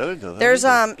that. I didn't know that. There's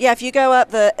if you go up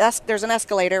there's an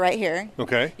escalator right here.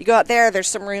 Okay. You go up there, there's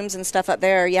some rooms and stuff up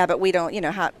there. Yeah, but we don't, we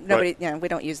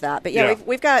don't use that. But yeah.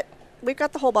 we've got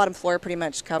the whole bottom floor pretty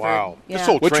much covered. Wow. Yeah. This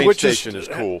whole train station is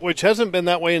cool. Which hasn't been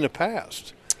that way in the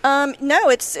past. No,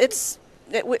 it's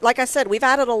like I said, we've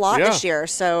added a lot Yeah. this year,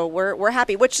 so we're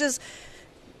happy.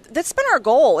 That's been our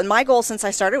goal, and my goal since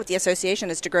I started with the association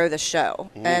is to grow this show,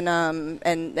 and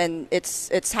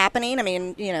it's happening. I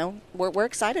mean, we're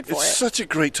excited for It's it. such a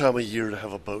great time of year to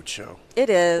have a boat show. It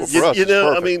is. For us, You it's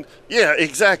know, I perfect. mean, yeah,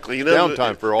 exactly.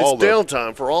 Downtime for all it's the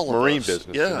downtime for all of marine us.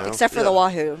 business, Yeah, you know? Except for the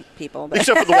Wahoo people. But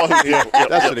Except for the Wahoo people. Yeah,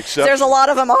 That's yeah. an exception. there's a lot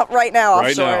of them right now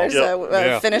Right offshore. now. So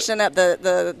Yeah. finishing up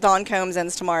the Dawn Combs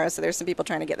ends tomorrow. So there's some people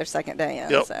trying to get their second day in.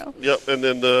 Yep. So And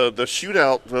then the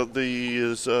shootout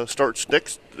starts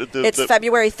next. it's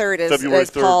February 3rd is February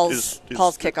 3rd Paul's is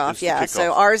kickoff. is the Yeah. kickoff.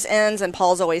 So ours ends and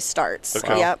Paul's always starts.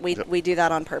 Okay. Yeah. Yep. We do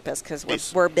that on purpose because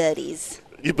Yes. we're buddies.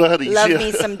 You buddies. Love yeah.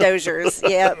 me some Dozers.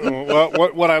 Yeah. Well,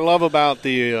 what I love about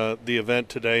the event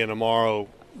today and tomorrow,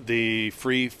 the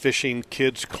free fishing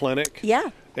kids clinic. Yeah.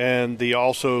 And the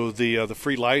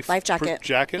free life jacket.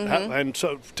 Mm-hmm. And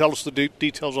so tell us the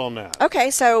details on that. Okay,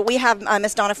 so we have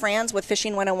Miss Donna Franz with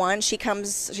Fishing 101.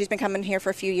 She's been coming here for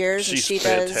a few years. She's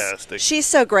and fantastic. She's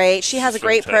so great. She has a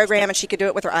great program, and she could do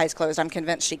it with her eyes closed. I'm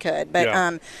convinced she could.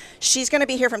 But she's going to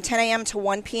be here from 10 a.m. to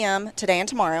 1 p.m. today and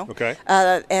tomorrow. Okay.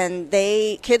 And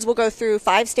kids will go through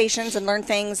 5 stations and learn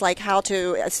things like how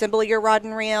to assemble your rod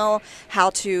and reel,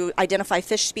 how to identify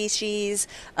fish species.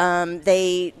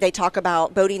 They talk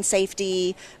about boating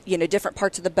safety, different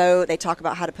parts of the boat. They talk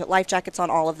about how to put life jackets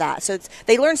on, all of that. So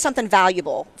they learn something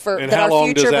valuable for and that how our long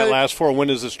future does that boat, last for? When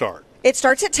does it start? It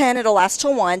starts at 10. It'll last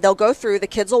till 1. They'll go through. The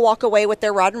kids will walk away with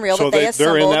their rod and reel so that they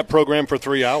assembled. They're in that program for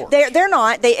 3 hours. They're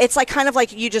not. It's like kind of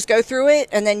like you just go through it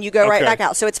and then you go right back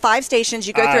out. So it's 5 stations.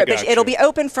 You go through it, but it'll be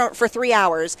open for 3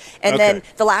 hours. And then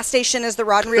the last station is the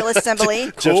rod and reel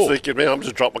assembly. Just thinking, man, I'm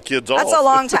just dropping my kids off. That's a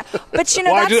long time. But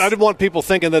I didn't want people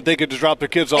thinking that they could just drop their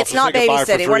kids off. It's not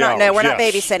babysitting. We're not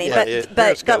babysitting.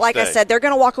 But like I said, they're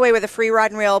going to walk away with a free rod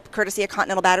and reel, courtesy of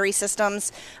Continental Battery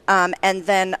Systems, and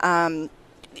then.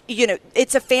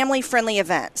 It's a family-friendly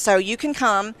event. So you can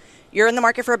come. You're in the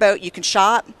market for a boat. You can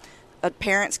shop.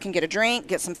 Parents can get a drink,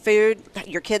 get some food.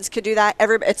 Your kids could do that.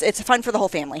 It's fun for the whole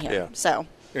family here. Yeah. So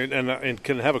and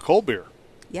can have a cold beer.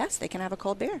 Yes, they can have a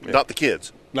cold beer. Yeah. Not the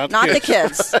kids. Not the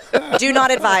kids. Do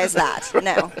not advise that.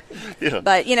 No. Yeah.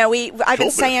 But I've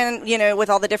been saying, with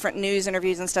all the different news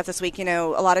interviews and stuff this week, a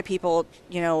lot of people,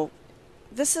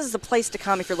 this is the place to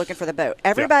come if you're looking for the boat.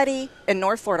 Everybody in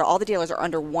North Florida, all the dealers are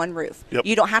under one roof. Yep.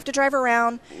 You don't have to drive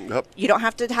around. Yep. You don't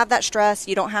have to have that stress.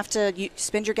 You don't have to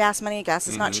spend your gas money. Gas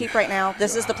is not cheap right now.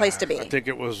 This is the place to be. I think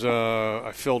it was,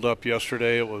 I filled up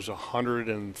yesterday. It was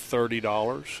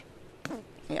 $130.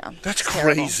 Yeah. That's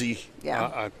crazy.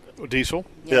 Yeah. Diesel?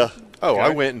 Yeah. Oh, okay. I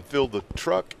went and filled the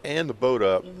truck and the boat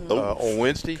up on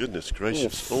Wednesday. Goodness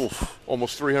gracious.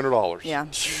 Almost $300. Yeah.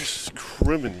 Jesus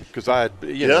criminy. Because I had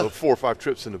 4 or 5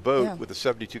 trips in the boat with a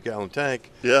 72-gallon tank.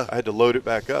 Yeah. I had to load it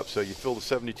back up. So you fill the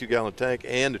 72-gallon tank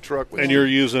and the truck. And you're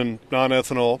using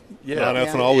non-ethanol,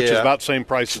 which is about the same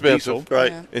price as diesel.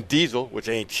 Right. Yeah. And diesel, which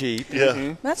ain't cheap. Yeah.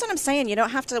 Mm-hmm. That's what I'm saying. You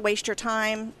don't have to waste your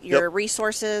time, your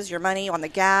resources, your money on the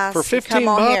gas. For $15,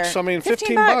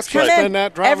 $15 you spend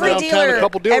that driving around town a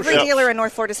couple dealerships. Every dealer in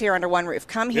North Florida is here under one roof.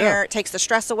 Come here. It takes the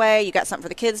stress away. You got something for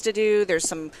the kids to do. There's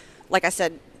some, like I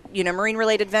said,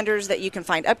 marine-related vendors that you can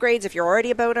find upgrades if you're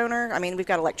already a boat owner. I mean, we've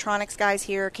got electronics guys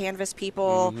here, canvas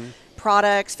people,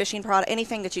 products, fishing product,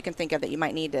 anything that you can think of that you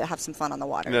might need to have some fun on the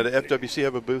water. Now, the FWC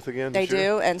have a booth again? They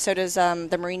do, and so does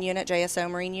the Marine Unit, JSO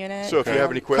Marine Unit. So if you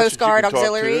have any questions, Coast Guard you can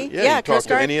Auxiliary. Talk to, you Coast talk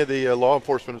Guard. to any of the law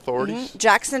enforcement authorities.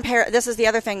 This is the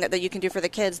other thing that you can do for the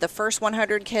kids. The first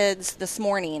 100 kids this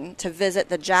morning to visit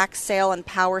the Jack Sail and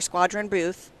Power Squadron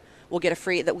booth will get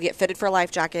fitted for a life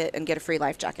jacket and get a free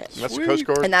life jacket. That's the Coast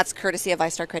Guard? And that's courtesy of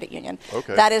ViStar Credit Union.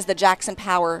 Okay. That is the Jackson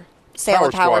Power Sail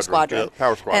and Power Squadron. Yeah,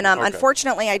 Power Squadron. And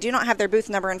unfortunately, I do not have their booth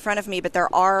number in front of me, but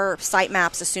there are site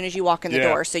maps as soon as you walk in the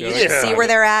door. So you can see where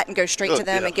they're at and go straight to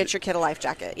them and get your kid a life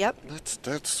jacket. Yep.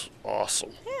 That's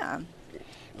awesome. Yeah.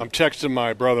 I'm texting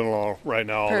my brother-in-law right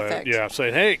now. Perfect.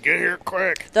 Saying, hey, get here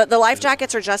quick. The life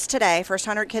jackets are just today, first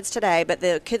 100 kids today, but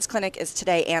the kids clinic is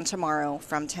today and tomorrow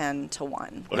from 10 to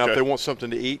 1. Now, if they want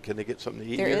something to eat, can they get something to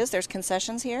eat here? There's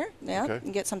concessions here. Yeah, you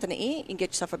can get something to eat. You can get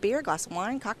yourself a beer, glass of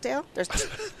wine, cocktail.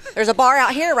 There's a bar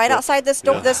out here right outside this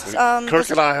door. Kirk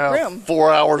and I have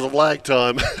 4 hours of lag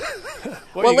time.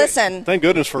 Well, listen. Thank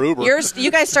goodness for Uber.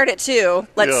 You guys start at 2.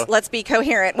 Let's be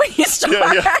coherent when you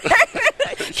start.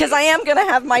 Because I am going to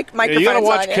have microphones you got to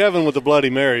watch on Kevin with the Bloody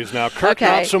Marys now. Kirk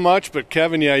not so much, but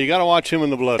Kevin, you got to watch him in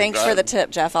the Bloody. Thanks for the tip,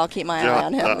 Jeff. I'll keep my eye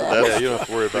on him. You don't have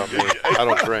to worry about me. I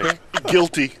don't drink.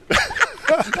 Guilty.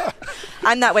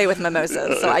 I'm that way with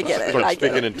mimosas, so I get it.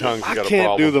 Speaking in tongues, you got a problem. I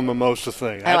can't do the mimosa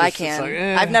thing. I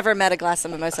can. I've never met a glass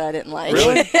of mimosa I didn't like.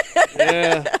 Really?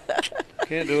 Yeah.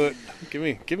 Can't do it.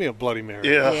 Give me a Bloody Mary.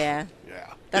 Yeah.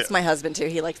 That's my husband, too.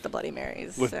 He likes the Bloody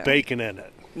Marys. With bacon in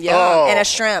it. Yeah, and a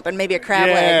shrimp, and maybe a crab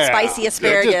leg, spicy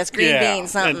asparagus, green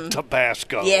beans, something. And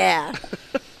Tabasco. Yeah.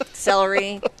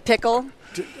 Celery, pickle.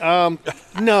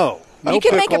 No. You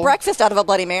can make a breakfast out of a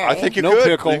Bloody Mary. I think you could.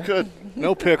 Pickle. You could.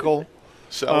 No pickle.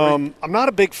 Celery. I'm not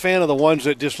a big fan of the ones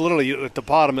that just literally at the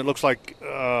bottom it looks like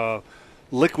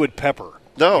liquid pepper.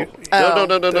 No.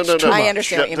 I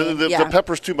understand what you mean. The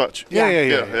pepper's too much.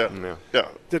 Yeah.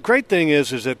 The great thing is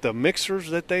that the mixers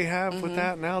that they have with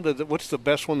that now. What's the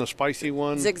best one? The spicy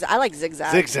one? I like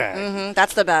Zigzag. Zigzag.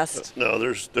 That's the best. No,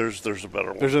 there's a better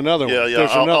one. There's another one. Yeah.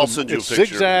 I'll send you a picture.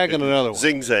 Zigzag and another one.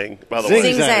 Zing Zang. By the way.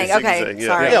 Zing Zang. Okay.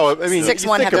 Sorry. Yeah. I mean,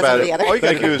 6-1 think about it. the other. All you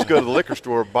got to do is go to the liquor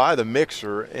store, buy the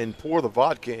mixer, and pour the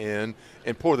vodka in,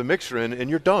 and pour the mixture in, and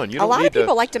you're done. You don't a lot need of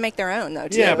people like to make their own, though,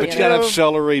 too. Yeah, but you got to have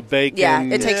celery, bacon. Yeah,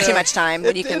 it takes too much time.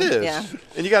 When you can, it is. Yeah.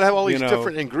 And you got to have all these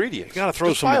different ingredients. You got to throw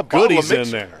Just buy a some bottle of goodies in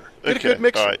mixer. there. Get a good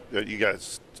mixer. All right, you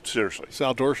guys, seriously. It's an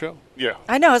outdoor show? Yeah.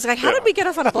 I know. I was like, how did we get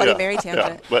off on a Bloody Mary Yeah,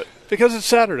 tangent? but Because it's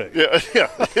Saturday. yeah,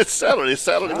 it's Saturday. It's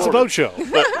Saturday. It's a morning. boat show.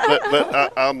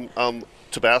 But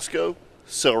Tabasco,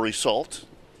 celery salt,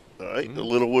 all right, a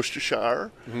little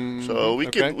Worcestershire. So we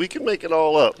can make it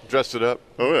all up. Dress it up.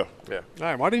 Oh yeah. Yeah. All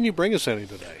right, why didn't you bring us any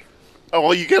today? Oh,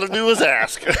 all you got to do is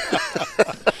ask.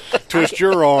 Twist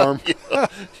your arm.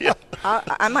 Yeah.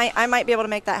 I might be able to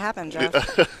make that happen,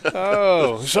 Jeff.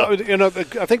 Oh, so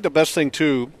I think the best thing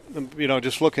too,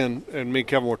 just looking, and me and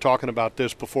Kevin were talking about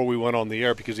this before we went on the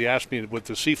air because he asked me with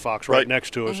the Sea Fox right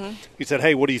next to us. He said,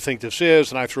 "Hey, what do you think this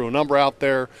is?" And I threw a number out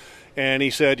there. And he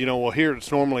said, well, here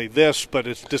it's normally this, but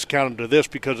it's discounted to this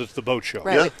because it's the boat show.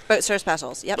 Right, boat show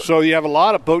specials. Yep. So you have a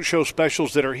lot of boat show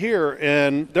specials that are here,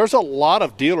 and there's a lot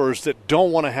of dealers that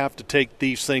don't want to have to take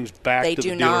these things back to the dealership. They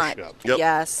do not. Yep.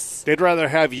 Yes. They'd rather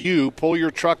have you pull your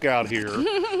truck out here,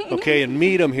 okay, and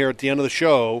meet them here at the end of the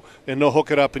show, and they'll hook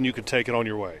it up and you can take it on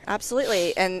your way.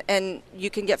 Absolutely. And you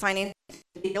can get financing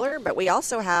dealer, but we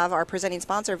also have our presenting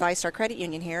sponsor, ViStar Credit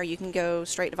Union here. You can go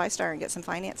straight to ViStar and get some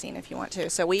financing if you want to.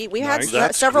 So we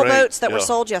had several boats that were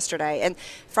sold yesterday. And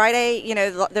Friday,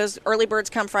 those early birds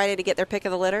come Friday to get their pick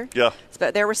of the litter. Yeah.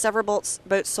 But there were several boats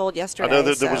sold yesterday. I know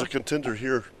that there was a contender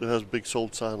here that has a big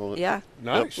sold sign on it. Yeah.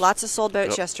 Nice. Lots of sold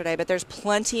boats yesterday, but there's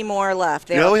plenty more left.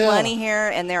 There are plenty here,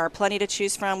 and there are plenty to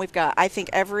choose from. We've got, I think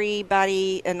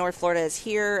everybody in North Florida is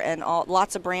here, and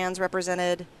lots of brands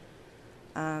represented.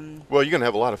 Well, you're going to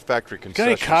have a lot of factory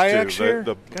concessions got any kayaks too. here?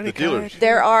 The dealers.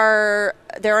 There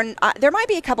might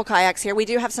be a couple kayaks here. We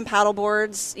do have some paddle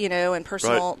boards, and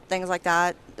personal things like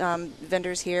that.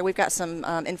 Vendors here. We've got some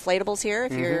inflatables here.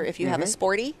 If you have a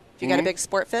sporty, if you got a big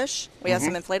sport fish, we have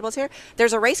some inflatables here.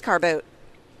 There's a race car boat.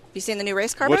 Have you seen the new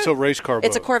race car boat? What's a race car boat?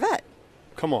 It's a Corvette.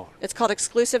 Come on. It's called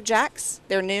Exclusive Jacks.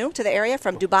 They're new to the area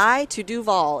from Dubai to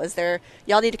Duval.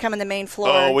 Y'all need to come in the main floor.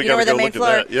 Oh, we got to go look at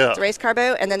that. Yeah. It's a race car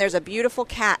boat, and then there's a beautiful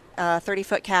cat,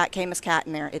 30-foot cat, Camus cat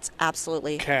in there. It's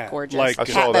absolutely gorgeous. Like I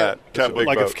saw that.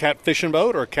 Like a cat fishing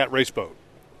boat or a cat race boat?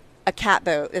 A cat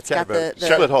boat. It's got the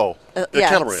split hull.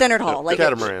 centered hull. Like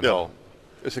catamaran hull.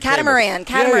 It's a catamaran.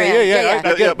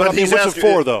 Yeah. But I mean, what's it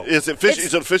for, though? Is it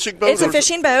a fishing boat? It's a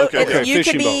fishing boat. Okay. You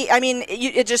could be. I mean,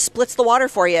 it just splits the water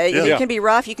for you. Yeah. You can be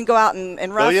rough. You can go out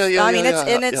and rough.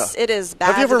 It is bad.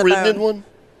 Have you ever ridden in one?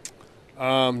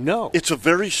 No. It's a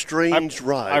very strange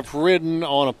ride. I've ridden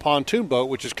on a pontoon boat,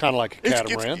 which is kind of like a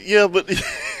catamaran. Yeah, but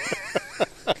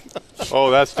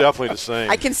oh, that's definitely the same.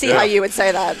 I can see how you would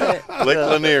say that. But. Lake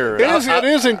Lanier. It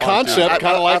is in concept,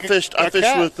 kind of like I fished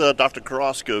with Dr.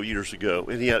 Carrasco years ago,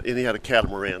 and he had a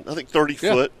catamaran. I think 30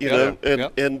 foot,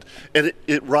 and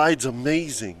it rides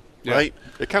amazing, right?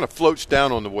 It kind of floats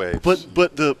down on the waves.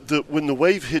 But the when the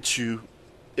wave hits you,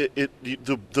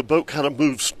 the boat kind of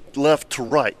moves left to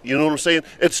right. You know what I'm saying?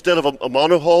 Instead of a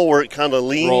monohull where it kind of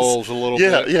leans, rolls a little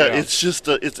bit. Yeah. It's just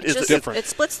it's different. It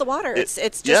splits the water.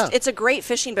 It's a great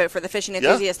fishing boat for the fishing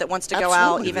enthusiast that wants to go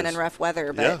out even in rough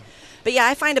weather. But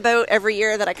I find a boat every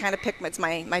year that I kind of pick. It's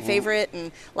my favorite.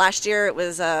 And last year it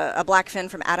was a Blackfin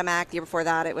from Adamak. The year before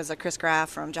that it was a Chris Graff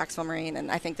from Jacksonville Marine. And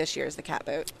I think this year is the cat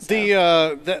boat.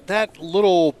 So. That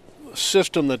little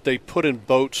system that they put in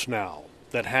boats now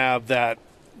that have that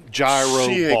gyro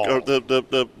ball. Or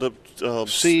the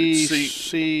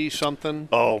C something.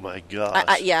 Oh my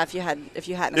gosh! If you hadn't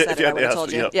said it, I would have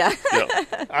told you. Yeah.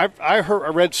 I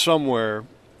read somewhere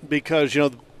because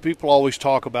people always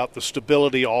talk about the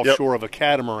stability offshore of a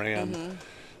catamaran.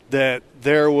 That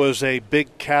there was a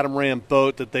big catamaran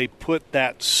boat that they put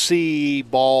that C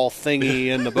ball thingy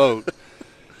in the boat,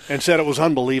 and said it was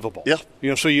unbelievable.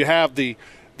 Yeah. So you have the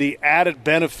added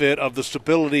benefit of the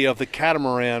stability of the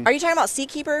catamaran. Are you talking about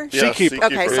Seakeeper? Yeah, Seakeeper.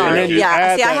 Okay, sorry. See,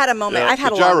 I had a moment. I've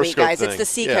had a long week, guys. Thing. It's the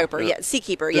Seakeeper. Yeah,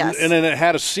 Seakeeper, yes. And then it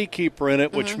had a Seakeeper in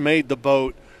it, which made the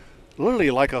boat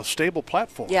literally like a stable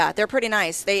platform. Yeah, they're pretty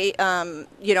nice. They,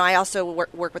 I also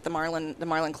work with the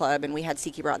Marlin Club, and we had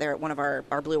Seakeeper out there at one of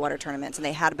our blue water tournaments, and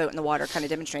they had a boat in the water kind of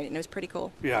demonstrating, and it was pretty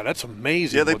cool. Yeah, that's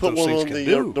amazing. Yeah, they put one on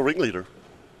the ringleader.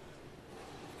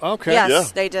 Okay.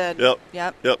 Yes, they did.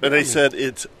 Yep. And they said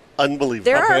it's Unbelievable.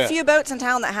 There are a few boats in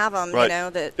town that have them. Right. You know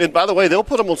that. And by the way, they'll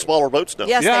put them on smaller boats now.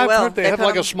 Yes, yeah, they will. I've heard they have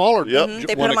like a smaller Yep.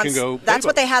 They put one them that on. can go. That's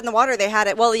what bay they had in the water. They had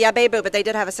it. Well, yeah, bay boat, but they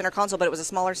did have a center console, but it was a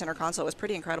smaller center console. It was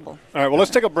pretty incredible. All right, well,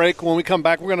 let's take a break. When we come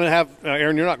back, we're going to have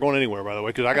Aaron. You're not going anywhere, by the way,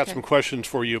 because I got some questions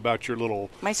for you about your little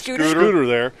My scooter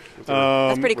there.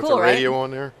 That's pretty With cool, the right? radio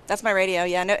on there. That's my radio.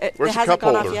 Yeah, no, it Where's the hasn't cup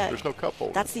gone holder? off yet. There's no cup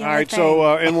holder. That's the All only right, thing.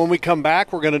 so and when we come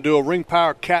back, we're going to do a Ring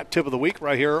Power Cat Tip of the Week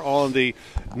right here on the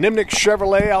Nimnik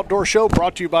Chevrolet Outdoor Show,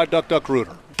 brought to you by Duck Duck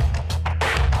Rooter.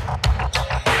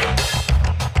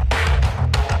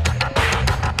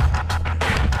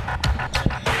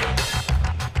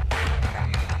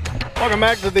 Welcome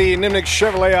back to the Nimnik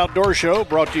Chevrolet Outdoor Show,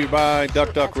 brought to you by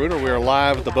Duck Duck Rooter. We are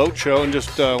live at the boat show and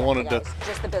just wanted to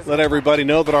let everybody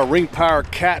know that our Ring Power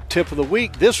Cat Tip of the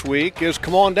Week this week is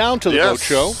come on down to the boat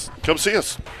show. Come see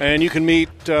us. And you can meet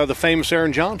the famous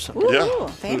Aaron Johnson. Ooh,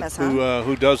 famous, huh?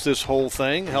 Who does this whole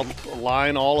thing, helps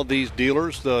line all of these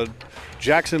dealers, the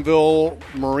Jacksonville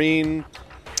Marine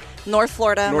North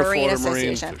Florida Marine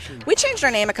Association. We changed our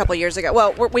name a couple years ago.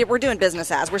 Well, we're doing business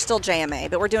as. We're still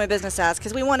JMA, but we're doing business as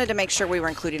because we wanted to make sure we were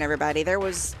including everybody.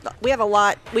 We have a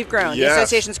lot. We've grown. Yes. The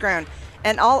association's grown.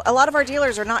 And a lot of our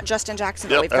dealers are not just in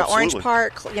Jacksonville. Yep, We've got absolutely. Orange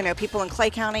Park, people in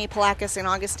Clay County, Palacios, and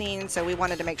Augustine. So we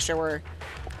wanted to make sure we're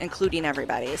including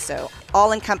everybody. So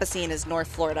all encompassing is North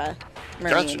Florida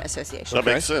Marine Association. That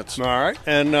makes sense. All right.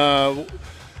 And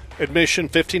admission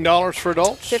 $15 for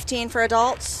adults? $15 for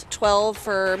adults, $12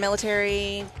 for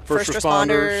military, First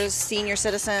responders, responders. senior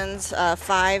citizens,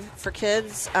 $5 for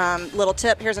kids. Little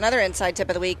tip, here's another inside tip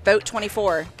of the week.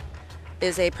 Boat24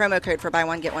 is a promo code for buy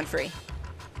one, get one free.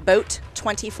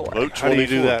 Boat24. Boat 24. How do you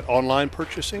do that? Online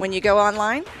purchasing? When you go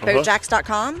online,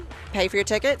 boatjacks.com, pay for your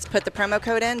tickets, put the promo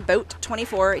code in,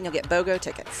 Boat24, and you'll get BOGO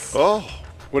tickets. Oh.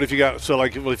 What if you got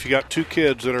if you got two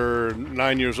kids that are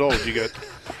 9 years old, you get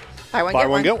Buy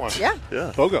one, get one. Yeah.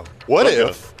 Yeah. BOGO. What BOGO.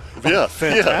 if? Yeah.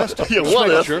 Fantastic. Yeah. Just What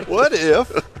making if? sure. What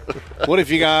if? What if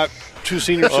you got two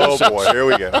senior Oh citizens? boy, here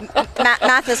we go.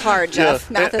 Math is hard,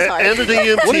 Jeff. Math is hard. And an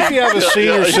EMT. What if you have a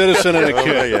senior citizen and a Oh,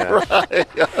 kid?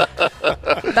 yeah.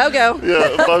 BOGO.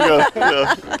 Yeah, BOGO.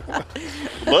 Yeah.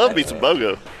 Love me some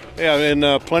BOGO. Yeah,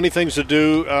 and plenty of things to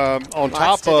do on Lots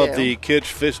top to of do. the kids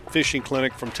fishing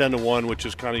clinic from 10 to 1, which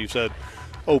is kind of, you said,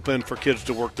 open for kids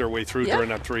to work their way through Yep. during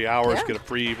that 3 hours, Yeah. get a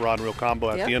free rod and reel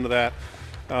combo at Yep. the end of that.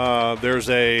 There's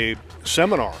a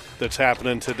seminar that's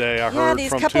happening today. I Yeah, heard these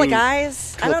from couple two of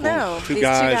guys. I don't know. two These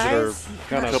guys two that are guys.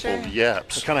 kind Not of sure.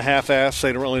 Yaps. kind of half-assed.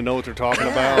 They don't really know what they're talking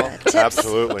about. Tips.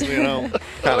 Absolutely. You know,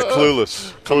 Kind of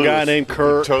clueless. a guy named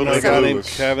Kurt, Totally another guy named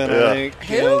clueless. Kevin, Yeah. I think.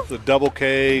 Who? You know, the Double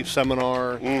K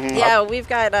seminar. Yeah, we've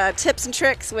got tips and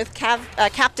tricks with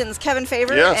captains Kevin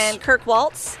Favor Yes. and Kirk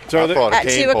Waltz So I they- brought a at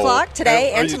cane 2 pole. o'clock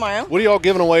today Are and you- tomorrow. What are y'all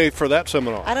giving away for that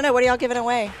seminar? I don't know. What are y'all giving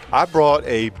away? I brought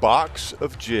a box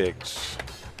of jigs.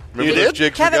 Remember You those did?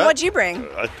 jigs we Kevin, got? what'd you bring?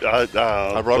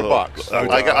 I brought a box.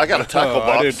 I got a tackle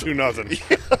box. I didn't do nothing.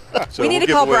 So We need we'll to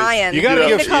give call away- Brian. You gotta we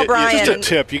give- need to call Brian. Just a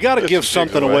tip. You got to give some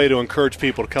something away. away to encourage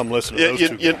people to come listen to Yeah, those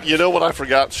two guys. you know what I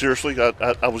forgot? Seriously,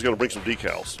 I was going to bring some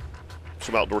decals,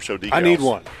 some outdoor show decals. I need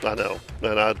one. I know,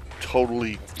 and I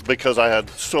totally because I had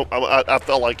I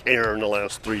felt like Aaron the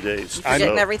last 3 days.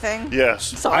 Forgetting everything? Yes.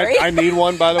 Sorry. I need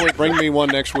one, by the way. Bring me one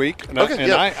next week. And, Okay,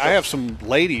 yeah. I have some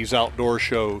ladies outdoor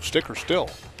show stickers still.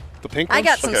 The pink ones. I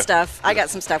got some Okay. stuff. I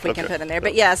got some stuff we can Okay. put in there.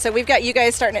 But yeah, so we've got you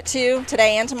guys starting at 2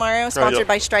 today and tomorrow, sponsored Yep.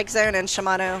 by Strike Zone and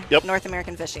Shimano Yep. North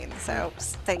American Fishing. So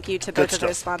thank you to Good both of stuff.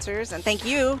 those sponsors, and thank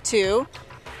you too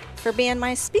for being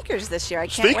my speakers this year. I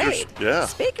can't Speakers, wait. yeah.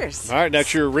 Speakers. All right,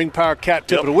 that's your Ring Power Cat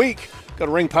Tip Yep. of the Week. Go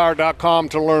to ringpower.com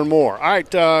to learn more. All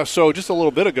right, so just a little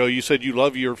bit ago, you said you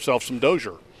love yourself some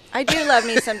Dozier. I do love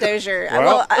me some Dozier.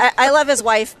 Well- I love his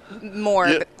wife more.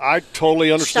 Yeah. But I totally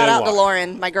understand shout out why. to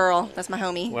Lauren, my girl. That's my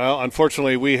homie. Well,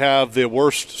 unfortunately, we have the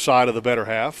worst side of the better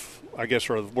half, I guess,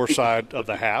 or the worst side of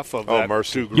the half of Oh, that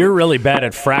mercy. two groups. You're really bad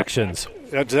at fractions.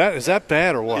 Is that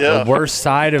bad or what? Yeah. The worst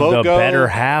side of the BOGO? better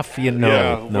half, Yeah,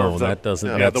 no, or the- that doesn't.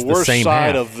 Yeah, That's the worst same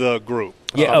side half. of the group.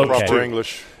 Yeah, okay. Proper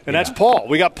English. And that's Paul.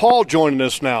 We got Paul joining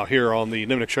us now here on the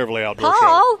Nimnik Chevrolet Outdoor Show.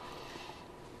 Paul.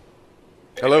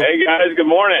 Hello. Hey guys, good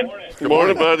morning. Good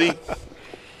morning, buddy.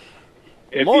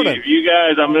 If morning. You, if you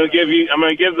guys, I'm going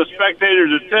to give the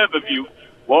spectators a tip. If you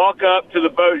walk up to the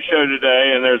boat show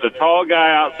today and there's a tall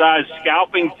guy outside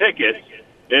scalping tickets,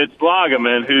 it's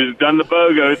Loggeman who's done the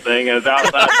BOGO thing and is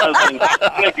outside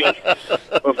hustling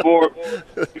tickets. Before,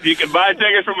 if you can buy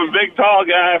tickets from a big tall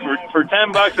guy for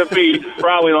 $10 a piece, it's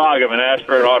probably Loggeman. Ask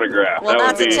for an autograph. Well,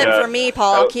 that that's would a be, tip for me,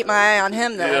 Paul. I'll keep my eye on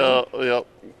him then. Yeah.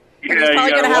 And he's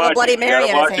probably going to have a Bloody Mary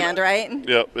in his hand, right?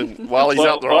 Yep. And while he's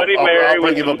out there, Bloody Mary I'll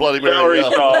bring him a Bloody Mary.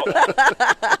 Yeah.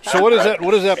 So what is that?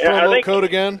 What is that promo code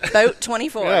again? Boat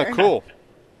 24. Yeah, cool.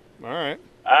 All right.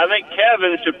 I think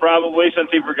Kevin should probably, since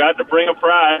he forgot to bring a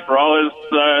prize for all his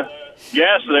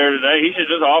guests there today, he should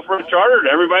just offer a charter to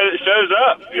everybody that shows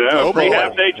up. You know, a free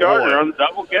half-day charter on the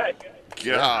Double K.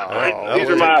 Yeah. These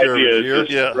are my ideas.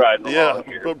 Yeah.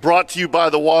 Brought to you by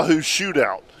the Wahoo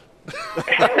Shootout. That's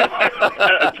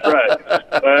right.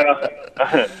 Well,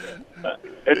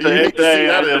 it's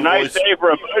a nice day for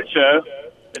a boat show.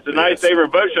 It's a nice day for a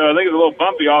boat show. I think it's a little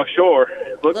bumpy offshore.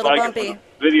 It looks like bumpy.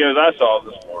 The videos I saw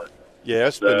this morning. Yeah,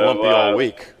 it's been lumpy all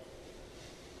week.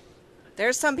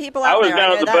 There's some people out there. I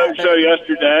was down at the boat show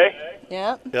yesterday.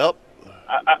 Yep.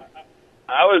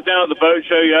 I was down at the boat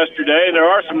show yesterday, and there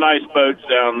are some nice boats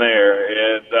down there.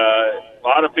 And a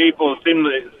lot of people seem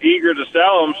eager to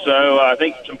sell them, so I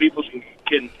think some people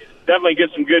can definitely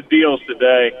get some good deals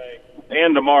today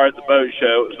and tomorrow at the boat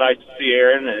show. It was nice to see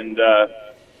Aaron and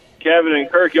Kevin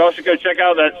and Kirk. You all should go check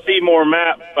out that Seymour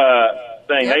map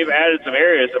thing. Yep. They've added some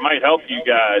areas that might help you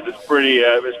guys. It's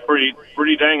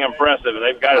pretty dang impressive, and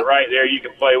they've got it right there. You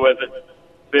can play with it,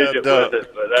 fidget with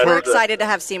it. But we're excited to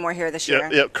have Seymour here this year.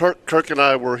 Yeah. Kirk and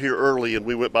I were here early, and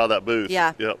we went by that booth.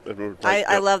 Yeah. Yep. And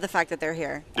I love the fact that they're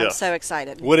here. I'm so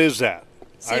excited. What is that?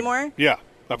 Seymour?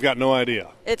 I've got no idea.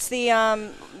 It's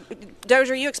the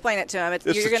Dozier, you explain it to him. It's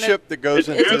a ship that goes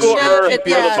into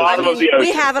the bottom of the ocean.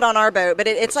 We have it on our boat, but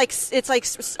it's like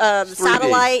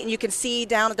satellite, and you can see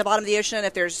down at the bottom of the ocean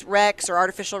if there's wrecks or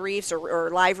artificial reefs or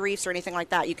live reefs or anything like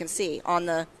that. You can see on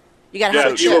the. You got to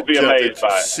have a chip. You will be amazed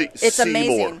by it. It's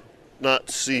amazing. Not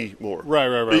Seymour.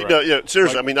 Right. No, yeah,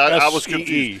 seriously. Like I was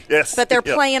confused. Yes, but they're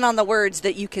playing on the words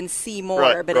that you can see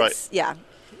more. But it's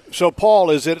So, Paul,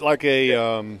 is it like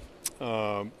a?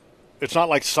 It's not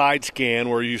like side scan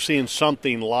where you're seeing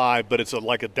something live, but it's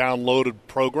like a downloaded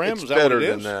program. It's is that better what it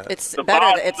than is? that. It's the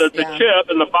better. The chip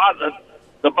and the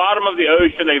bottom of the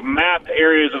ocean. They've mapped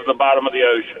areas of the bottom of the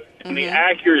ocean, and the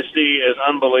accuracy is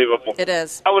unbelievable. It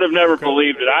is. I would have never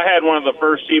believed it. I had one of the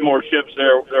first Seymour ships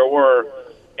there were,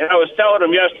 and I was telling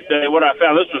them yesterday what I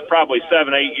found. This was probably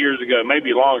 7-8 years ago,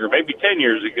 maybe longer, maybe 10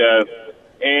 years ago.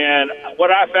 And what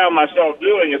I found myself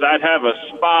doing is I'd have a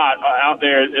spot out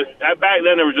there. Back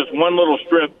then, there was just one little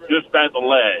strip just at the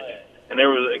ledge. And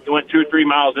it went 2 or 3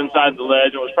 miles inside the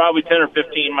ledge. It was probably 10 or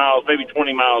 15 miles, maybe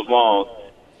 20 miles long.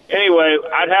 Anyway,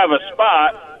 I'd have a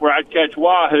spot where I'd catch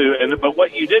wahoo. But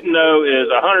what you didn't know is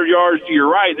 100 yards to your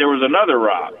right, there was another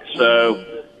rock. So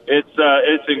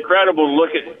it's incredible to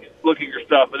look at your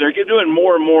stuff. But they're doing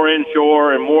more and more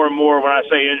inshore and more, when I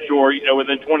say inshore,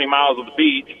 within 20 miles of the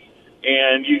beach.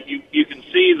 And you can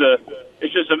see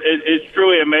it's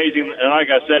truly amazing. And like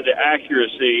I said, the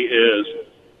accuracy is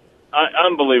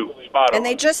unbelievable, spot on. And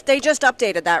they just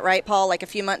updated that, right, Paul? Like a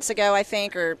few months ago, I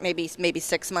think, or maybe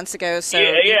 6 months ago. So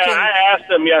I asked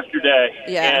them yesterday,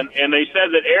 and they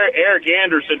said that Eric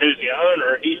Anderson, who's the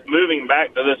owner, he's moving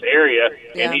back to this area,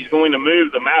 and he's going to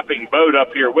move the mapping boat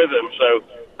up here with him. So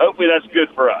hopefully that's good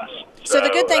for us. So the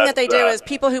good thing that they do is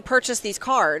people who purchase these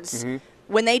cards. Mm-hmm.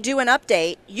 When they do an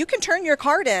update, you can turn your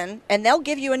card in, and they'll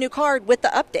give you a new card with the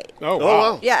update. Oh,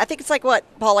 wow. Yeah, I think it's like what,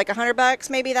 Paul, like $100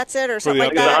 maybe that's it or something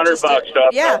like that. $100 to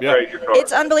upgrade your card.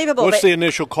 It's unbelievable. What's the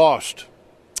initial cost?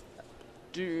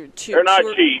 They're not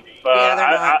cheap.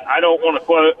 I don't want to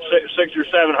quote $600 or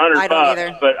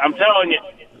 $700, but I'm telling you,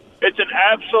 it's an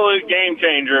absolute game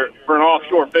changer for an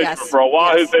offshore fisherman, for a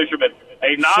wahoo fisherman.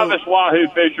 A novice wahoo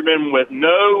fisherman with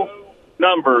no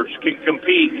numbers can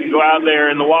compete, can go out there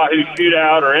in the wahoo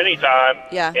shootout or any time,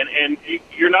 and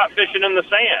you're not fishing in the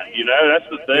sand. That's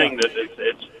the thing that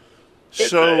it's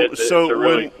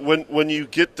when you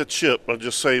get the chip, I'll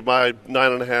just say my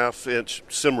 9.5-inch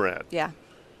Simrad. Yeah.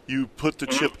 You put the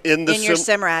chip in your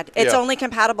Simrad. It's only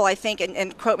compatible, I think,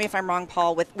 and quote me if I'm wrong,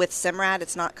 Paul, with Simrad.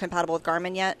 It's not compatible with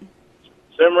Garmin yet.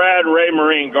 Simrad, Ray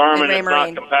Marine, Garmin is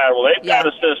not compatible. They've got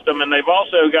a system, and they've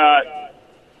also got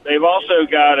they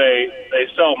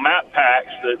sell map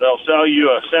packs that they'll sell you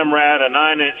a Simrad, a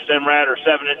 9-inch Simrad or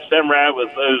 7-inch Simrad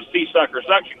with those sea sucker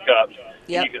suction cups.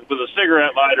 Yep. With a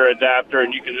cigarette lighter adapter,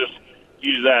 and you can just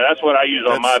use that. That's what I use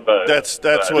on my boat. That's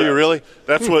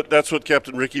what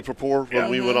Captain Ricky Propor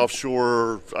when we went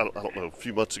offshore. I don't know, a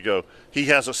few months ago. He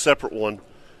has a separate one.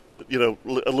 a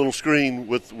little screen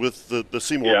with the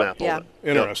Seymour map on it.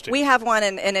 Interesting. We have one,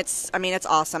 and it's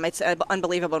awesome. It's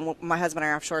unbelievable. My husband and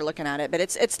I are offshore looking at it, but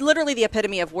it's literally the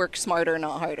epitome of work smarter,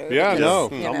 not harder. Yeah,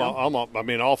 because,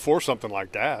 I'm all for something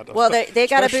like that. Well, they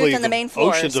got a booth in the main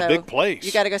floor. Ocean's so a big place.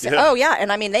 You got to go see. Yeah. Oh yeah,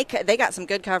 and I mean they got some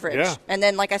good coverage. Yeah. And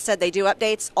then, like I said, they do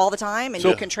updates all the time, and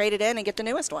you can trade it in and get the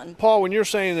newest one. Paul, when you're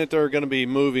saying that they're going to be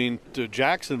moving to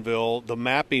Jacksonville, the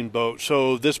mapping boat.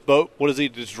 So this boat, what is he?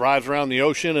 Just drives around the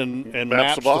ocean and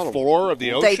maps the floor of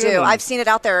the ocean. They do. I've seen it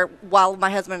out there while my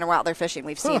husband and I are out there fishing.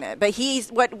 We've seen it. But he's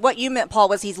what you meant, Paul,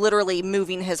 was he's literally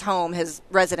moving his home, his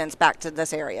residence, back to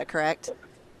this area. Correct?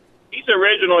 He's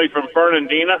originally from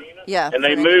Fernandina. Yeah. And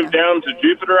they moved down to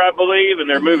Jupiter, I believe, and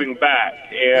they're moving back.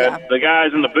 And the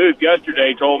guys in the booth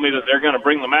yesterday told me that they're going to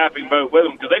bring the mapping boat with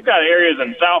them because they've got areas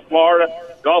in South Florida,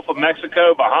 Gulf of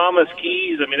Mexico, Bahamas,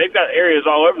 Keys. I mean, they've got areas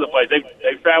all over the place.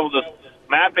 They've traveled this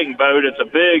mapping boat. It's a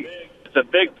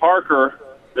big Parker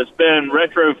that's been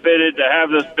retrofitted to have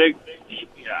this big.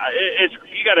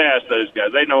 You got to ask those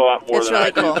guys. They know a lot more than I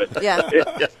do. Cool. Yeah.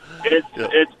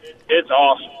 It's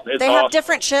awesome. They have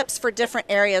different ships for different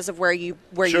areas of where you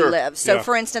live. So,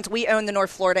 for instance, we own the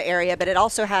North Florida area, but it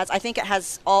also has. I think it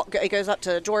has all. It goes up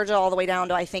to Georgia all the way down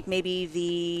to I think maybe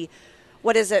the.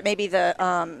 What is it? Maybe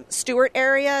the Stewart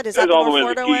area. Does that the North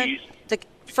Florida one?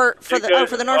 For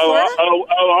the North Florida.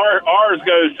 Ours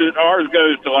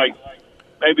goes to like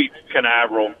maybe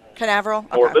Canaveral. Canaveral.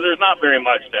 But there's not very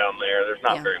much down there. There's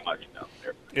not very much down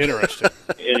there. Interesting.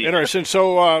 Interesting.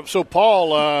 So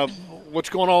Paul, what's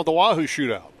going on with the Wahoo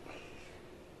Shootout?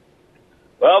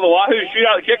 Well, the Wahoo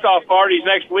Shootout kickoff party's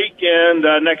next weekend,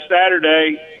 next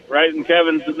Saturday, right in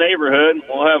Kevin's neighborhood.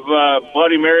 We'll have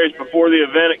Bloody Marys before the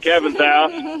event at Kevin's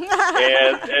house,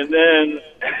 and then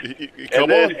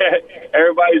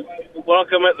everybody's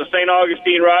welcome at the St.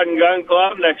 Augustine Rod and Gun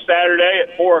Club next Saturday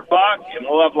at 4:00, and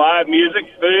we'll have live music,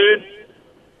 food,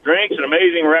 drinks, an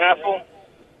amazing raffle.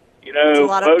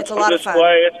 Boats on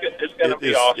display. It's going to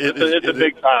be awesome. It's a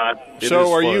big time.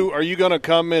 So are you going to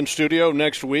come in studio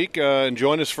next week and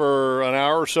join us for an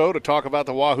hour or so to talk about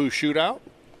the Wahoo Shootout?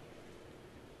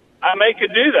 I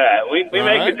could do that. We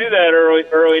could do that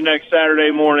early next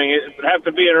Saturday morning. It would have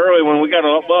to be an early one.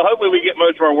 Hopefully we get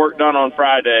most of our work done on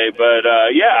Friday. But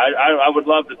I would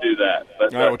love to do that.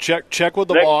 But all right, well, check with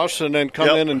the boss and then come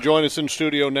in and join us in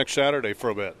studio next Saturday for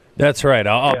a bit. That's right.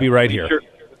 I'll be right here. Sure.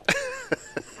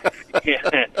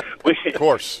 Of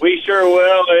course. We sure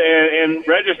will, and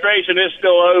registration is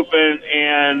still open,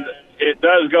 and it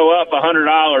does go up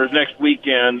 $100 next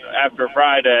weekend after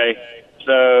Friday.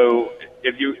 So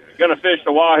if you're going to fish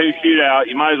the Wahoo Shootout,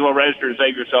 you might as well register and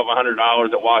save yourself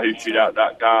 $100 at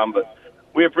wahooshootout.com. But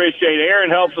we appreciate it. Erin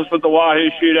helps us with the Wahoo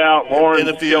Shootout.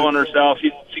 Lauren's killing herself.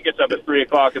 She gets up at 3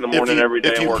 o'clock in the morning every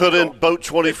day. If you put in boat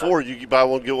 24, you can buy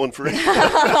one, get one free.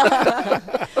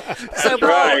 So,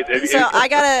 Paul,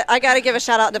 I gotta give a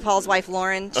shout out to Paul's wife,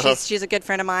 Lauren. She's a good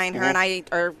friend of mine. Her and I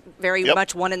are very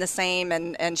much one and the same,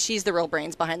 and she's the real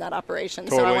brains behind that operation.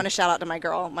 Totally. So I want to shout out to my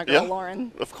girl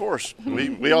Lauren. Of course,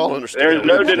 we all understand. There's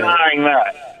no denying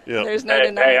that. Yeah. There's no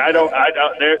denying. I don't.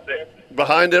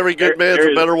 Behind every good man's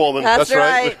a better woman. That's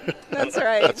right. That's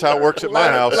right. That's how it works at my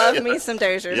house. Love me some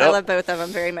Dozers. I love both of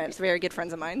them very much. Very good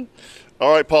friends of mine.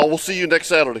 All right, Paul. We'll see you next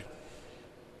Saturday.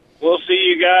 We'll see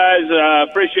you guys.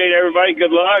 Appreciate everybody.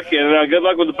 Good luck, and good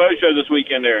luck with the boat show this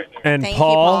weekend, Eric. And Thank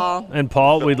Paul, you, Paul. and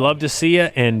Paul, we'd love to see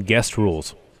you. And guest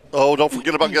rules. Oh, don't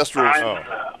forget about guest rules.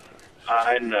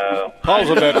 I know. Paul's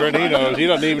a veteran. He knows. He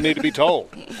doesn't even need to be told.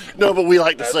 No, but we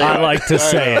like to say it. I like to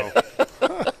say it.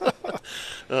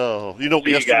 Oh, you know what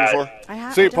guest rules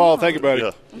are? See you, Paul. Thank you, buddy.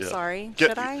 I'm sorry.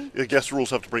 Should I? Guest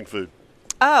rules have to bring food.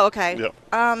 Oh, okay. Yep.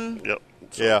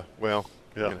 Well.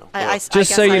 Yeah. You know.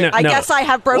 Just so you know, I guess I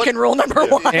have broken rule number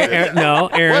one. No,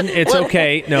 Aaron, it's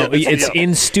okay. No, it's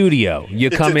in studio. You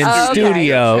come in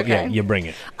studio. Okay. Yeah, you bring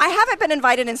it. I haven't been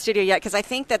invited in studio yet because I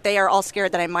think that they are all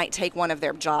scared that I might take one of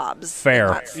their jobs.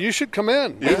 Fair. You should come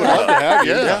in. We would love to have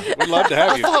you. Yeah. We'd love to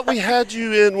have you. I thought we had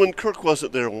you in when Kirk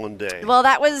wasn't there one day. Well,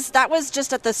 that was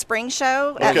just at the spring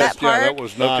show at that park. Yeah, that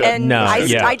was not. And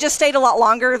I just stayed a lot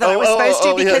longer than I was supposed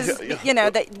to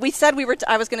because we said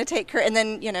I was going to take Kurt, and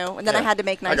then I had to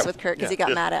make nice with Kurt because he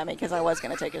got mad at me because I was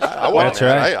going to take his shot. That's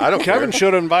right. I don't. Kevin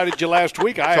should have invited you last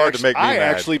week. I hard to make me mad.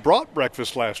 actually brought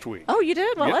breakfast last week. Oh, you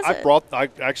did? What was it? I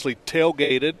actually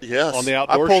tailgated on the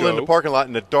outdoor show. I pulled show. in the parking lot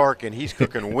in the dark, and he's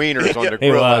cooking wieners on the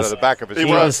grill out of the back of his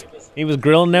truck. He was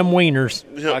grilling them wieners.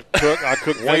 I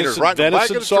cooked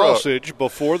venison sausage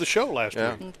before the show last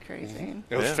week. That's crazy.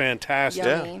 It was fantastic.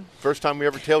 Yummy. First time we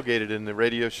ever tailgated in the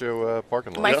radio show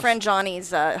parking lot. My friend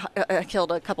Johnny's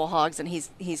killed a couple hogs, and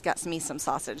he's got me some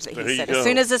sausage that There he you said. go. As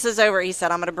soon as this is over, he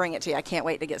said, I'm going to bring it to you. I can't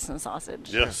wait to get some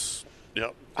sausage. Yes.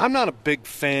 Yep. I'm not a big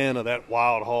fan of that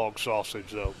wild hog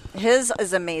sausage, though. His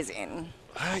is amazing.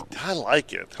 I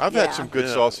like it. I've had some good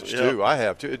sausage too. I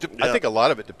have too. I think a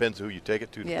lot of it depends who you take it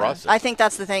to the process. I think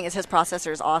that's the thing is his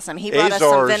processor is awesome. He brought us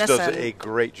some venison. does a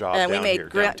great job. And we down made here,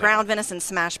 downtown. ground venison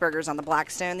smash burgers on the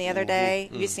Blackstone the other day.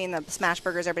 Have you seen the smash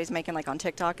burgers everybody's making like on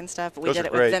TikTok and stuff? But we Those did are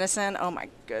it great. with venison. Oh my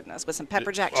goodness, with some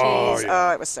pepper jack cheese.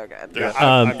 Oh, it was so good.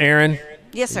 Aaron.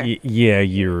 Yes, sir.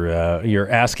 You're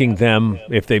asking them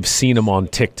if they've seen him on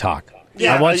TikTok.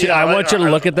 Yeah. I want you to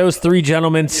look at those three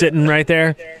gentlemen sitting right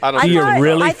there. Do you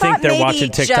really think they're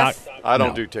watching TikTok? I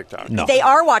don't do TikTok. No. They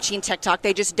are watching TikTok.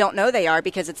 They just don't know they are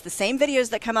because it's the same videos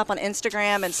that come up on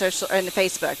Instagram and social and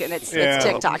Facebook, and it's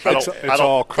TikTok. It's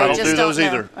all crazy. I don't do those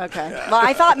either. Okay. Well,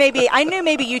 I knew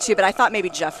maybe YouTube, but I thought maybe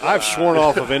Jeff would. I've sworn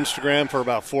off of Instagram for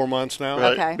about 4 months now.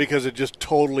 Right. Okay. Because it just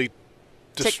totally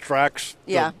distracts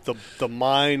the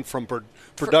mind from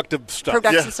productive stuff.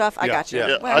 Production stuff. I got you.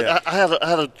 Yeah. Well, I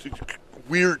had a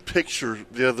weird picture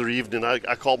the other evening.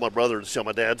 I called my brother to see how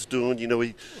my dad's doing. You know,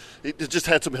 he just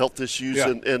had some health issues,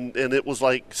 and it was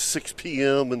like 6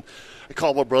 p.m. and I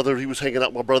called my brother. He was hanging out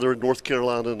with my brother in North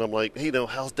Carolina, and I'm like, hey,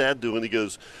 how's Dad doing? He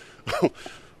goes,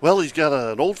 well, he's got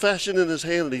an old-fashioned in his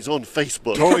hand, and he's on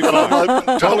Facebook. Totally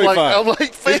fine. Totally fine. I'm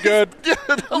like, he's good.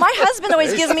 my husband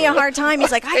always gives me a hard time.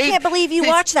 He's like, I can't believe you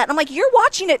watch that. I'm like, you're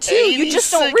watching it too. You just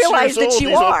don't realize that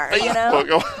you are. You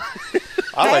know?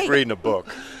 I like reading a book.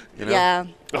 You know? Yeah.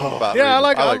 I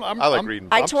like reading.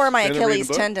 I tore my Stand and read Achilles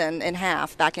the book. tendon in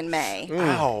half back in May,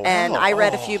 Ow. and I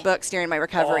read a few books during my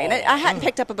recovery, and I hadn't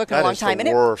picked up a book in a That long is the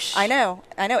time. worst. I know.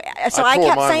 So I I tore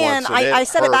kept mine saying, once, and I it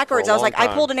said it hurt backwards. for a I was like, long I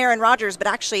time. pulled an Aaron Rodgers, but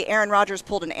actually Aaron Rodgers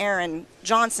pulled an Aaron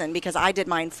Johnson because I did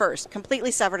mine first,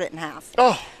 completely severed it in half.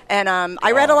 And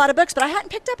I read a lot of books, but I hadn't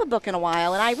picked up a book in a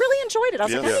while, and I really enjoyed it. I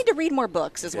was like, I need to read more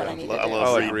books is what I need to do. I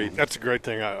love reading. That's a great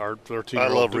thing. Our I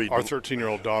love reading.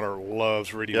 13-year-old daughter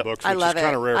loves reading books, I which love is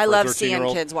kind of rare I for love a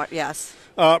 13-year-old. seeing kids watch. Yes.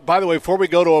 By the way, before we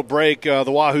go to a break, the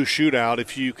Wahoo Shootout,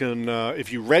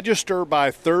 if you register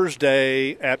by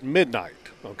Thursday at midnight,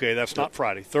 okay, that's not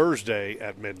Friday, Thursday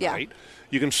at midnight,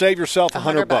 you can save yourself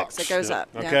 $100. It goes up.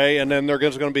 Okay, and then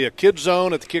there's going to be a kids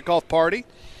zone at the kickoff party,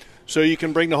 so you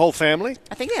can bring the whole family.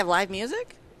 I think they have live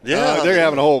music. Yeah, they're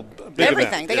having a whole big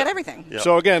Everything. event. They got everything. Yeah.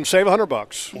 So again, save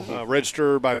 $100.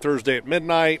 Register by Thursday at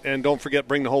midnight, and don't forget,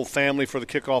 bring the whole family for the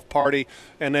kickoff party.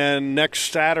 And then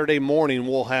next Saturday morning,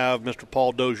 we'll have Mr.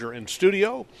 Paul Dozier in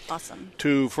studio. Awesome.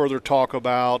 To further talk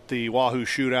about the Wahoo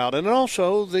Shootout, and then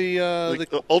also the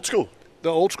old school. The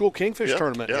old school Kingfish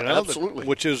tournament, yeah, you know, absolutely.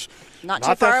 which is not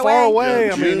that too far far away. away.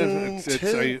 Yeah, I mean, June it's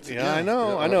 10th. I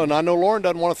know, and I know Lauren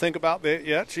doesn't want to think about that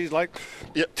yet. She's like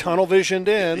tunnel visioned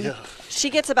in. Yeah.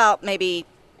 She gets about maybe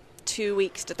 2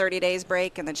 weeks to 30 days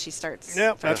break, and then she starts.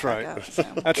 Yeah, that's right. Up, so.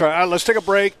 That's right. All right. Let's take a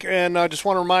break, and I just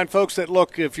want to remind folks that,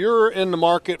 look, if you're in the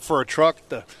market for a truck,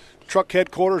 the truck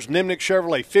headquarters, Nimnick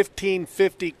Chevrolet,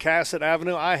 1550 Cassett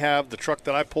Avenue. I have the truck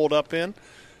that I pulled up in.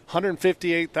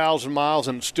 158,000 miles,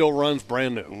 and it still runs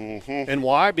brand new. Mm-hmm. And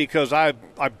why? Because I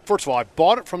first of all, I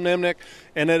bought it from Nimnick,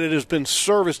 and that it has been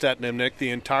serviced at Nimnick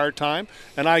the entire time,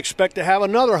 and I expect to have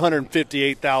another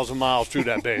 158,000 miles through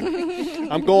that baby.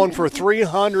 I'm going for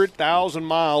 300,000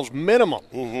 miles minimum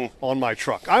on my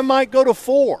truck. I might go to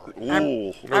 4.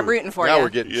 I'm rooting for now you. We're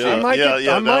getting I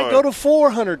might go to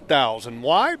 400,000.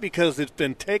 Why? Because it's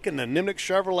been taken the Nimnick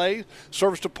Chevrolet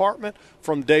service department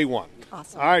from day one.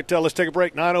 Awesome. All right, let's take a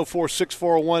break.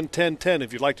 904-641-1010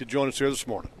 if you'd like to join us here this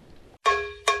morning.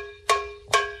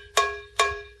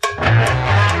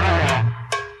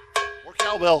 More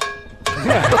cowbell.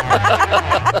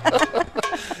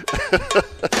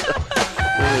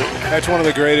 That's one of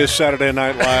the greatest Saturday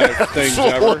Night Live things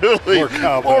ever. More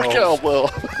cowbell. More cowbell.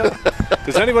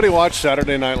 Does anybody watch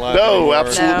Saturday Night Live? No, anymore?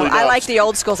 absolutely not. I like the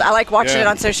old schools. I like watching it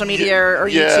on social media or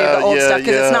YouTube, the old stuff,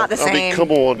 because it's not the same. I mean,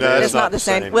 come on, man. It's not the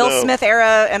same. Will Smith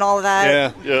era and all of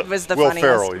that was the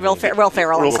funniest. Will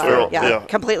Ferrell. I'm sorry. Yeah,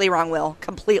 completely wrong. Will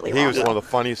completely wrong. He was one of the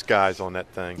funniest guys on that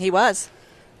thing. He was.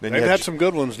 They've had some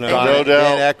good ones now. No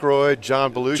doubt. Dan Aykroyd,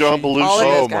 John Belushi. All of those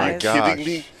oh my guys. gosh! Kidding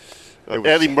me?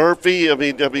 Eddie Murphy. I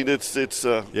mean, it's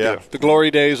the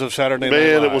glory days of Saturday Night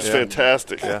Live. Man, it was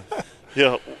fantastic.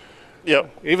 Yeah.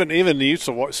 Even you used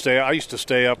to stay. I used to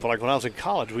stay up, like when I was in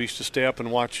college. We used to stay up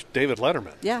and watch David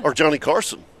Letterman. Yeah. Or Johnny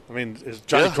Carson. I mean,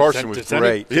 Johnny Carson was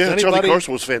great. Johnny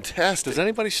Carson was fantastic. Does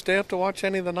anybody stay up to watch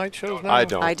any of the night shows now? I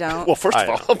don't. I don't. Well, first of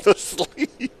all, I'm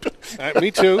asleep.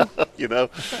 Me too.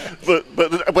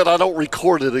 But I don't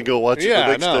record it and go watch it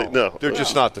the next day. No, they're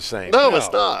just not the same. No,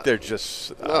 it's not. They're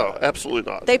just no,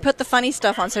 absolutely not. They put the funny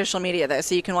stuff on social media though,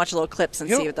 so you can watch little clips and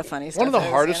see what the funny stuff is. One of the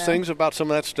hardest things about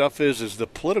some of that stuff is the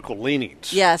political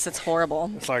leanings. Yes, it's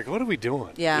horrible. It's like, what are we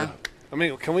doing? Yeah. I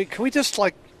mean, can we just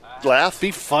like laugh,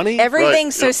 be funny?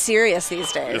 Everything's so serious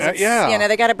these days. Yeah.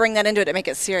 They got to bring that into it to make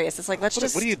it serious. It's like let's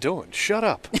just. What are you doing? Shut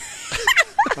up.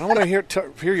 I don't want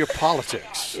to hear your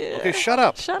politics. Yeah. Okay, shut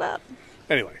up. Shut up.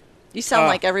 Anyway. You sound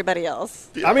like everybody else.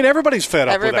 I mean, everybody's fed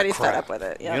up Everybody's with that crap. fed up with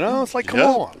it. Yeah. You know, it's like, come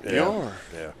on. You are.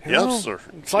 Yeah. Yes, sir.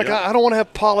 It's like, I don't want to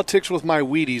have politics with my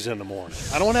Wheaties in the morning.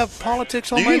 I don't want to have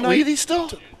politics on Do my you night. eat Wheaties still?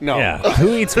 No. Yeah.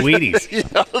 Who eats Wheaties?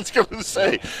 Yeah, I was going to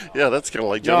say. Yeah, that's kind of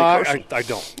like Johnny Carson. I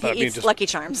don't. He eats Lucky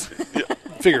Charms.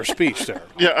 Figure of speech there.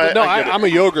 Yeah, I'm a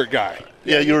yogurt guy.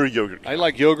 Yeah, you're a yogurt guy. I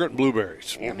like yogurt and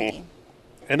blueberries. Yummy.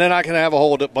 And then I can have a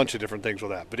whole bunch of different things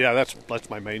with that. But, yeah, that's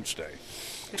my mainstay.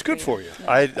 It's good for you.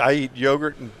 I eat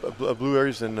yogurt and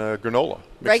blueberries and granola.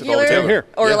 Regular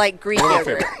or like Greek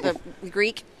yogurt? The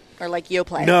Greek or like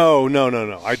Yoplait?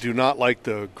 No. I do not like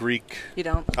the Greek. You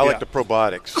don't? I like the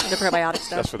probiotics. The probiotic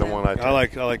stuff. That's for the one I do. I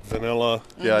like vanilla.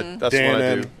 Yeah, that's what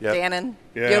I do. Yep. Dannon.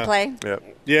 Yeah. Yoplait.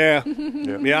 Yep. Yeah.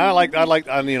 Yeah,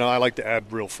 I like to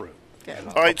add real fruit. Good.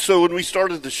 All right, so when we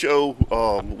started the show,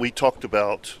 we talked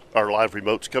about our live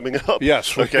remotes coming up.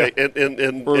 Yes. Okay,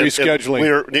 and we're rescheduling.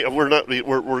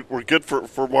 We're good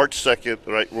for March 2nd.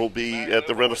 Right, we'll be at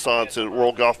the Renaissance at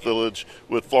World Golf Village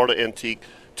with Florida Antique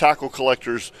tackle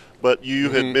collectors. But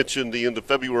you had mentioned the end of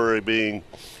February being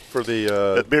for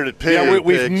the Bearded Pig. Yeah,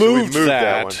 we've moved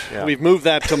that one. Yeah. We've moved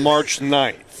that to March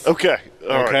 9th. Okay.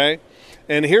 All right.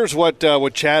 And here's what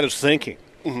Chad is thinking.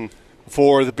 Mm-hmm.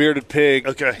 For the Bearded Pig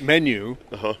menu,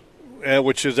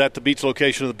 which is at the beach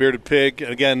location of the Bearded Pig.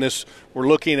 And again, we're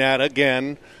looking at,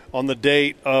 again, on the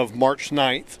date of March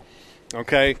 9th.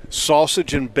 Okay,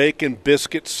 sausage and bacon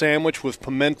biscuit sandwich with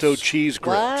pimento cheese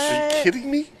grits. Are you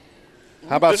kidding me?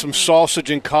 How about some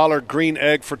sausage and collard green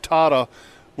egg frittata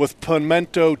with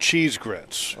pimento cheese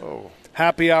grits? Oh.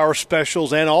 Happy hour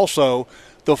specials and also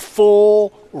the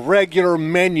full regular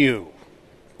menu.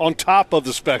 On top of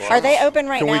the special. Are they open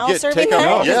right now serving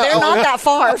that? Because they're not that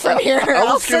far from here. I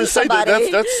was going to say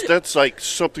that's like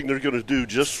something they're going to do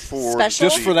just for that show.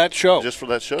 Just for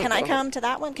that show. Can I come to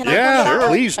that one? Can I come to that one?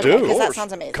 Please do. Because that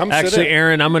sounds amazing. Come Actually,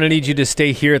 Aaron, I'm going to need you to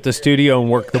stay here at the studio and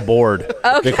work the board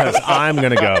because I'm going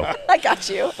to go. I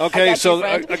got you. Okay,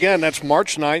 again, that's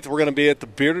March 9th. We're going to be at the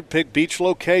Bearded Pig Beach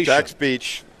location. Jack's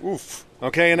Beach. Oof.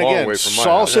 Okay, and again,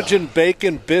 sausage and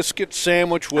bacon biscuit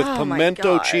sandwich with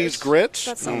pimento cheese grits.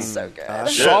 That sounds so good.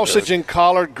 Sausage and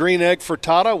collard green egg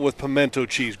frittata with pimento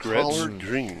cheese grits. Collard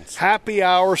greens. Happy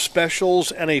hour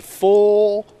specials and a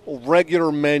full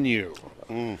regular menu.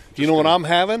 You know what I'm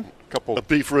having? A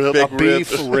beef rib. A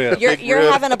beef rib.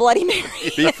 You're having a Bloody Mary.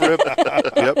 Beef rib.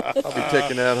 Yep. I'll be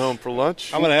taking that home for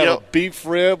lunch. I'm going to have a beef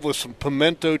rib with some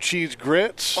pimento cheese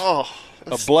grits. Oh,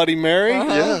 a Bloody Mary.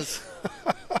 Yes.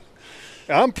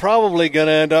 I'm probably going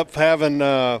to end up having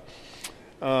an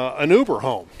Uber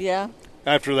home. Yeah.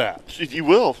 After that. You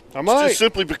will. I might. Just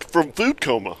simply from food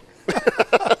coma.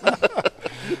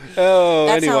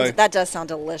 Anyway. That does sound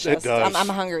delicious. It does. I'm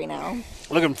hungry now.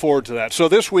 Looking forward to that. So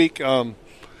this week,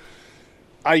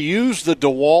 I used the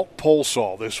DeWalt pole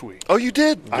saw this week. Oh, you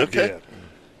did? I did.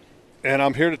 And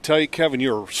I'm here to tell you, Kevin,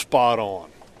 you're spot on.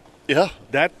 Yeah.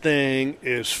 That thing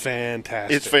is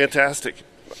fantastic. It's fantastic.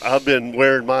 I've been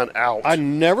wearing mine out. I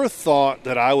never thought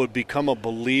that I would become a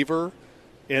believer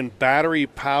in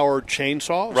battery-powered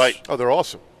chainsaws. Right. Oh, they're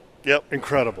awesome. Yep.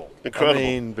 Incredible. I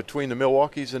mean, between the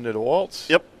Milwaukees and the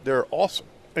DeWalts, they're awesome.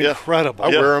 Incredible. I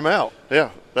wear them out.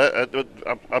 Yeah.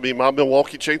 I mean, my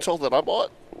Milwaukee chainsaw that I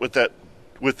bought with the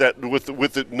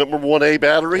number 1A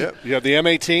battery. Yep. You have the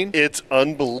M18? It's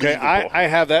unbelievable. Okay, I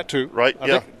have that too. Right. I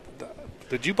think,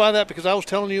 did you buy that because I was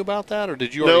telling you about that, or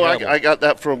did you already have I got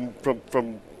that from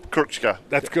Kirk's guy.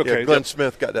 That's okay. Yeah, Glenn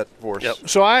Smith got that for us. Yep.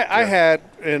 So I had,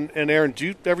 and Aaron, do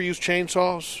you ever use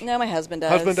chainsaws? No, my husband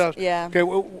does. Husband does? Yeah. Okay.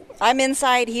 Well, I'm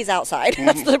inside, he's outside.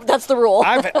 That's the rule.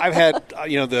 I've had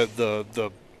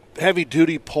the heavy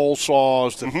duty pole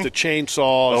saws, the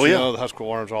chainsaws, the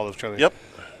Husqvarnas, all those kind of things. Yep.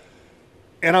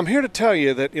 And I'm here to tell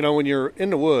you that, when you're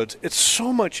in the woods, it's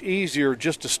so much easier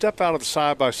just to step out of the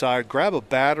side-by-side, grab a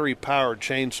battery-powered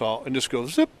chainsaw, and just go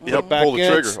zip, back pull the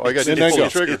in. trigger. All you got to do is pull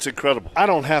the trigger. It's incredible. I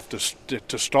don't have to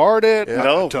start it,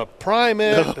 to prime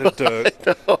it. I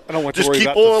don't want to worry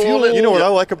about the fuel. You know what I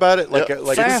like about it?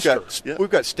 Faster. We've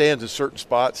got stands in certain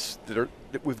spots that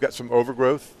we've got some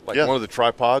overgrowth. Like one of the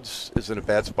tripods is in a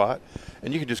bad spot,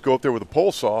 and you can just go up there with a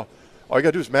pole saw. All you got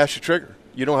to do is mash the trigger.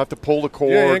 You don't have to pull the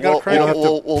cord. Yeah, you ain't gotta crank it.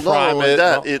 Not prime only it.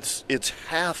 that, it's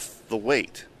half the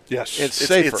weight. Yes. It's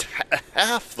safer. It's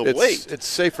half the weight. It's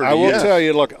safer to I will use. tell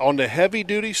you, look, on the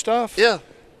heavy-duty stuff,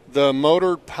 the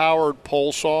motor-powered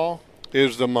pole saw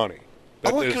is the money.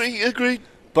 Agreed.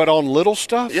 But on little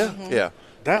stuff, Yeah.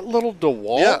 that little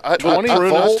DeWalt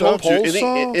 20-volt pole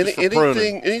saw,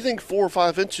 anything 4 or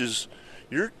 5 inches,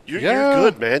 you're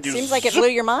good, man. Seems like it blew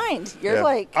your mind. You're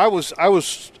like, I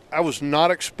was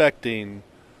not expecting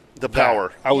the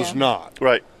power. I was not.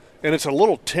 Right. And it's a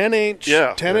little 10-inch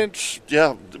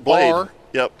blade. bar.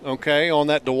 Yep. Okay, on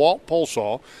that DeWalt pole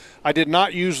saw. I did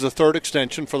not use the third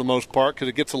extension for the most part because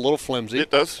it gets a little flimsy.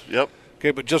 It does. Yep. Okay,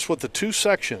 but just with the 2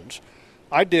 sections,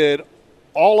 I did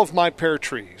all of my pear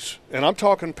trees, and I'm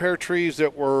talking pear trees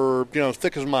that were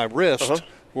thick as my wrist,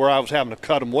 where I was having to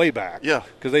cut them way back. Yeah.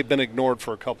 Because they've been ignored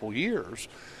for a couple years,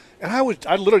 and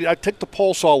I take the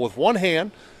pole saw with one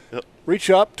hand, reach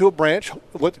up to a branch,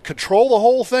 control the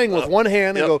whole thing with one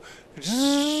hand, and go.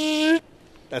 Zzz,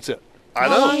 that's it.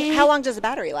 How long does the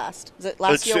battery last? Does it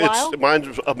last you a while?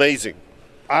 Mine's amazing.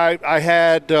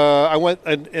 I went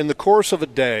in the course of a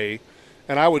day,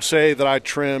 and I would say that I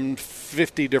trimmed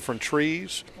 50 different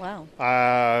trees. Wow.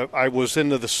 I was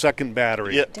into the second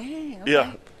battery. Yeah. Dang. Okay.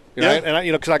 Yeah.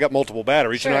 And because I got multiple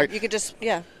batteries. Sure. And you could just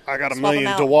I got a swap million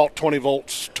them out. DeWalt 20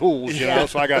 volts tools.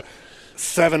 So I got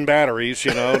 7 batteries.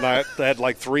 And I had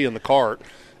like 3 in the cart,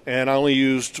 and I only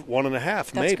used 1.5.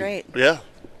 That's maybe. great. Yeah.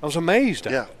 I was amazed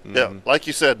at it. Yeah. Like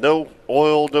you said, no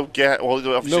oil, no gas.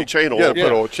 Well, obviously chain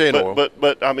oil. Chain oil.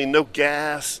 But I mean, no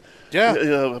gas. Yeah.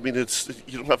 I mean, you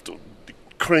don't have to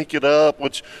crank it up,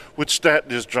 which that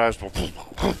just drives. And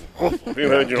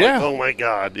you're like, oh my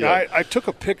God. Yeah. I took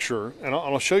a picture, and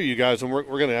I'll show you guys, and we're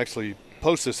going to actually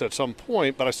post this at some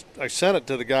point. But I sent it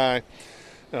to the guy.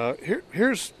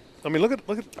 Here's. I mean, look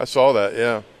at. I saw that.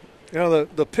 Yeah.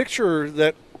 The picture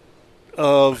that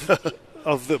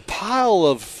of the pile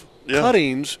of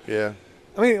cuttings. Yeah.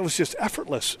 I mean, it was just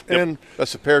effortless. Yep. And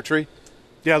that's a pear tree?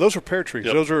 Yeah, those are pear trees.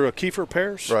 Yep. Those are kefir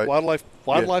pears, right.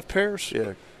 wildlife pears.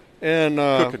 Yeah. And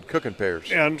cooking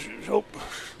pears. And all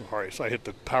right, so I hit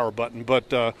the power button. But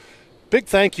big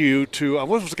thank you to what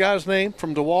was the guy's name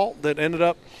from DeWalt that ended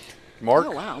up? Mark.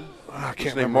 Oh wow. I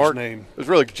can't remember his name. It was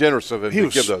really generous of him to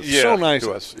give those so nice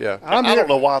to us. Yeah. I don't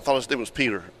know why I thought his name was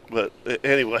Peter, but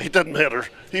anyway, it doesn't matter.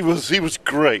 He was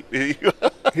great. he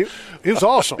was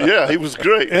awesome. Yeah, he was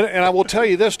great. And I will tell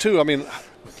you this too. I mean,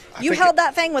 you held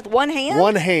that thing with one hand.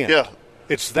 One hand. Yeah.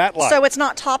 It's that light. So it's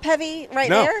not top heavy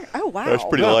there? Oh, wow. That's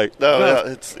pretty light. No,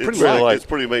 it's pretty light. light. It's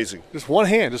pretty amazing. Just one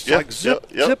hand. Just like zip,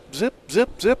 zip,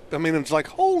 zip, zip. I mean, it's like,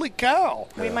 holy cow.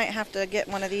 We might have to get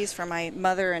one of these for my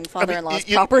mother and father-in-law's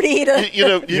property. If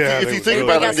you think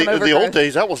about it, in the old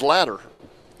days, that was ladder.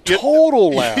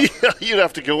 Total ladder. You'd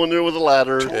have to go in there with a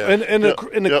ladder. And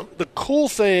the cool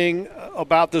thing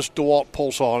about this DeWalt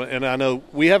pole saw, and I know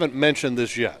we haven't mentioned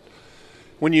this yet,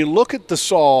 when you look at the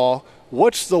saw,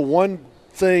 what's the one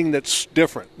thing that's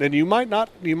different? And you might not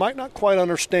quite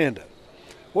understand it.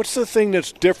 What's the thing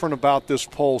that's different about this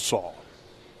pole saw?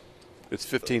 It's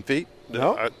 15 feet.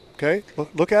 No. Okay.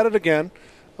 Look at it again.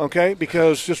 Okay,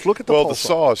 because just look at the pole the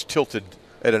saw is tilted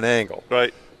at an angle.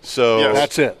 Right. So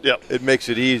that's it. Yep. It makes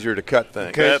it easier to cut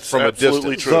things from a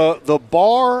distance. True. The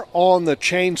bar on the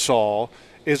chainsaw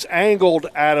is angled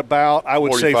at about, I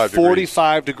would say,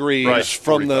 45 degrees right.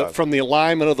 from 45. the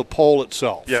alignment of the pole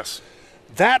itself. Yes.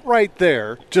 That right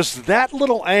there, just that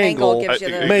little angle gives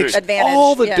you the makes advantage.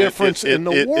 all the difference in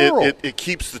the world. It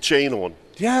keeps the chain on.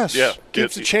 Yes. Yeah.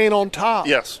 Keeps the chain on top.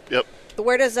 Yes. Yep.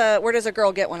 Where does a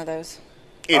girl get one of those?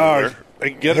 Anywhere.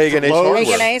 Get Hagen it from Lowe's.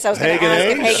 Hagen Ace. I was going to ask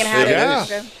if Hagen had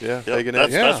it. Yeah. Yep. Hagen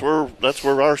Ace. That's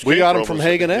where ours came We got from. them from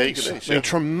Hagen Ace. Yeah.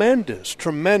 Tremendous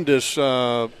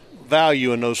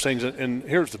value in those things. And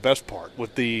here's the best part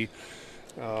with the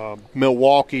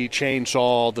Milwaukee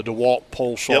chainsaw, the DeWalt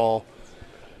pole saw. Yep.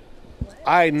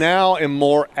 I now am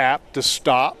more apt to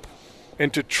stop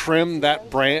and to trim that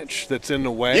branch that's in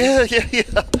the way.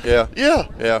 Yeah.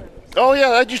 Oh yeah,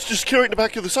 I just carry it in the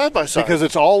back of the side by side because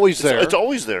it's always there. It's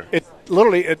always there.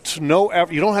 It's no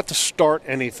effort. You don't have to start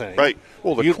anything. Right.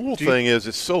 Well, the cool thing is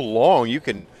it's so long you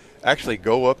can actually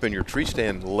go up in your tree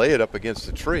stand, lay it up against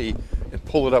the tree, and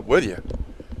pull it up with you.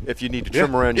 If you need to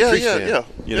trim around your tree stand,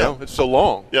 you know, it's so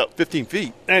long. 15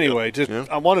 feet. Anyway,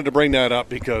 I wanted to bring that up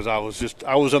because I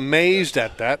was amazed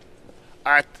at that.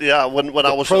 When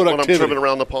I'm trimming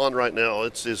around the pond right now,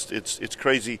 it's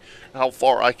crazy how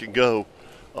far I can go,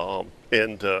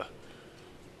 and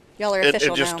y'all are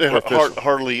official now.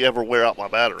 Hardly ever wear out my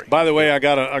battery. By the way, I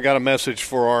got a message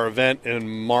for our event in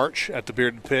March at the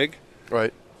Bearded Pig.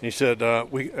 Right. He said,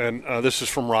 this is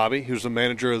from Robbie, who's the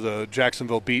manager of the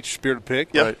Jacksonville Beach Spirited Pig.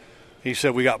 Yep. Right. He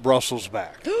said, we got Brussels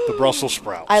back, the Brussels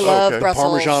sprouts. I love Brussels.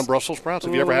 Parmesan Brussels sprouts.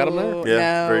 Have you ever had them there?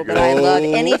 Yeah, very good. But I love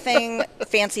anything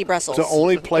fancy Brussels. It's the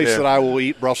only place that I will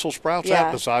eat Brussels sprouts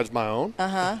at, besides my own,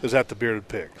 is at the Bearded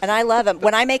Pig. And I love them.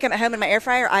 When I make them at home in my air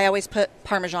fryer, I always put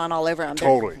Parmesan all over them.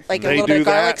 Totally. Like a little bit of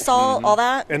garlic, salt, all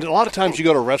that. And a lot of times you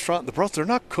go to a restaurant, the Brussels, they're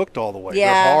not cooked all the way.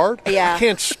 Yeah. They're hard. Yeah. I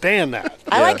can't stand that.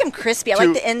 I like them crispy. I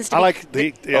like the ends to be. I like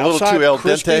the a little outside too al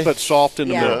crispy dente. but soft in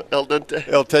the middle. El dente.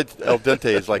 El dente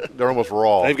is like they're almost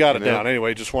raw. They've got it down.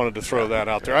 Anyway, just wanted to throw that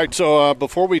out there. All right, so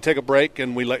before we take a break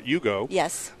and we let you go,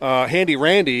 yes, Handy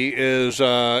Randy is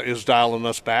dialing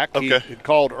us back. Okay. He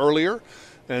called earlier,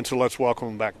 and so let's welcome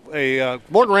him back. Hey,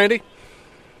 morning, Randy.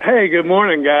 Hey, good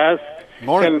morning, guys.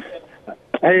 Morning. And,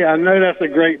 hey, I know that's a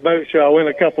great boat show. I went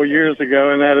a couple years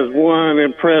ago, and that is one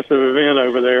impressive event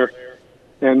over there.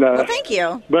 And well, thank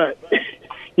you. But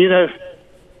you know,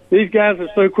 these guys are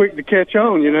so quick to catch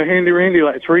on. You know, Handy Randy,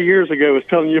 like 3 years ago, was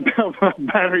telling you about my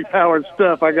battery-powered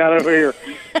stuff I got over here.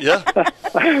 Yeah.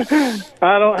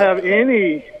 I don't have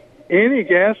any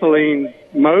gasoline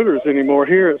motors anymore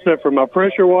here except for my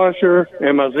pressure washer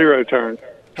and my zero turn.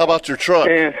 How about your truck?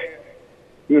 And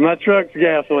my truck's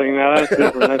gasoline now. That's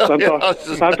different. I'm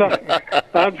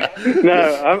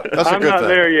not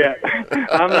there yet.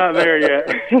 I'm not there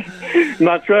yet.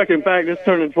 My truck, in fact, is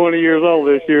turning 20 years old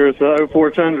this year. It's a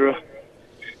 04 Tundra,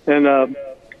 and it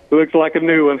looks like a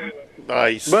new one.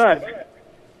 Nice. But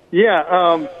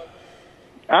yeah,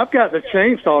 I've got the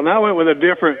chainsaw, and I went with a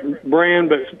different brand,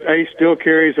 but Ace still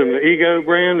carries them. The Ego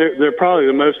brand. They're probably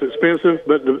the most expensive,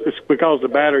 but it's because of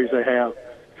the batteries they have.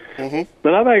 Mm-hmm.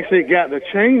 But I've actually got the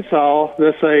chainsaw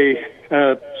that's a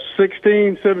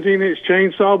 16, 17-inch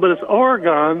chainsaw, but it's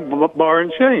Oregon bar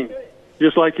and chain,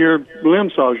 just like your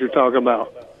limb saws you're talking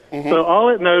about. Mm-hmm. So all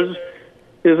it knows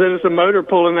is that it's a motor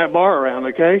pulling that bar around,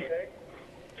 okay?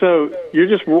 So you're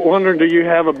just wondering, do you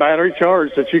have a battery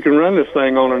charge that you can run this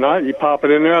thing on or not? You pop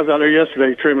it in there. I was out there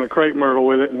yesterday trimming a crepe myrtle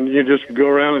with it, and you just go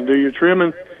around and do your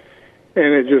trimming,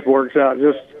 and it just works out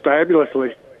just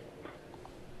fabulously.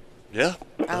 Yeah,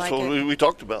 that's what we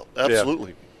talked about.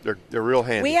 Absolutely. Yeah. They're real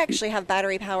handy. We actually have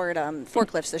battery-powered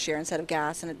forklifts this year instead of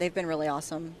gas, and they've been really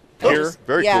awesome. Here?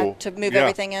 Very cool. Yeah, to move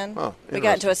everything in. Huh, we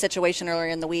got into a situation earlier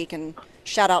in the week, and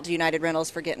shout out to United Rentals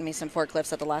for getting me some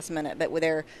forklifts at the last minute. But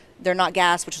they're not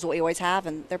gas, which is what we always have,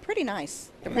 and they're pretty nice.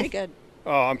 They're pretty good.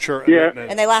 Oh, I'm sure. Yeah.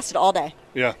 And they lasted all day.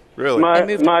 Yeah. Really? And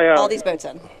moved all these boats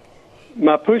in.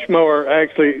 My push mower,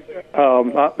 actually,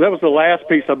 that was the last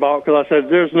piece I bought because I said,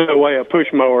 there's no way a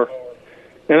push mower.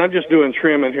 And I'm just doing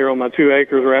trimming here on my 2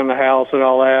 acres around the house and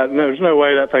all that. And there's no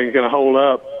way that thing's going to hold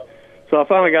up. So I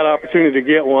finally got an opportunity to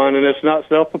get one, and it's not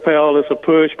self-propelled. It's a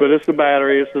push, but it's the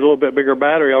battery. It's a little bit bigger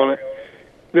battery on it.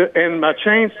 And my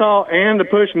chainsaw and the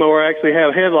push mower actually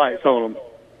have headlights on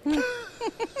them.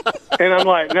 And I'm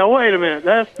like, now, wait a minute.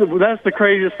 That's the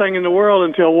craziest thing in the world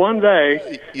until one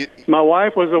day my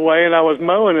wife was away, and I was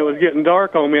mowing. It was getting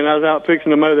dark on me, and I was out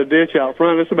fixing to mow the ditch out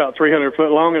front. It's about 300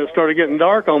 foot long, and it started getting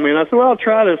dark on me. And I said, well, I'll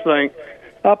try this thing.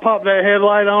 I popped that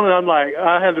headlight on, and I'm like,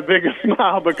 I had the biggest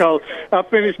smile because I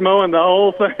finished mowing the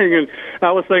whole thing, and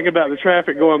I was thinking about the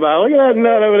traffic going by. Look at that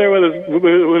nut over there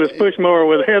with his push mower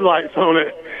with headlights on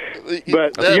it.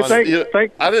 But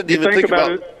I didn't even think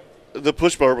about the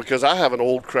push mower because I have an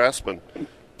old Craftsman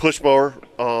push mower.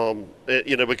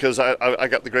 Because I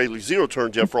got the Gravely Zero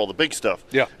Turn, Jeff, for all the big stuff.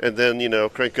 Yeah. And then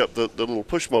crank up the little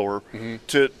push mower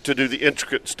to do the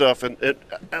intricate stuff, and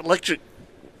electric.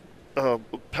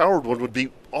 Powered one would be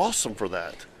awesome for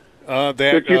that.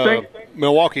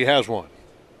 Milwaukee has one.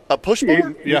 A push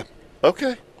mower? Yeah.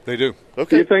 Okay. They do.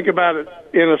 Okay. You think about it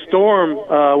in a storm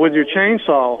with your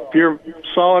chainsaw. If you're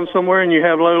sawing somewhere and you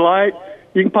have low light,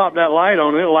 you can pop that light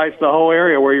on. It lights the whole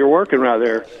area where you're working right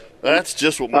there. That's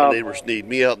just what my neighbors need.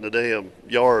 Me out in the damn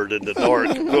yard in the dark.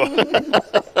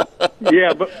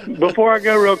 Yeah, but before I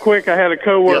go real quick, I had a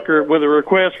coworker with a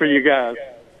request for you guys.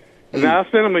 And I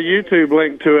sent them a YouTube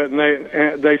link to it,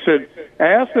 and they said,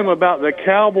 ask them about the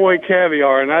cowboy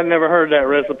caviar. And I'd never heard that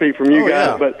recipe from you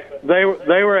guys, but they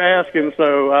were asking,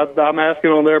 so I'm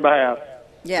asking on their behalf.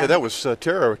 Yeah, that was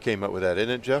Tara came up with that, isn't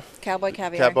it, Jeff? Cowboy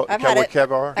caviar. Cowboy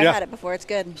caviar. I've had it before. It's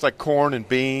good. It's like corn and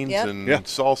beans and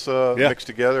salsa mixed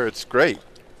together. It's great.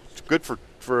 It's good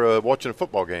for watching a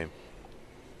football game.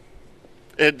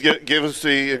 And give us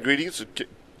the ingredients.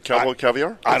 Cowboy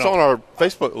caviar? It's on our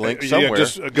Facebook link somewhere. Yeah,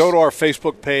 just go to our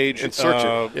Facebook page and search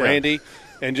it, Randy,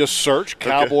 and just search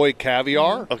Cowboy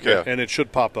Caviar. Okay. And it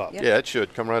should pop up. Yeah, it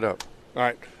should come right up. All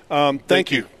right.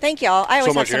 Thank you. Thank y'all. I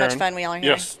always have so Aaron. much fun when y'all are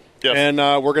here. Yes. And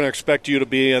we're going to expect you to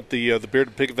be at the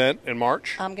Bearded Pig event in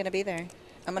March. I'm going to be there.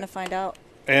 I'm going to find out.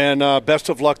 And best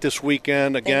of luck this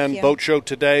weekend. Again, boat show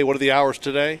today. What are the hours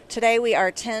today? Today we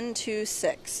are 10 to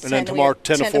 6. And then tomorrow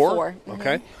 10 to 4? Mm-hmm.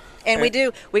 Okay. And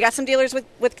we got some dealers with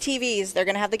TVs. They're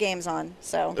going to have the games on.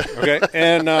 So okay.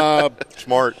 And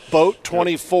smart Boat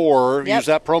 24. Yep. Use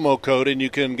that promo code and you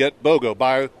can get BOGO.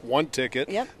 Buy one ticket,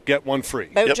 get one free.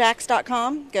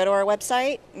 Boatjacks.com. Go to our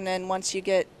website, and then once you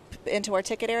get into our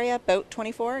ticket area, Boat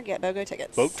 24, get BOGO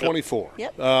tickets. Boat 24.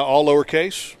 Yep. All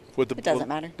lowercase. It doesn't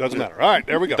matter. Doesn't matter. All right,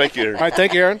 there we go. Thank you, Aaron. All right,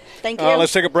 thank you, Aaron. Thank you.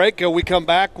 Let's take a break. We come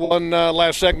back. One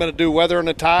last segment to do weather and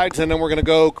the tides, and then we're going to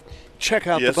go check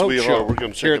out the boat show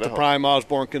here at the Prime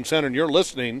Osborne Center. And you're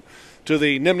listening to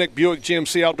the Nimnik Buick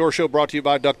GMC Outdoor Show, brought to you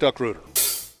by Duck Duck Rooter.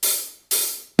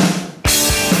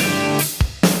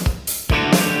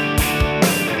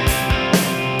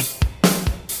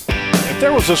 If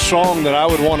there was a song that I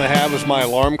would want to have as my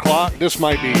alarm clock, this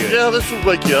might be it. Yeah, this would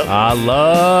wake you up. I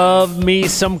love me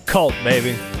some Cult,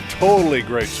 baby. Totally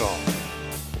great song.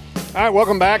 All right,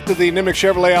 welcome back to the Nimnik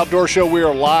Chevrolet Outdoor Show. We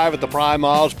are live at the Prime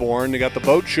Osborne. You got the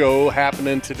boat show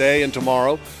happening today and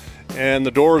tomorrow, and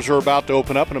the doors are about to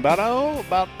open up in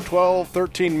about 12,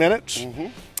 13 minutes. Mm-hmm.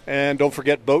 And don't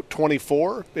forget, Boat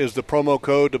 24 is the promo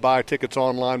code to buy tickets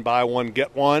online. Buy one,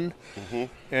 get one. Mm-hmm.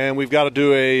 And we've got to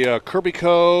do a Kirby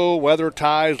Co. weather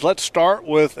ties. Let's start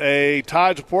with a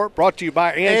tides report brought to you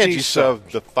by Angie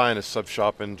Sub, the finest sub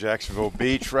shop in Jacksonville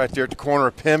Beach, right there at the corner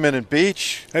of Penman and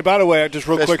Beach. Hey, by the way, just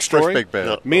real quick story. Big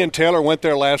bed. Me and Taylor went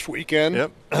there last weekend,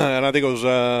 and I think it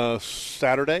was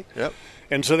Saturday. Yep.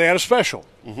 And so they had a special.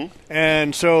 Mm-hmm.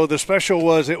 And so the special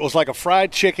was like a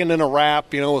fried chicken in a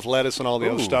wrap, with lettuce and all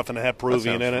the other stuff, and it had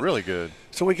Peruvian in it. Really good.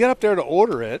 So we get up there to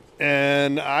order it,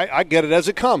 and I get it as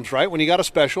it comes, right? When you got a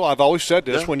special, I've always said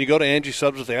this, when you go to Angie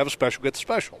Subs, if they have a special, get the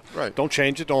special. Right. Don't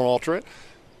change it, don't alter it.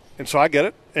 And so I get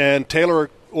it, and Taylor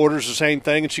orders the same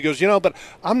thing, and she goes, but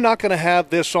I'm not going to have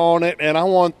this on it, and I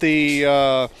want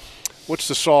the what's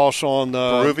the sauce on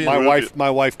the Peruvian?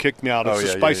 My wife kicked me out. It's the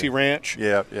spicy ranch.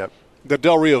 Yeah. The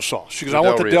Del Rio sauce. She goes, I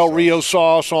want the Del Rio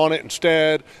sauce on it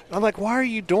instead. And I'm like, why are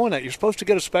you doing that? You're supposed to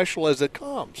get a special as it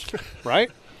comes, right?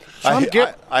 So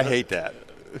I hate that.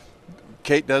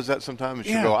 Kate does that sometimes, and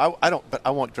she'll go,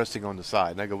 I want dressing on the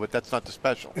side. And I go, but that's not the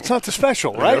special. It's not the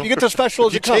special, right? You get the special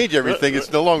as it comes. You change everything.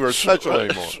 It's no longer a special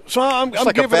anymore. So I'm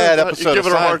like giving a bad episode of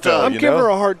Seinfeld. I'm giving her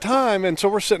a hard time, and so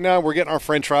we're sitting down, we're getting our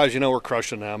French fries. We're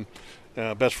crushing them.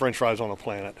 Best French fries on the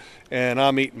planet. And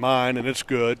I'm eating mine, and it's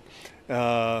good.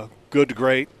 Good to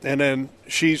great. And then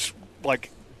she's like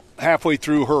halfway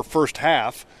through her first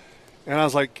half, and I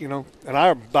was like, and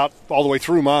I'm about all the way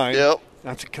through mine. Yep.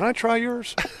 And I said, can I try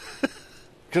yours?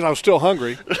 Because I was still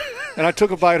hungry. And I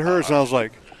took a bite of hers, and I was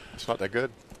like, it's not that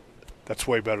good. That's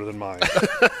way better than mine.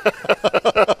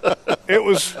 It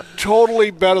was totally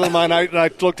better than mine. I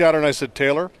looked at her, and I said,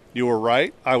 Taylor, you were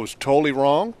right. I was totally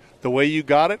wrong. The way you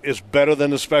got it is better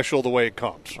than the special the way it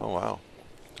comes. Oh, wow.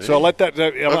 So let that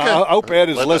I hope Ed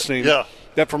is listening.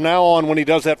 That from now on, when he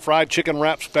does that fried chicken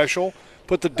wrap special,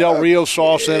 put the Del Rio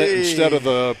sauce in it instead of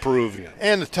the Peruvian.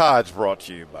 And the tide's brought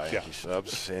to you by Angie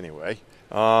Subs anyway.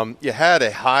 You had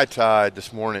a high tide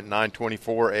this morning at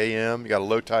 9:24 a.m. You got a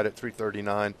low tide at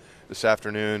 3:39 this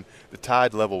afternoon. The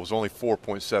tide level was only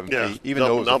 4.7 feet, even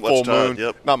though it was a full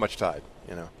moon. Not much tide,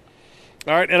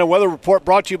 All right, and a weather report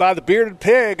brought to you by the Bearded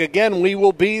Pig. Again, we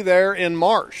will be there in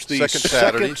March. The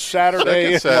second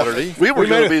Saturday. We were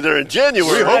going to be there in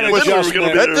January. We hope we were going to be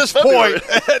there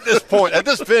at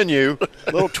this venue.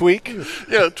 Little tweak.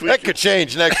 Tweak. That could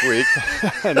change next week.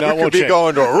 No, we could be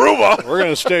going to Aruba. We're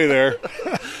going to stay there.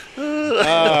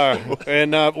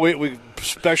 And we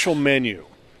special menu.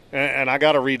 And I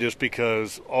got to read this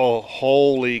because,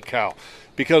 holy cow.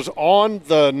 Because on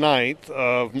the 9th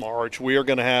of March, we are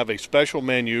going to have a special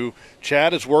menu.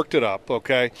 Chad has worked it up,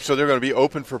 okay? So they're going to be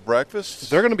open for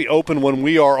breakfast? They're going to be open when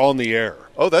we are on the air.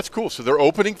 Oh, that's cool. So they're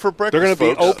opening for breakfast, They're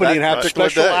going to be opening and have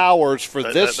special hours for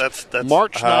this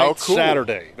March 9th,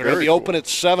 Saturday. They're going to be open at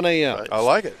 7 a.m. Right. I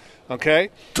like it. Okay?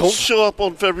 Don't show up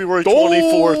on February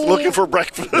 24th looking for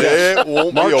breakfast. It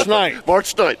won't March be open. 9th.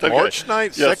 March 9th. Okay. March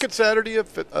 9th, second Saturday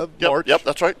of March. Yep,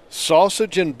 that's right.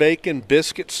 Sausage and bacon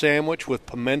biscuit sandwich with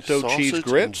pimento cheese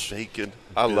grits. And bacon.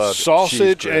 I love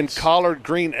sausage and collard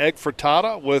green egg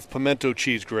frittata with pimento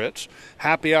cheese grits.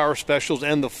 Happy hour specials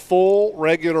and the full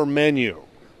regular menu.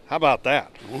 How about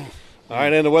that? Ooh. All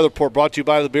right, and the weather report brought to you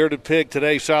by the Bearded Pig.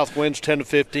 Today, south winds 10 to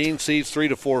 15, seas 3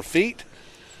 to 4 feet.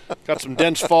 Got some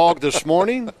dense fog this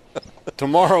morning.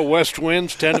 Tomorrow, west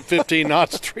winds 10 to 15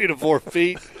 knots, 3 to 4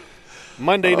 feet.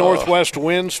 Monday, northwest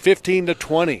winds 15 to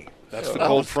 20. That's the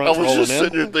cold front I was rolling just in.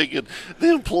 sitting there thinking, the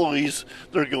employees,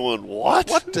 they're going, what?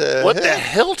 What the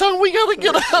hell time we got to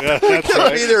get up? Yeah, We that's gotta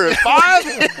right. be there at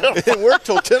 5 and work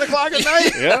till 10 o'clock at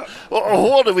night. Yeah. Well,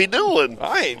 what are we doing?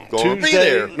 I ain't going to be Tuesday,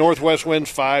 there. northwest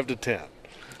winds 5 to 10.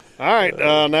 All right,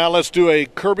 now let's do a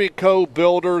Kirby Co.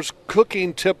 Builders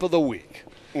cooking tip of the week.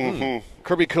 Mm-hmm.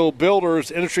 Kirby Co.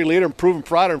 Builders, industry leader in proven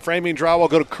product and framing drywall.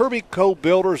 Go to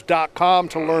KirbyCoBuilders.com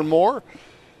to learn more.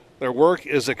 Their work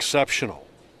is exceptional.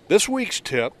 This week's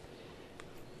tip,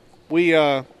 we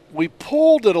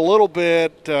pulled it a little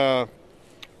bit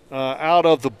out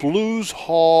of the Blues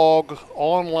Hog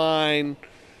online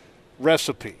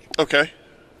recipe. Okay.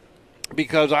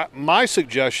 Because my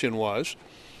suggestion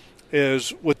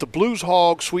is with the Blues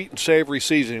Hog sweet and savory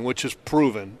seasoning, which is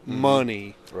proven,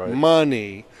 money,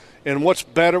 and what's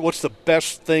the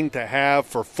best thing to have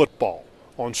for football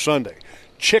on Sunday?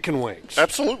 Chicken wings.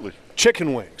 Absolutely.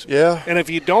 Chicken wings. Yeah. And if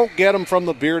you don't get them from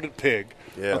the Bearded Pig,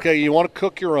 Yeah. okay, you want to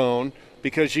cook your own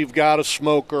because you've got a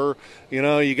smoker,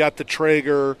 you got the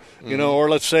Traeger, or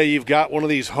let's say you've got one of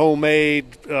these homemade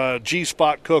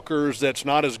G-Spot cookers that's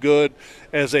not as good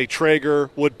as a Traeger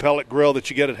wood pellet grill that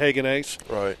you get at Hagen Ace.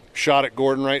 Right. Shot at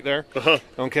Gordon right there.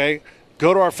 Okay.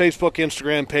 Go to our Facebook,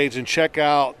 Instagram page and check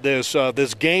out this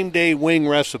game day wing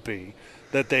recipe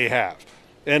that they have.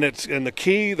 And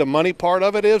the money part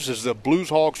of it is the Blues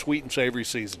Hog sweet and savory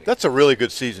seasoning. That's a really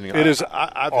good seasoning. It is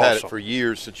I've awesome. had it for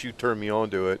years since you turned me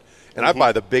on to it. And I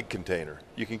buy the big container.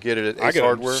 You can get it at Ace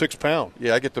Hardware. 6 pound.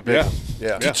 Yeah, I get the big one.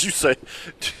 Yeah. Did you say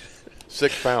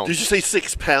 6 pounds? Did you say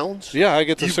 6 pounds? Yeah, I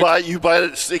get the You buy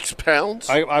it at 6 pounds?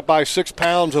 I buy 6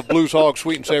 pounds of Blues Hog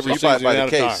sweet and savory So you buy it seasoning by at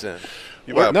the a case time. then?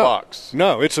 You buy a box?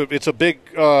 No, it's a big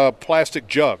plastic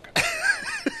jug.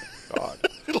 God.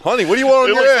 Honey, what do you want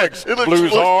on your eggs? It looks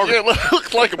Blues Hog. Yeah, it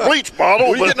looks like a bleach bottle.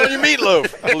 What are you getting on your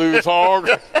meatloaf? Blues Hog.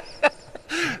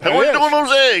 How are you doing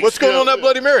those eggs? What's going on that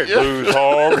Bloody Mary? Yeah. Blues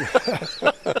Hog.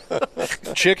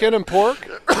 Chicken and pork.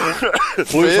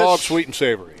 Blues Hog sweet and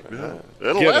savory.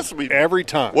 It'll Get last it me. every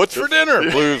time. What's for dinner?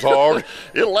 Blues Hog.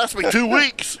 It'll last me 2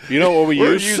 weeks. You know what we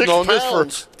We're use? using 6 on pounds.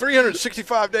 this for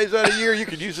 365 days out of the year. You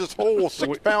could use this whole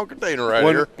 6 pound container right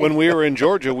when, here. when we were in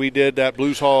Georgia, we did that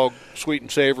Blues Hog sweet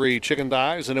and savory chicken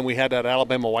thighs, and then we had that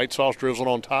Alabama white sauce drizzled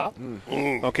on top.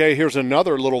 Okay, here's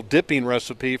another little dipping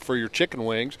recipe for your chicken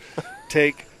wings.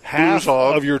 Take half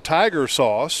of your tiger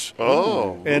sauce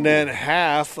and then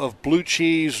half of blue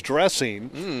cheese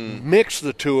dressing. Mix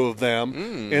the two of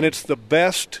them, and it's the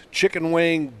best chicken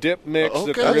wing dip mix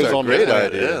that there is on the great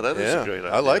planet. idea. Yeah, that is a great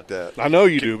idea. I like that. I know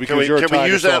you do because you're a can we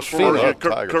tiger use that sauce for phenom.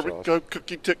 Tiger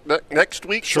cookie tip next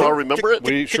week Sure. so I remember it?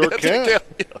 We sure can.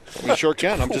 We sure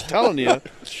can. I'm just telling you,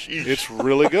 it's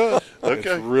really good. Okay.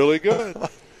 It's really good.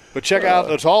 But check out,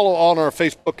 it's all on our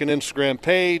Facebook and Instagram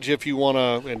page if you want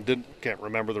to, and can't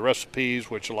remember the recipes,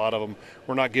 which a lot of them,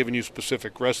 we're not giving you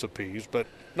specific recipes, but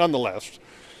nonetheless.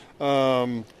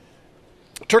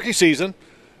 Turkey season.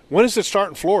 When does it start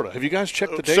in Florida? Have you guys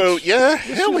checked the dates? So, yeah.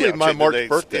 Hell, yeah, my March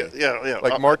birthday. Yeah.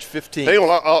 Like March 15th. Hang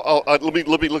on,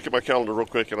 let me look at my calendar real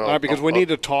quick. And All right, because we need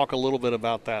to talk a little bit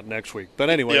about that next week. But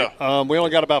anyway, we only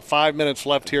got about 5 minutes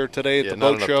left here today at the not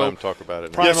boat enough show. time to talk about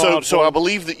it. So I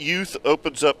believe that youth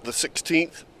opens up the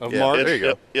 16th of March. There you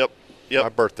go. Yep. My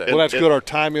birthday. Well, that's good. Our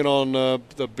timing on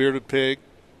the Bearded Pig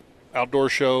outdoor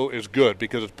show is good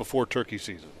because it's before turkey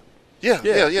season. Yeah.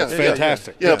 It's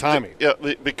fantastic. Good timing. Yeah,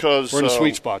 because we're in a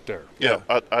sweet spot there. Yeah.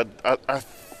 I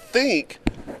think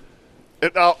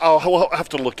I'll have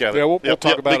to look at it. Yeah, we'll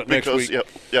talk about it next week.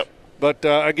 Yep. But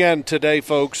again, today,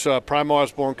 folks, Prime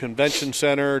Osborne Convention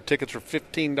Center tickets are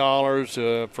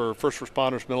 $15 for first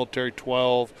responders, military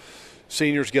 $12.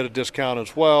 Seniors get a discount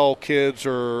as well. Kids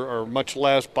are much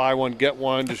less. Buy one, get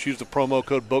one. Just use the promo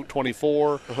code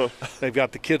BOAT24. They've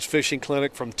got the kids fishing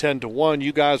clinic from 10 to 1.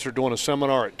 You guys are doing a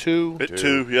seminar at 2. At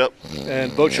 2, yep.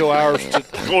 And boat show hours.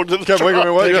 Going to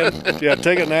the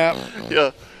take a nap.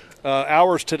 Yeah.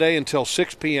 Hours today until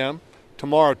 6 p.m.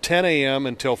 Tomorrow 10 a.m.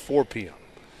 until 4 p.m.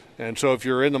 And so if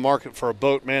you're in the market for a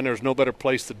boat, man, there's no better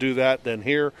place to do that than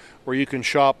here, where you can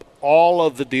shop all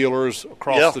of the dealers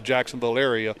across the Jacksonville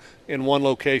area in one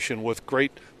location with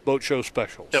great boat show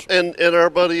specials. Yep. And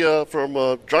our buddy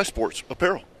from Dry Sports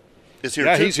Apparel is here, too.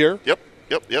 Yeah, he's here.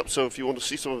 Yep. So if you want to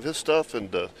see some of his stuff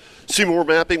and see more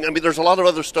mapping, I mean, there's a lot of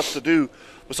other stuff to do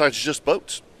besides just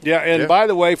boats. Yeah, and by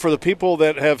the way, for the people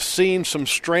that have seen some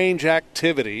strange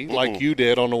activity like you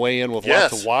did on the way in with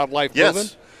lots of wildlife moving,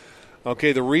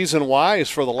 okay, the reason why is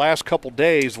for the last couple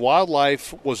days,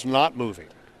 wildlife was not moving.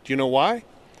 Do you know why?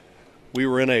 We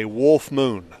were in a wolf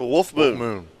moon. A wolf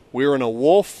moon. We were in a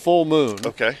wolf full moon.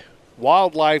 Okay.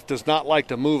 Wildlife does not like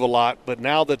to move a lot, but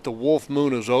now that the wolf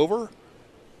moon is over,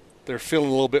 they're feeling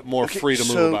a little bit more free to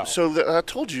move about. So I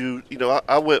told you,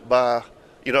 I went by,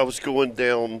 I was going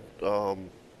down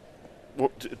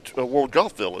World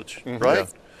Golf Village, right?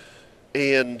 Yeah.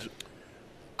 And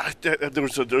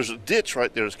there's a ditch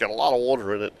right there that's got a lot of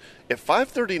water in it. At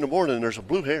 5:30 in the morning, there's a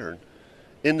blue heron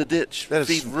in the ditch. That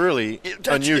is really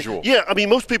unusual. Yeah, I mean,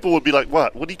 most people would be like,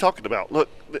 "What? What are you talking about?" Look,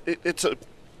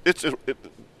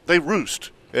 they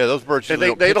roost. Yeah, those birds and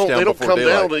they don't come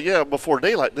down before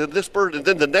daylight. Then this bird, and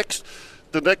then the next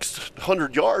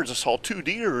 100 yards, I saw 2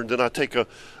 deer, and then I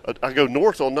I go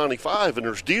north on 95, and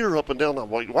there's deer up and down.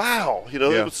 I'm like, wow, it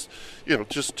was,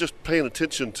 just paying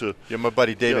attention to. Yeah, my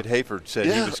buddy David Hayford said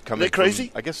he was coming crazy?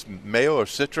 from, I guess, Mayo or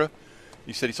Citra.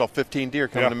 He said he saw 15 deer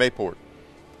coming to Mayport.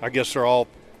 I guess they're all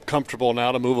comfortable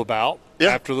now to move about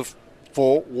after the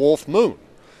full wolf moon.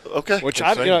 Okay. Which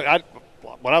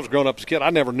when I was growing up as a kid, I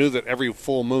never knew that every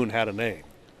full moon had a name.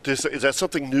 Is that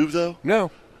something new, though? No.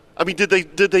 I mean, did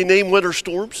they name winter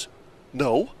storms?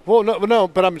 No. Well, no,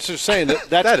 but I'm just saying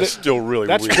that is still really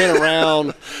that's weird. been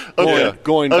around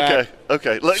going back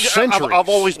centuries. I've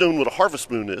always known what a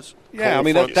harvest moon is. Yeah, I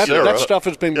mean, that stuff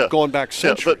has been going back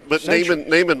centuries. Yeah, but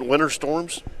naming winter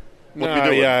storms?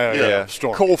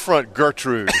 Storm. Cold front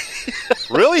Gertrude.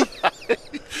 Really?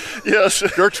 Yes.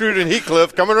 Gertrude and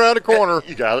Heathcliff coming around the corner.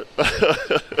 You got it.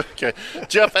 Okay.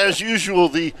 Jeff, as usual,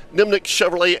 the Nimnik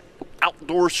Chevrolet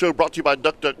Outdoor Show brought to you by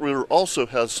Duck Duck Rooter also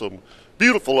has some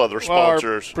beautiful other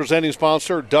sponsors. Our presenting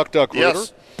sponsor, Duck Duck Rooter.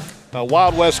 Yes.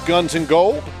 Wild West Guns and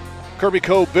Gold, Kirby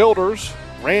Cove Builders,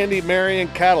 Randy Marion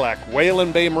Cadillac,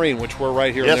 Whalen Bay Marine, which we're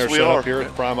right here and there set up here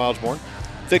at Prime Osborne.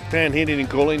 Thick Pan Heating and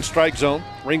Cooling, Strike Zone,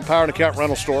 Ring Power and Account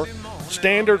Rental Store,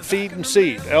 Standard Feed and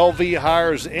Seed, LV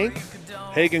Hires Inc.,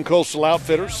 Hagen Coastal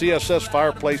Outfitters, CSS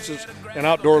Fireplaces, and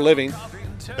Outdoor Living.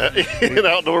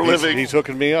 He's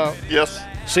hooking me up. Yes.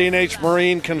 C&H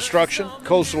Marine Construction,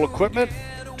 Coastal Equipment,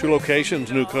 2 locations,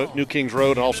 New Kings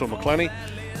Road and also McClenny.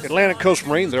 Atlantic Coast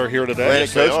Marine, they're here today.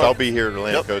 Atlantic Coast, I'll be here at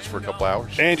Atlantic Coast for a couple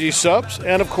hours. Angie Subs,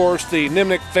 and of course the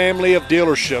Nimnik family of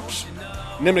dealerships.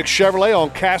 Nimnik Chevrolet on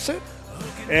Cassett,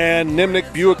 and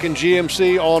Nimnik Buick and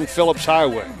GMC on Phillips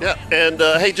Highway. Yeah, and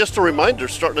hey, just a reminder,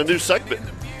 starting a new segment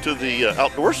to the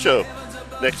Outdoor Show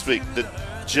next week, the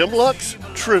Jim Lux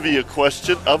Trivia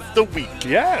Question of the Week.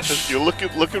 Yes. You're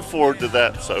looking forward to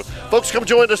that. So, folks, come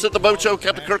join us at the Boat Show.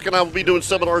 Captain Kirk and I will be doing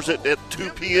seminars at 2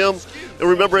 p.m. And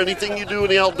remember, anything you do in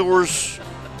the outdoors,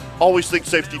 always think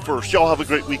safety first. Y'all have a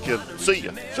great weekend. See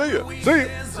ya. See ya. See ya.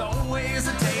 There's always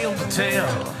a tale to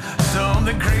tell.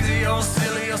 Something crazy or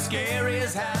silly or scary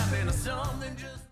is happening.